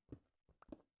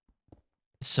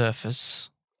the surface.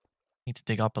 Need to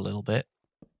dig up a little bit.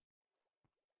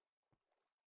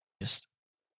 Just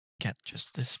get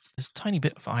just this tiny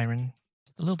bit of iron.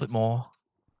 Just a little bit more.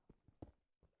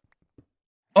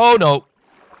 Oh no.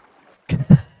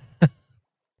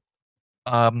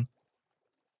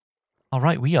 All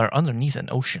right, we are underneath an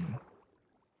ocean,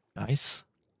 guys.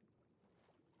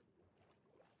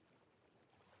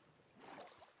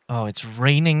 Oh, it's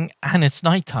raining and it's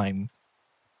nighttime.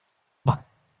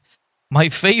 My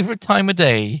favorite time of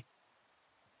day.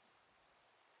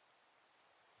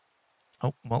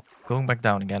 Oh, well, going back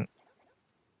down again.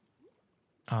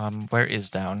 Where is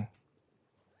down?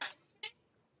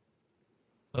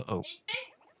 Uh-oh.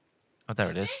 Oh, there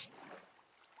it is.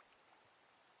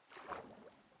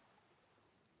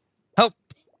 Help!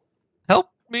 Help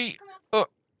me! Oh,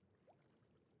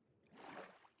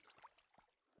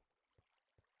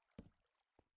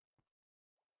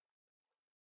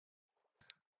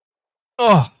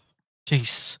 oh,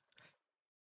 jeez.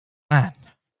 Man.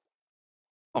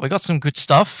 Oh, we got some good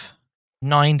stuff.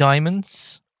 9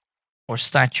 diamonds. Or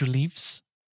statue leaves.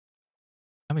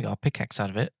 And we got a pickaxe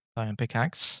out of it. Diamond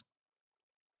pickaxe.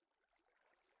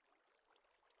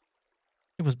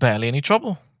 It was barely any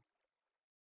trouble.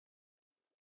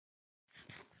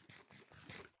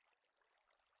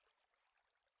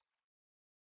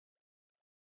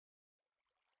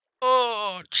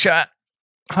 Oh, chat.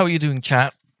 How are you doing,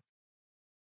 chat?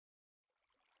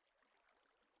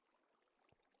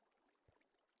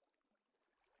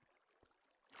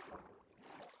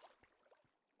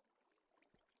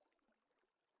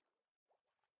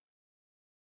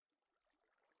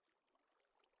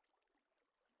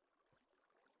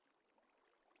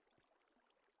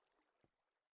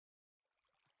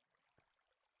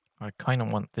 I kind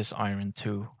of want this iron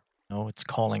too. No, it's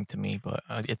calling to me, but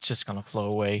it's just gonna flow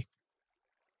away.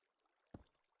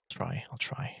 I'll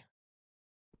try.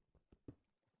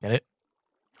 Get it?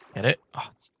 Get it? Oh,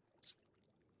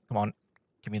 come on.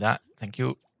 Give me that. Thank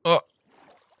you. Oh,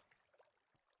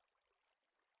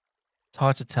 it's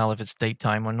hard to tell if it's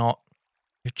daytime or not.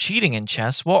 You're cheating in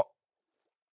chess. What?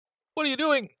 What are you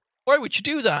doing? Why would you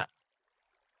do that?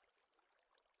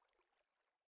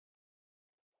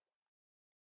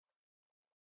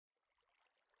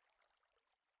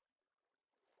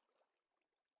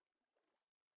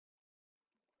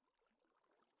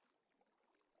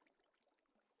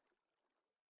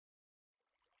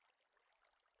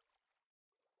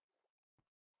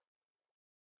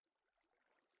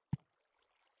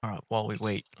 All right, while we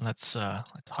wait, let's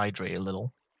hydrate a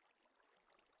little.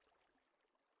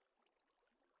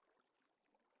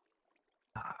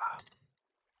 Ah.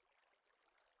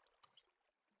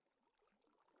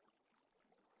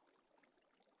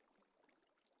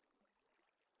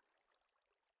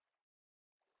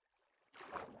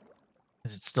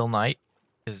 Is it still night?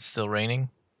 Is it still raining?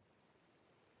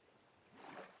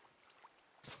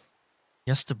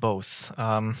 Yes to both.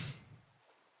 We'll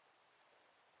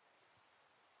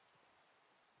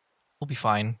be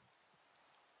fine.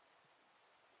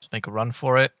 Just make a run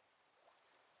for it.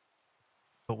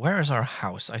 But where is our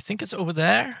house? I think it's over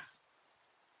there.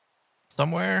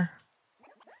 Somewhere.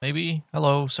 Maybe.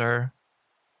 Hello, sir.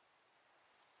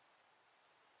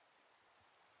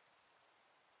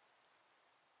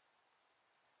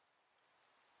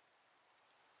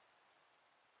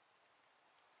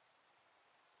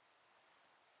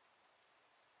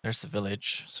 There's the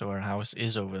village. So our house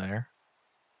is over there.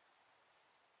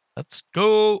 Let's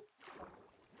go.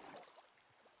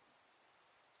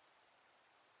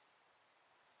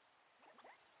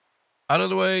 Out of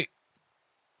the way.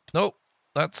 Nope.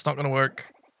 That's not going to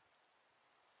work.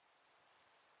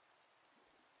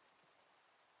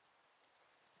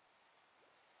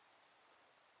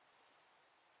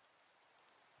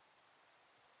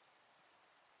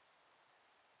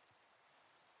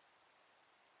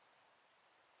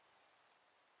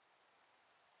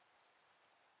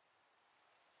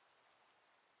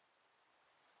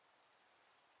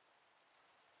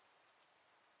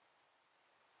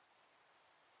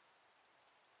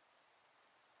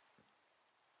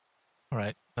 All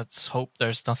right. Let's hope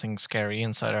there's nothing scary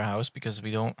inside our house because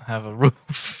we don't have a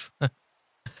roof.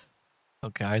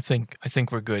 Okay, I think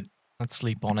we're good. Let's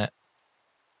sleep on it.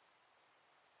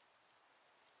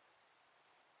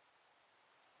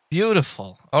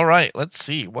 Beautiful. All right, let's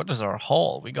see. What is our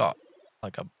haul? We got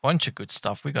like a bunch of good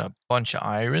stuff. We got a bunch of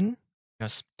iron. We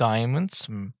got some diamonds,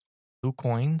 some blue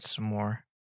coins, some more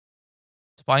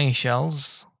spiny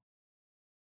shells.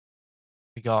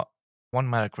 We got one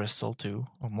meta crystal too,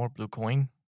 or more blue coin.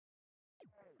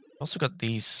 Also got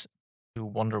these two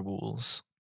wonder wools.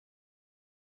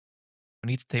 I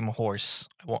need to tame a horse.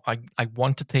 I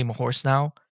want to tame a horse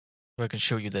now, so I can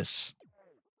show you this.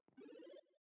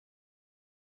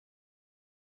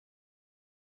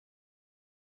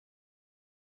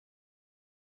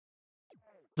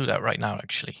 Do that right now,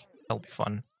 actually. That'll be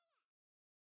fun.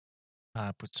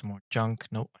 Put some more junk.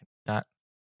 Nope, I need that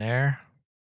there.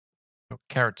 Got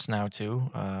carrots now too.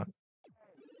 I'll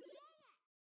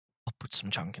put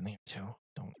some junk in there too.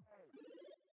 Don't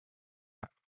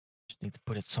just need to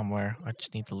put it somewhere. I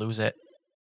just need to lose it.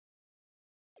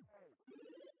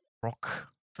 Rock,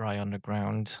 dry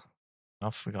underground.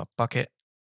 Enough. We got bucket.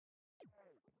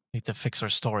 Need to fix our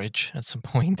storage at some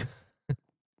point.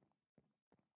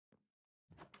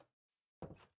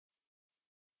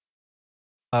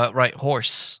 Right,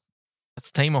 horse.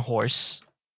 Let's tame a horse.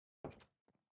 We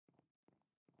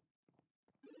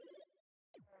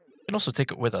can also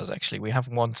take it with us, actually. We have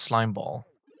one slime ball.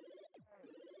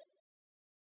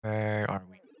 Where are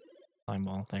we? Slime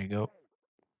ball, there you go.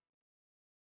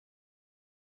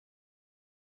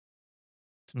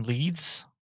 Some leads.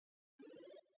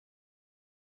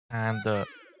 And,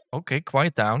 okay,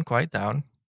 quiet down, quiet down.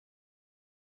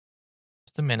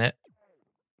 Just a minute.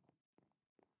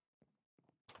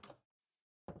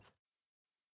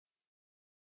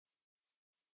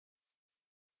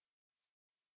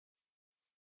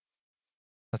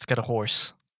 Let's get a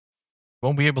horse.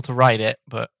 Won't be able to ride it,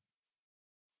 but...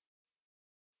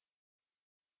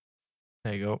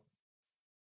 There you go.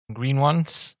 Green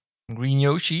ones. Green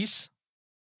Yoshis.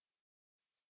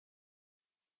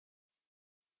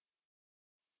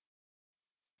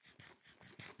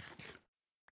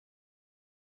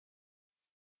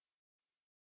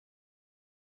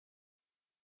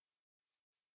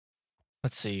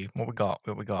 Let's see what we got.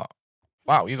 What we got.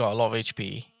 Wow, you got a lot of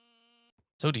HP.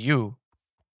 So do you.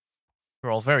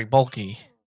 You're all very bulky.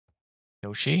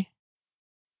 Yoshi.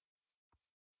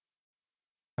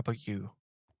 How about you?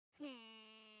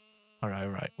 All right, all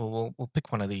right. Well, we'll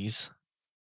pick one of these.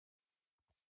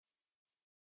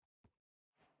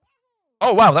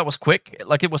 Oh wow, that was quick.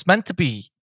 Like it was meant to be.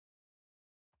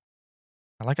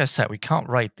 Like I said, we can't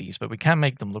write these, but we can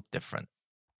make them look different.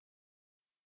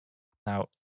 Now,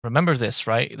 remember this,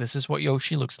 right? This is what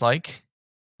Yoshi looks like.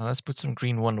 Now let's put some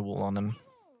green Wonder Wool on him.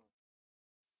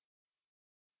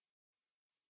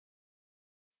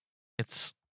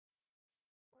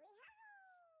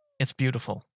 It's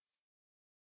beautiful.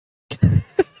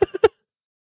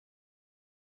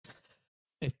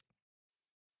 It,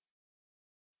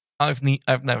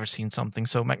 I've never seen something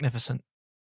so magnificent.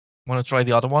 Want to try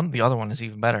the other one? The other one is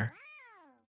even better.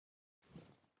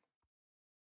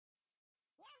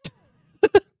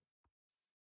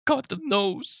 God, the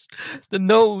nose. The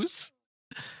nose.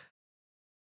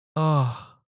 Oh.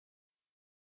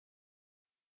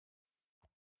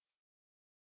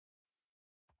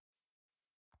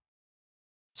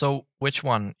 So Which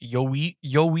one?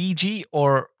 Yoiji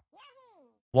or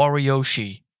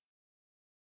Warioshi?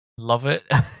 Love it.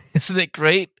 Isn't it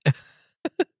great?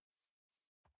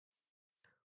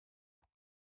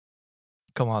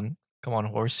 Come on. Come on,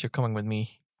 horse. You're coming with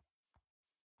me.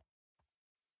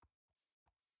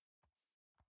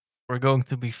 We're going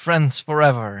to be friends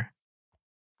forever.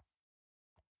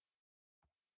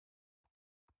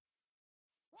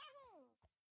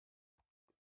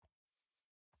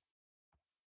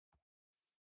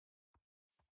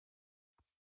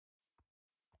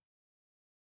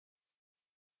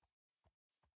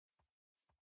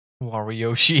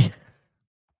 Warioshi.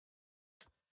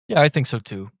 Yeah, I think so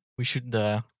too. We should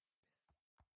we'll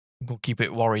keep it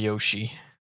Warioshi.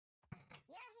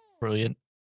 Brilliant.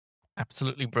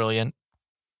 Absolutely brilliant.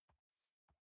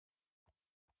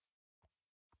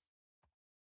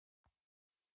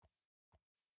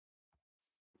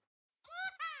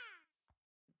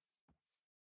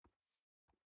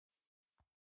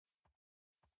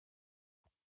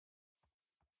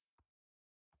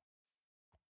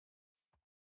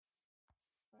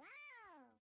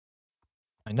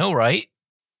 I know, right?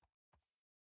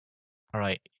 All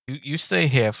right. You stay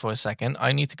here for a second.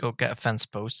 I need to go get a fence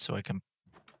post so I can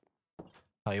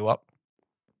tie you up.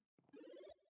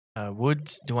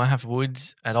 Wood. Do I have wood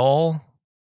at all?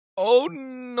 Oh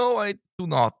no, I do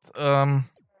not. All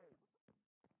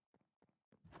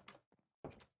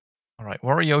right,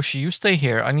 Warioshi, you stay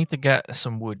here. I need to get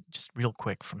some wood just real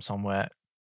quick from somewhere.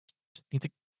 Just need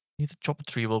to chop a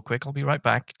tree real quick. I'll be right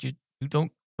back. You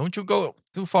don't you go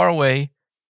too far away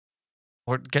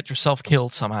or get yourself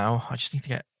killed somehow. I just need to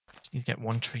get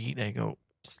one tree. There you go.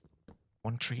 Just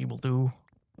one tree will do.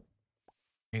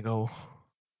 There you go.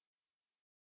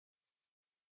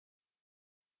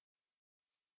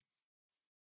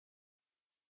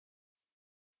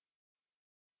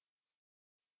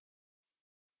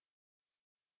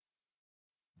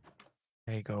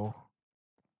 There you go.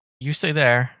 You stay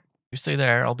there. You stay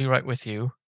there. I'll be right with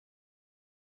you.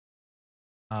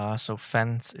 So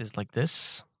fence is like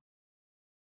this.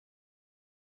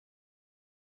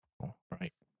 Oh,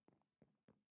 right.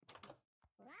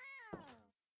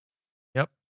 Yep.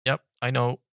 Yep. I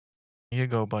know. Here you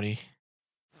go, buddy.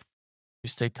 You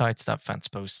stay tied to that fence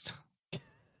post.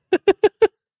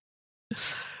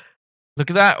 Look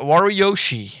at that,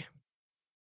 Warioshi.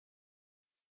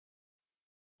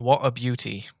 What a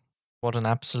beauty. What an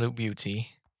absolute beauty.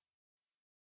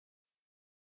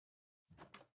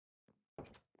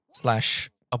 Slash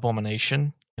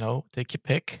abomination. You know, take your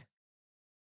pick.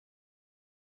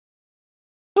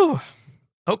 Ooh.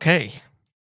 Okay.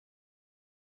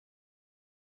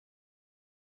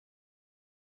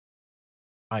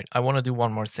 Right, I want to do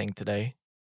one more thing tonight.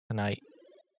 And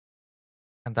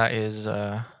that is,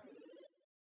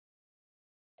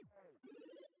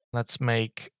 let's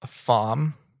make a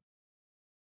farm.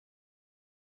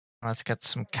 Let's get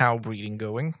some cow breeding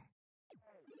going.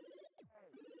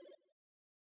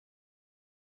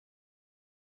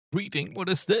 Breeding? What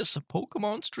is this? A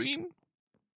Pokemon stream?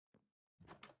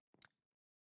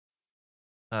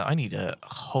 I need a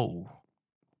hoe.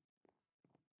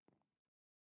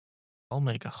 I'll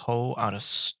make a hoe out of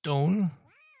stone.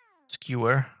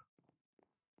 Skewer.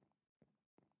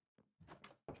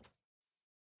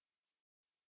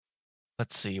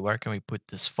 Let's see, where can we put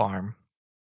this farm?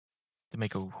 To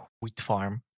make a wheat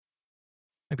farm.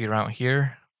 Maybe around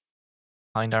here.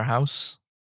 Behind our house.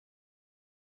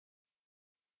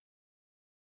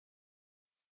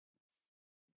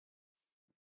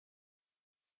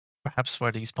 Perhaps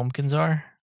where these pumpkins are.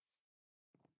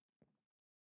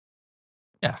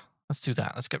 Yeah, let's do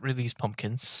that. Let's get rid of these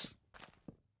pumpkins.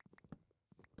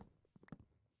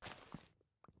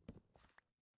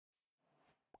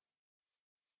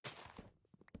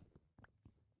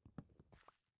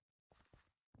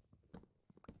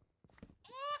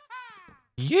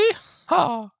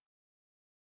 Yeah.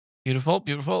 Beautiful,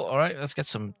 beautiful. All right, let's get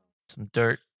some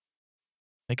dirt.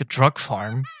 Make a drug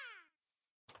farm.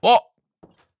 What?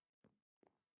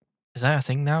 Is that a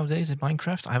thing nowadays in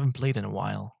Minecraft? I haven't played in a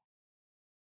while.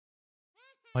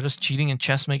 Why does cheating in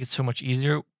chess make it so much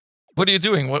easier? What are you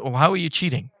doing? How are you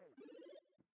cheating?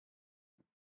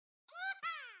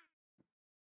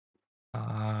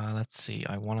 Let's see.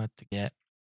 I wanted to get.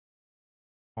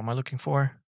 What am I looking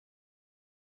for?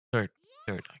 Dirt.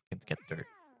 Dirt. I can get dirt.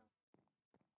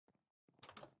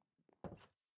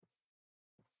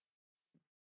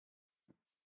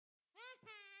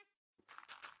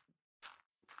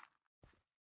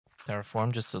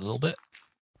 Terraform just a little bit.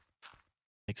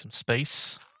 Make some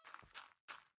space.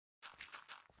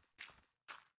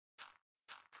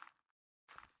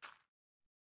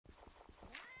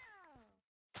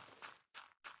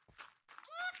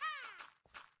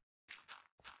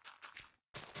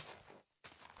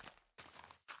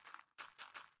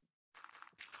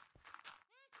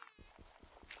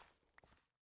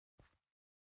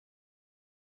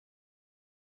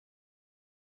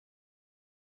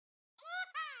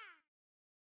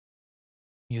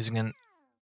 Using a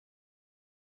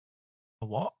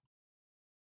what?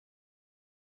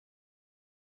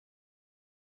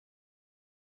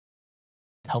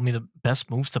 Tell me the best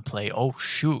moves to play. Oh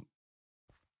shoot.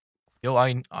 Yo,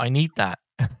 I need that.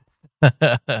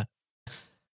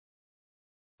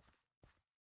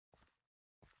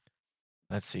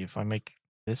 Let's see if I make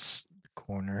this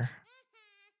corner.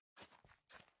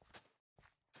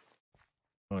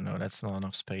 Oh no, that's not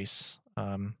enough space.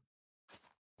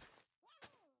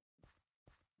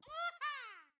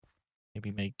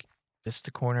 Maybe make this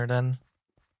the corner then.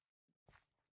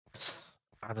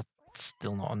 Ah, that's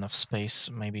still not enough space.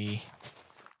 Maybe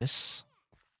this.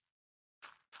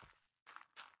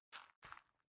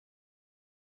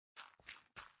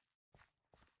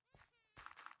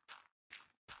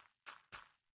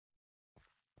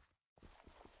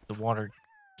 The water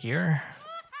here.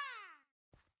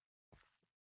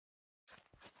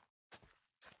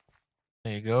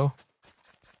 There you go.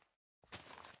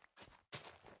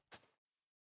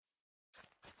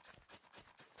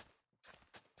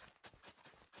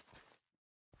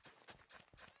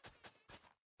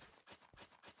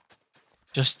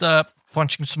 Just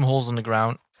punching some holes in the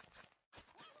ground.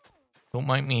 Don't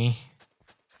mind me.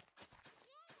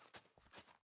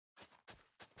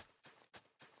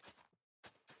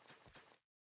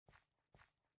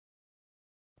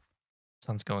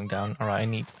 Sun's going down. All right,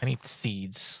 I need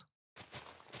seeds.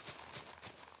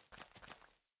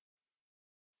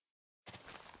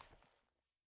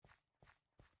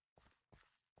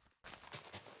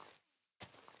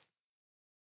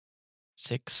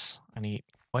 Six. I need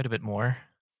quite a bit more.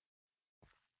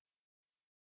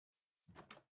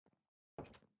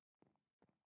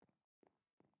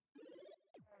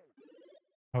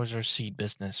 How's our seed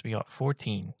business? We got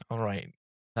 14. All right.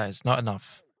 That is not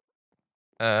enough.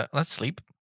 Let's sleep.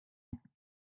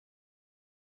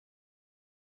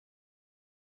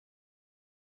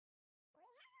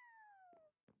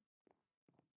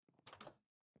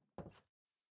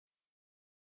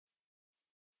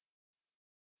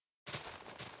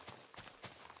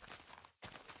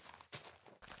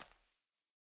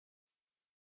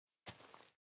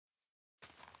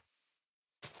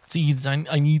 Seeds. I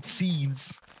need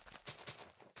seeds.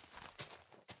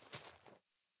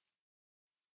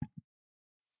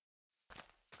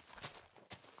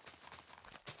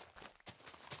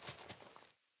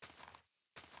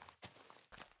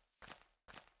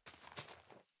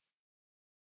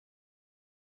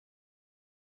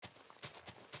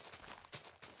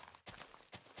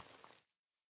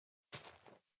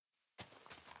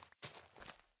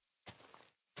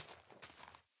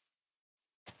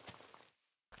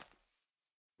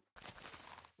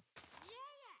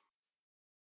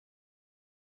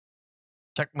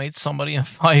 Checkmate somebody in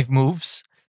 5 moves.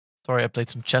 Sorry, I played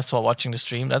some chess while watching the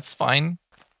stream. That's fine.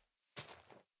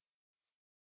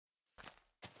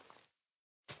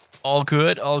 All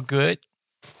good, all good.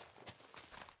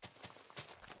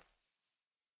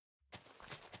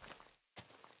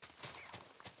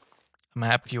 I'm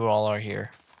happy you all are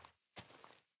here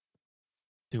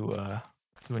to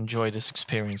enjoy this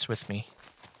experience with me.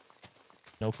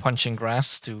 No punching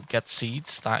grass to get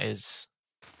seeds. That is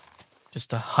just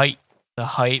the height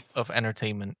of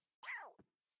entertainment.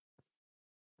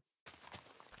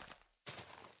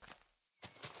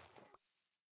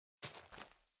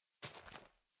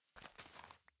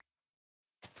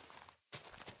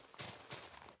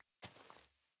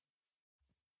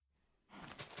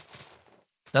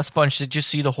 That Sponge, did you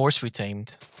see the horse we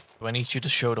tamed? Do I need you to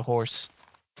show the horse?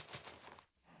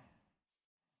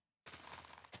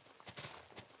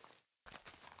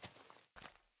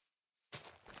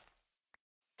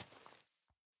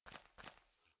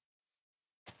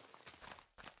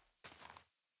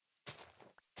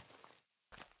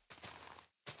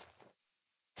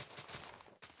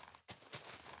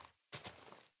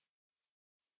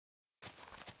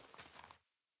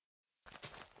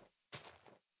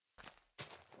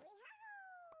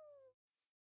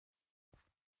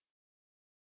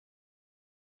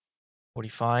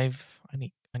 $45. I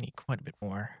need quite a bit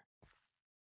more.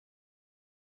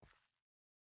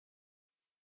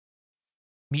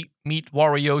 Meet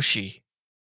Warayoshi.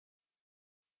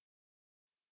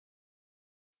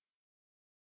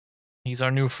 He's our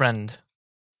new friend.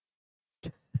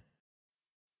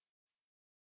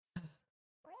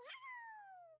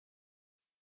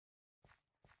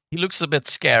 He looks a bit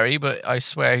scary, but I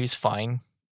swear he's fine.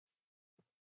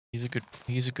 He's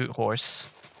a good horse.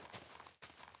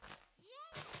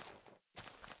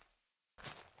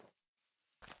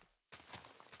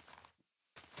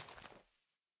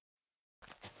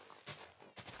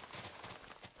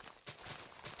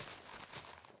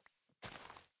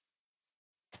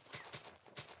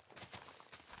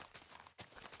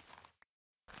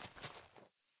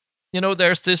 You know,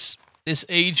 there's this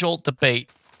age-old debate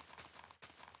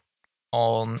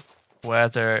on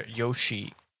whether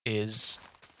Yoshi is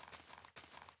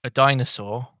a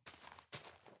dinosaur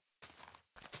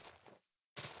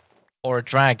or a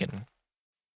dragon.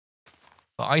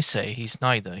 But I say he's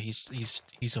neither.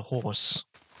 He's a horse.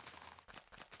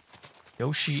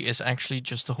 Yoshi is actually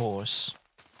just a horse.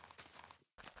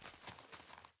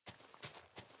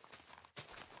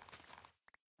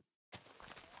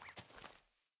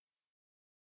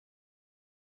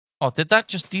 Oh, did that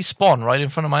just despawn right in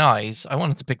front of my eyes? I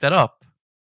wanted to pick that up.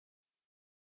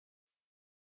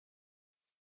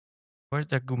 Where'd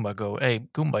that Goomba go? Hey,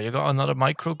 Goomba, you got another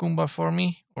micro Goomba for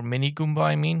me? Or mini Goomba,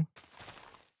 I mean?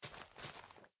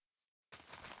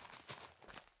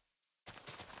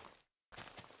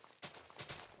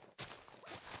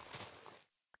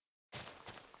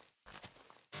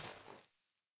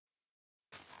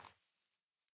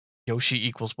 Yoshi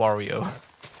equals Wario.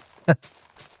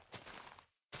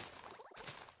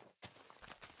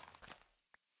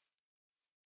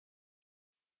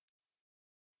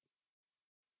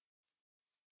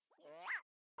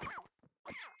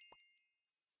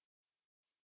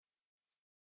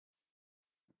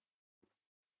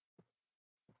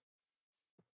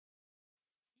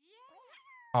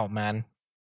 Oh man,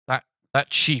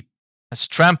 that sheep has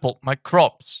trampled my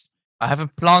crops. I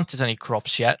haven't planted any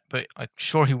crops yet, but I'm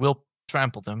sure he will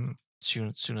trample them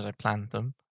soon as I plant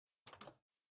them.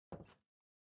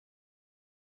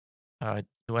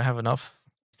 Do I have enough?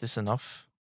 Is this enough?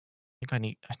 I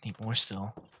think I need more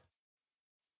still.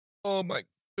 Oh my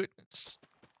goodness.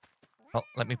 Well,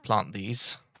 let me plant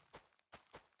these.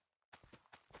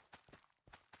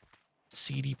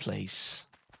 Seedy place.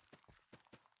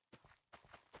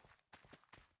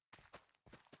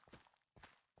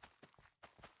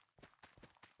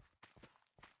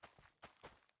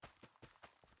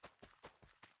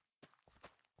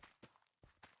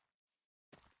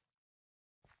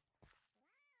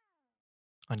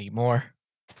 I need more.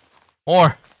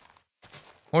 More!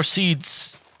 More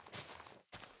seeds!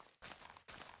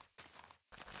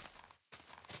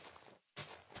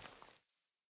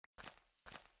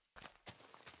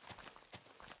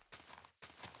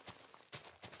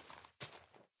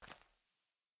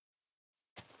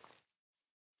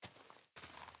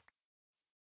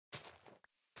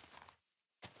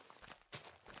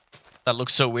 That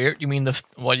looks so weird. You mean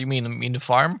what do you mean? You mean the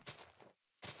farm?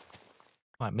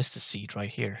 Oh, I missed a seed right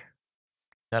here.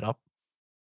 That up.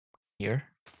 Here.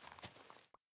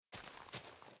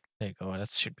 There you go. That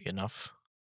should be enough.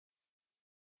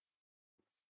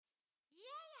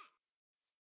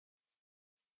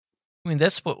 I mean,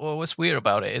 that's what was weird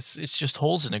about it. It's just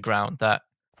holes in the ground that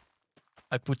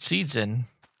I put seeds in,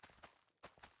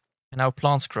 and now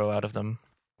plants grow out of them.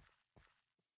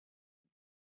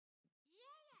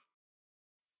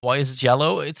 Why is it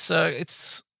yellow? It's a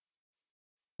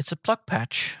pluck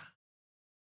patch.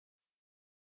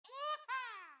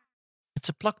 It's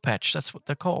a pluck patch. That's what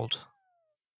they're called.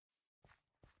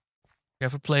 You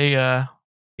ever play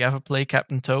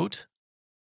Captain Toad?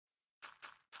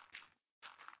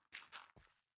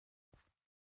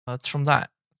 It's from that.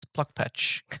 It's a pluck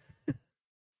patch.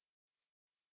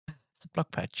 It's a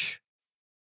pluck patch.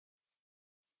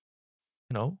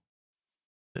 You know,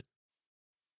 but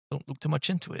don't look too much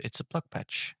into it. It's a pluck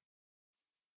patch.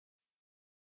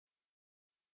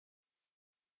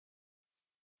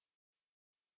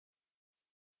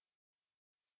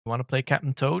 You want to play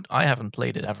Captain Toad? I haven't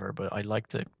played it ever, but I like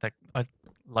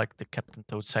the Captain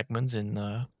Toad segments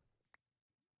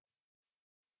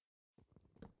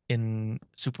in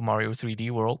Super Mario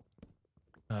 3D World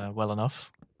well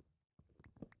enough.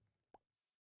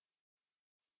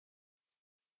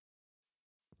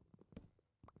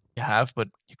 You have, but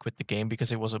you quit the game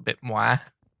because it was a bit mwah.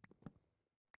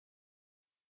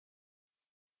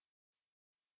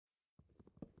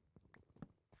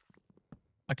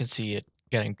 I can see it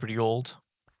getting pretty old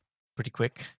pretty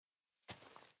quick.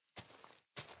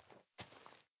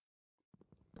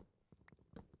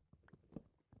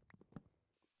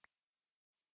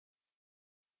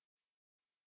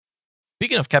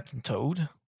 Speaking of Captain Toad,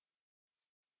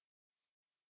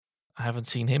 I haven't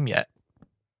seen him yet.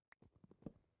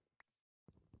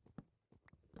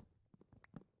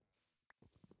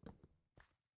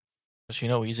 Because you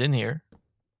know he's in here.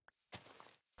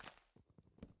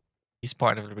 He's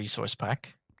part of the resource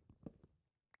pack.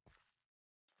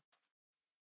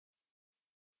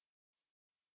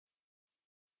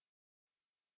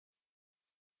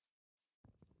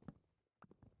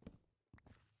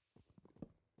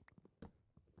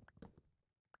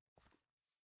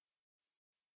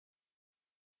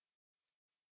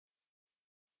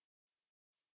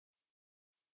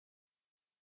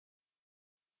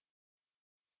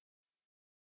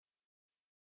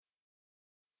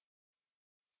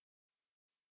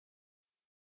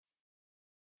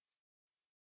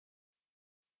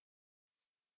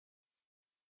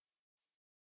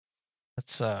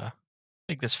 Let's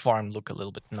make this farm look a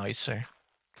little bit nicer.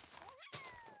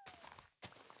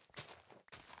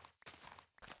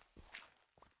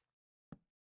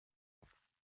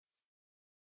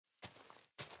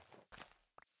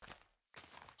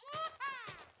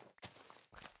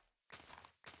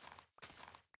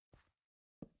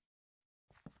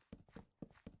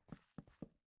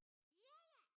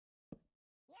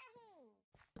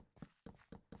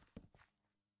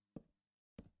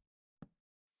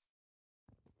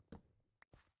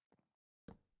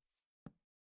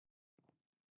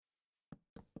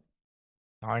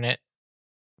 Darn it.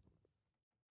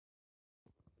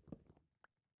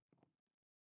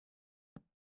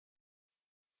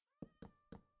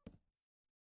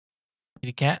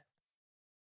 Kitty cat.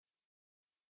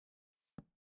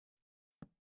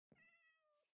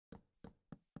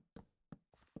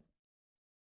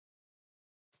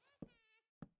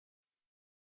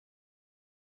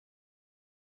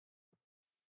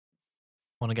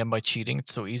 Won again by cheating.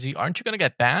 It's so easy. Aren't you gonna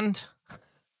get banned?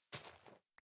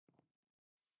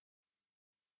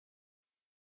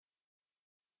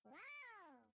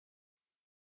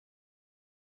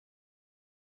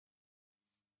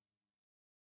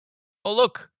 Oh,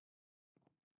 look.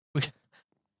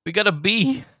 We got a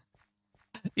bee.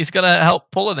 He's gonna help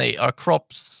pollinate our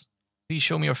crops. Please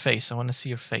show me your face. I want to see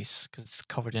your face because it's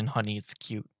covered in honey. It's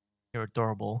cute. You're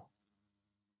adorable.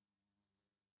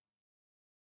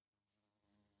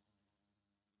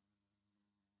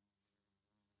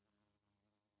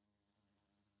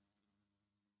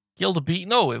 Kill the bee?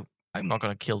 No, I'm not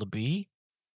gonna kill the bee.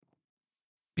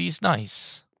 Bee's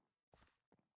nice.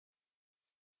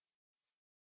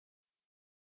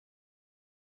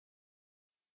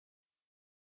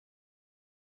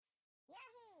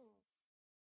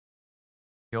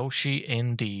 Yoshi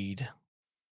indeed.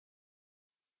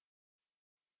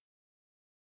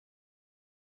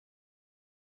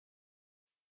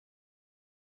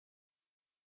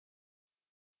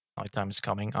 Nighttime is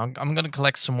coming. I'm gonna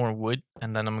collect some more wood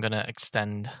and then I'm gonna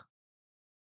extend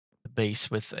the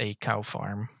base with a cow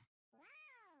farm.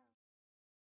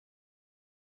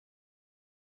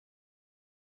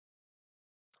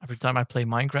 Every time I play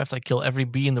Minecraft, I kill every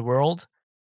bee in the world.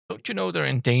 Don't you know they're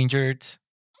endangered?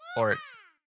 Or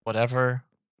whatever.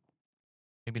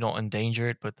 Maybe not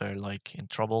endangered, but they're like in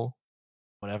trouble.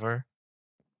 Whatever.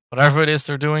 Whatever it is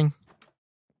they're doing.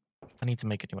 I need to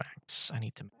make a new axe. I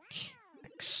need to make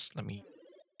axe. Let me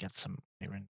get some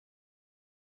iron.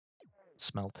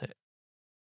 Smelt it.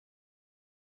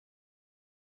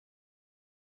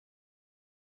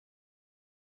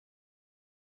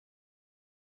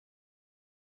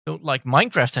 Don't like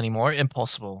Minecraft anymore?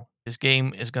 Impossible. This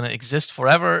game is gonna exist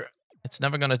forever. It's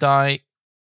never gonna die.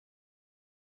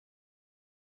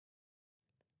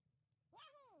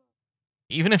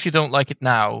 Even if you don't like it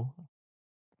now,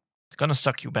 it's gonna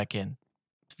suck you back in.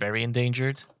 It's very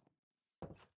endangered.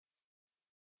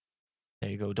 There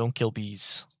you go. Don't kill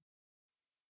bees.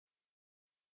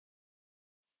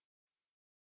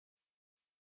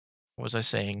 What was I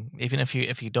saying? Even if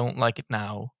you don't like it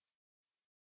now,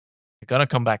 you're gonna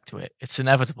come back to it. It's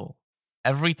inevitable.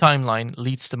 Every timeline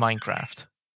leads to Minecraft.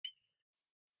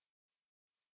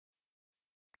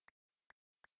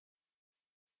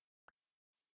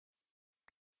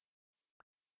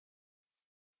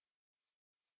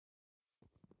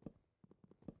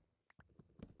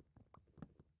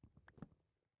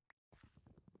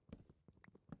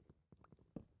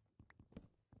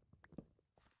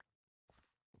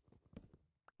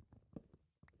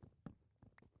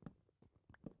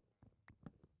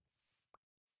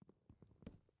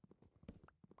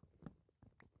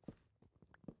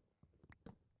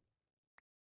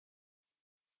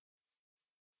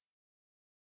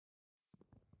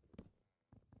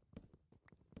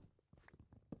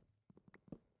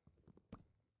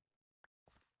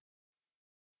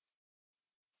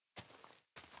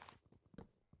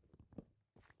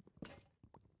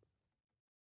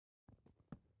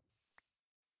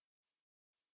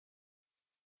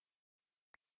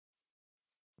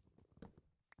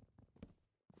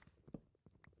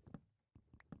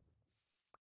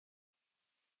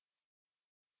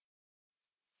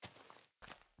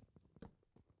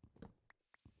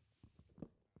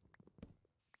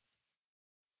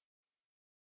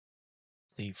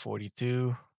 The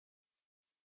 42.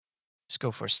 Just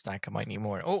go for a stack. I might need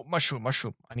more. Oh, mushroom.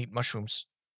 I need mushrooms.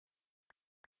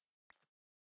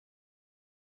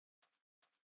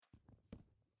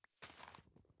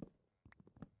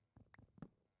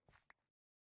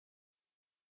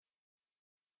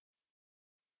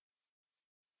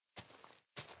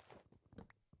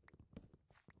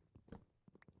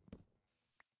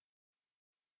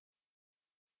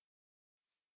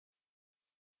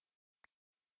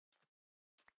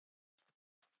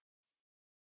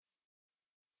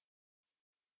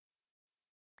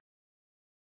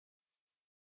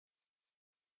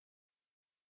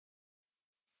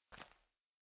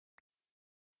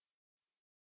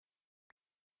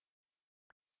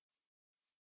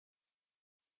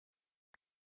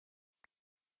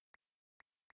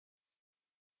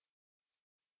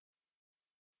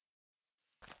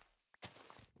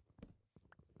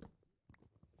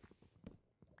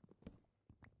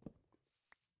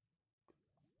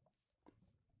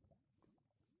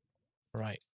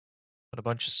 Right. Got a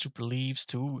bunch of super leaves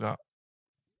too. We got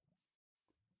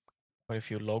quite a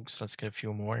few logs. Let's get a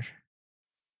few more.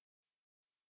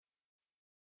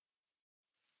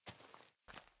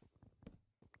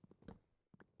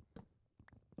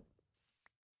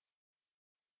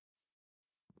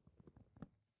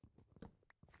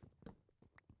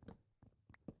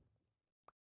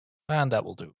 And that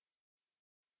will do.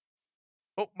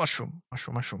 Oh, mushroom.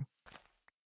 Mushroom, mushroom.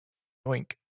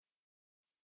 Oink.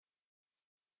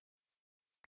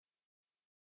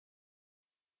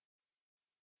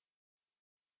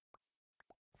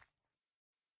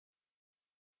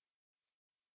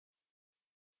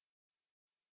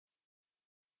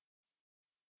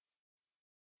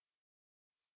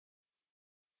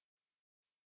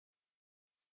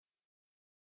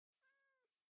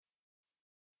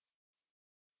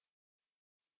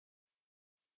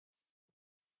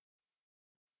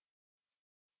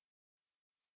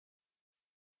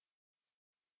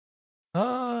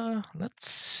 Let's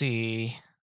see.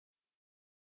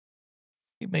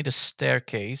 We made a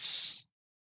staircase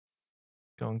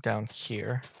going down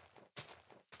here.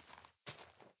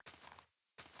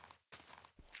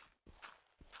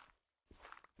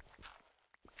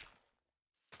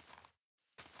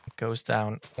 It goes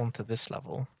down onto this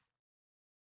level.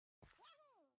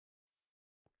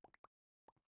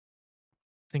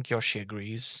 I think Yoshi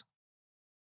agrees.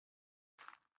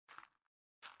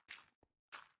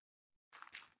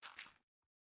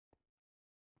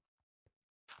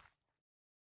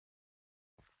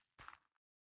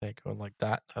 Okay, go like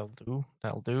that. That'll do.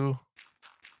 That'll do.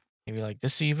 Maybe like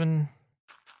this even.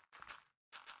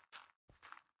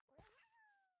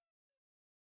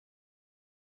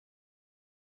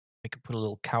 We could put a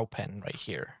little cow pen right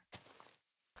here.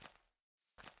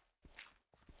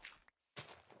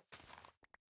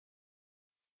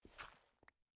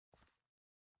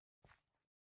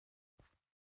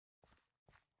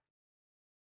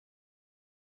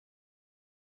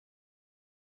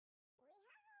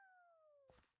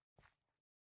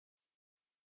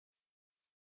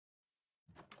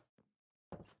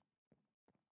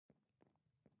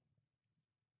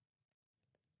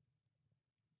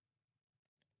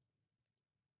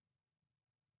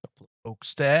 Couple of oak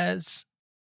stairs.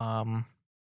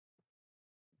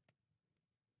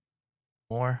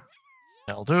 More.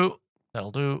 That'll do. That'll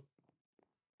do.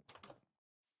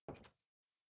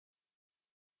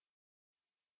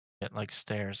 Get like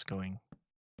stairs going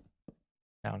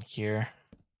down here.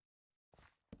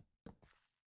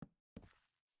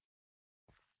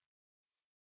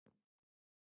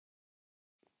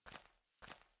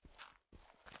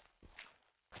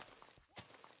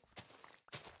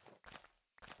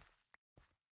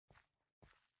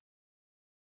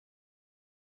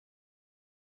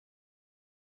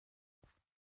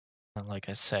 And like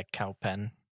I said, cow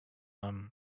pen.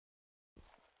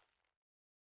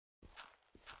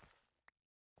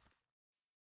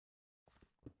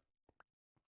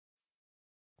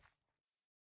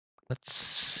 Let's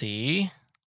see.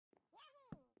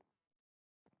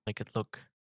 Make it look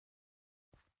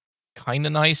kind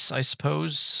of nice, I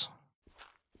suppose.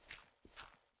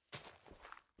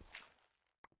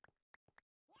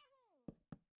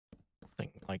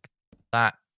 Something like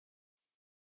that.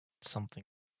 Something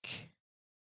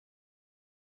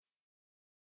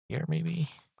here, maybe.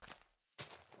 I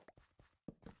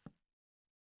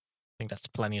think that's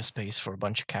plenty of space for a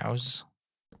bunch of cows.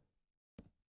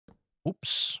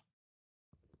 Oops.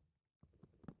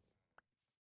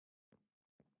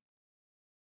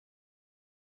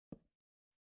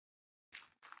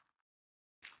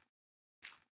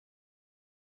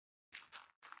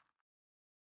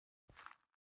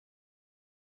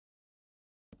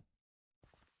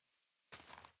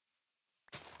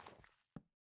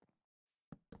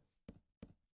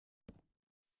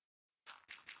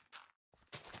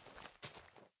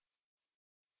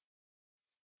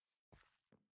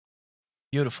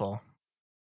 Beautiful.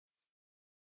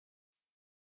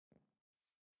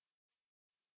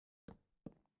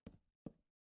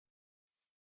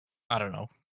 I don't know.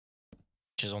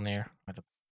 Which is on there. I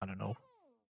don't know.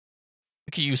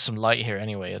 We could use some light here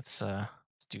anyway. Let's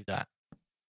do that.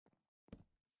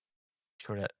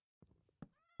 Sure that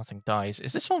nothing dies.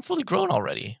 Is this one fully grown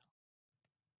already?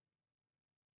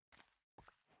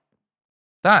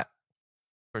 That.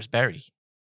 Where's Berry?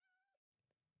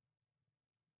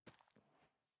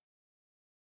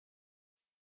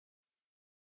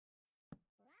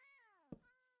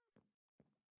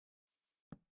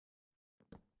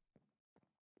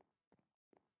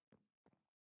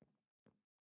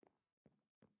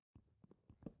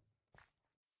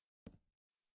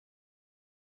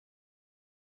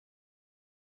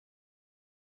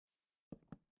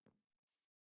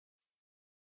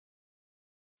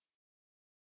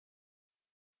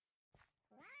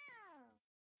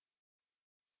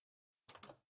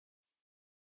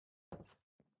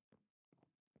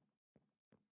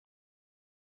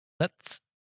 Let's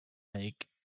make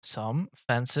some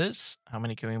fences. How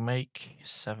many can we make?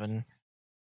 7.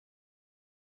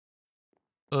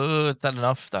 Is that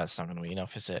enough? That's not going to be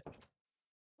enough, is it?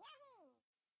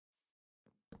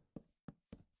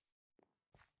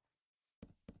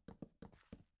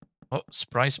 Oh,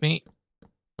 surprise me.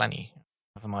 Plenty.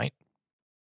 Never mind.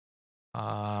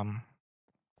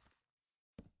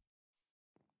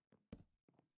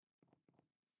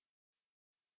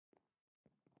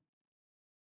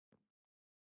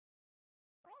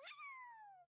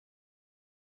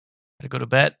 Gotta go to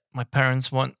bed. My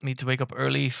parents want me to wake up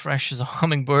early, fresh as a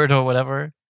hummingbird or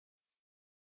whatever.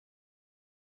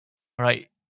 All right,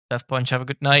 Death Punch, have a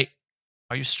good night.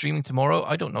 Are you streaming tomorrow?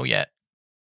 I don't know yet.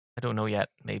 I don't know yet.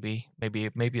 Maybe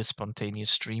a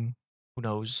spontaneous stream. Who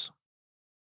knows?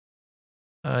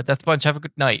 Death Punch, have a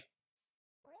good night.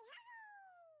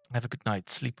 Have a good night.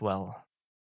 Sleep well.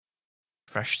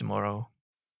 Fresh tomorrow.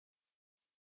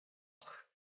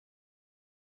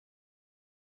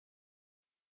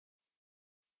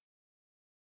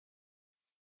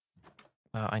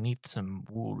 I need some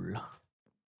wool.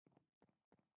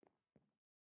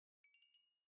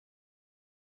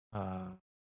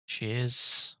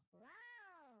 Cheers.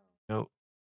 Go.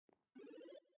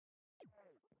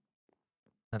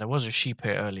 Now, there was a sheep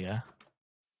here earlier.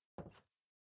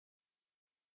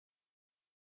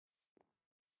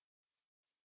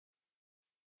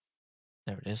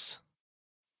 There it is.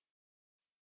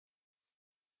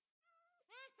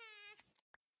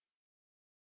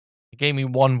 It gave me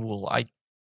 1 wool.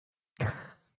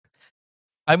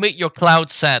 I made your cloud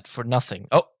sad for nothing.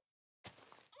 Oh,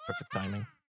 perfect timing.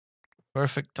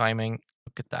 Perfect timing.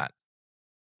 Look at that.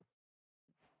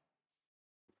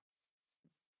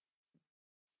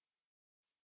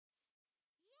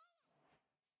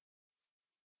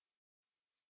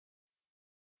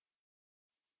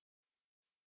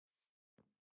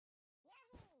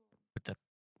 Put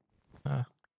that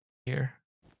here.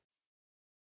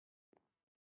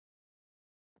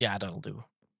 Yeah, that'll do.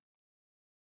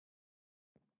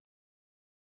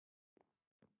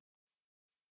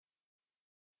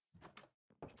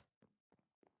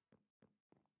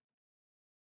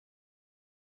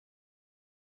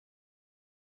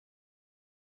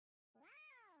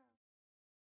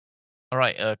 All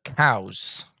right,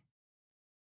 cows.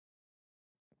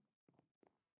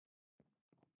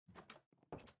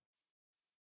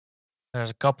 There's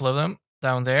a couple of them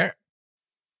down there.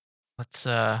 Let's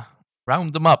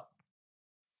round them up.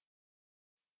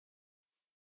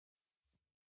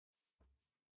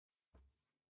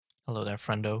 Hello there,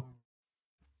 friendo.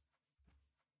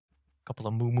 Couple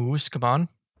of moo-moos, come on.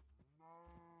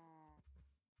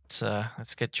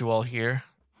 Let's get you all here.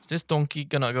 Is this donkey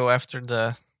gonna go after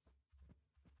the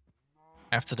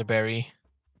berry?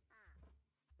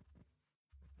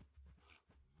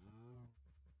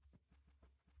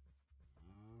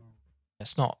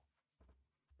 It's not.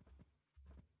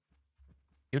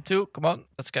 You two, come on.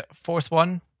 Let's get 4th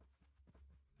one.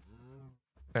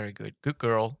 Very good. Good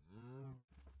girl.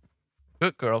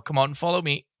 Good girl. Come on, follow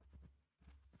me.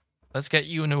 Let's get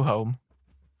you a new home.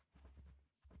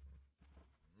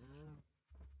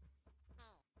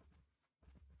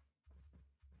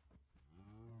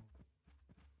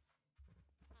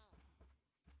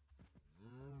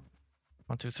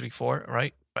 One, two, three, four.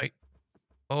 Right, right.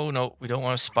 Oh no, we don't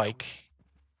want to spike.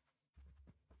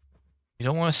 You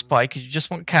don't want to spike. You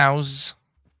just want cows.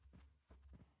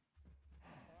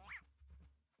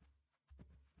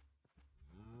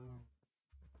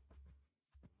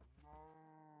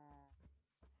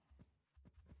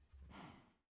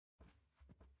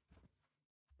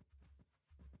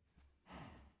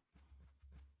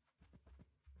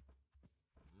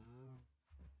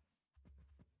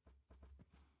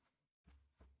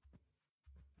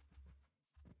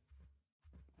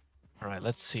 All right,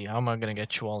 let's see. How am I gonna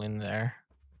get you all in there?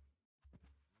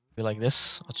 Be like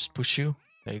this. I'll just push you.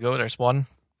 There you go. There's one.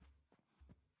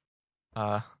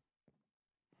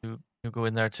 You go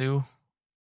in there too.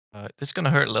 This is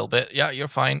gonna hurt a little bit. Yeah, you're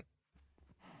fine.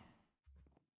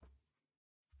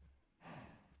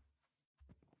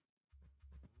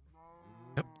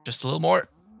 Yep, just a little more.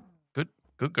 Good,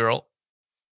 good girl.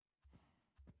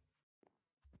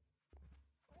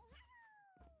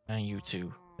 And you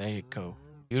too. There you go.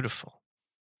 Beautiful.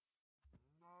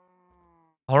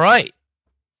 All right.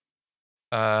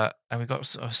 And we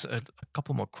got a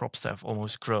couple more crops that have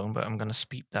almost grown, but I'm gonna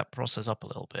speed that process up a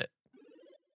little bit.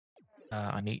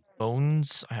 I need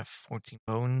bones. I have 14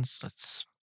 bones. That's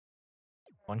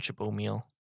a bunch of bone meal.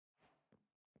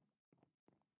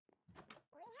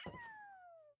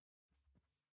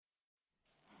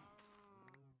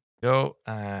 Go,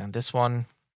 and this one.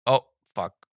 Oh,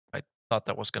 fuck. I Thought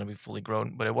that was going to be fully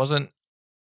grown, but it wasn't.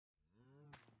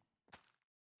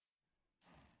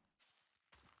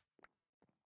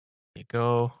 There you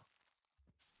go.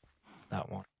 That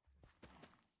one.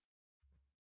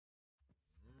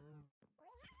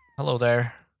 Hello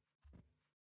there.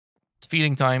 It's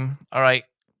feeding time. All right.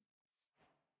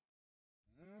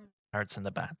 Parrots and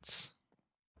the bats.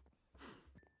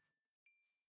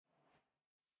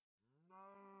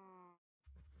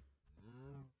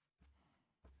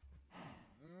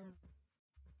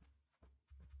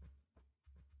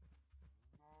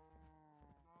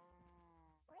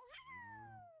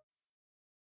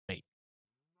 Wait.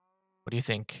 What do you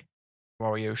think,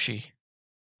 Warioshi?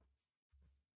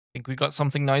 Think we got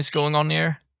something nice going on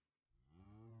here?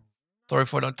 Sorry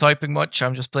for not typing much.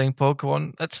 I'm just playing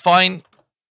Pokemon. That's fine.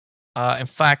 In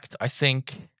fact, I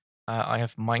think I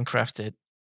have Minecrafted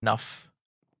enough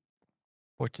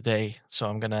for today, so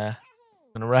I'm gonna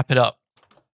wrap it up.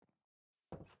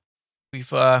 We've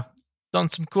done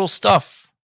some cool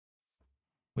stuff.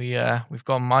 We've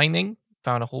gone mining,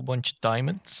 found a whole bunch of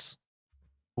diamonds,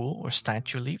 cool, or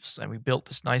statue leaves, and we built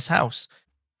this nice house.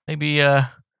 Maybe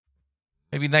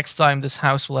next time this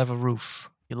house will have a roof.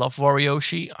 You love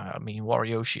Warioshi? I mean,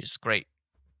 Warioshi is great.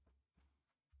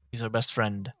 He's our best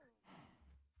friend.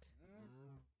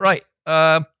 Right.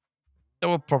 That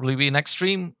will probably be next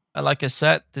stream. Like I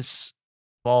said, this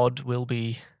VOD will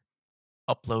be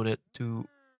uploaded to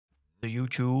the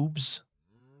YouTubes.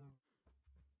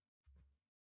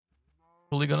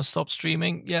 Probably gonna stop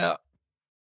streaming. Yeah,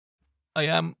 I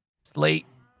am. It's late.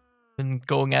 Been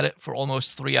going at it for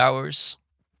almost 3 hours.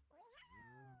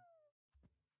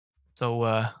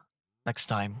 So next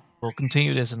time we'll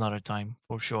continue this another time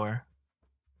for sure.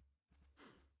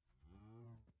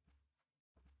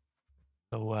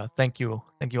 So thank you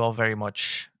all very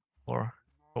much for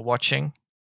watching.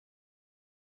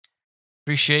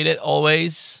 Appreciate it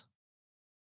always.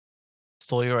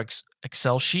 Stole your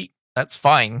Excel sheet. That's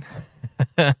fine.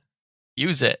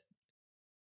 Use it.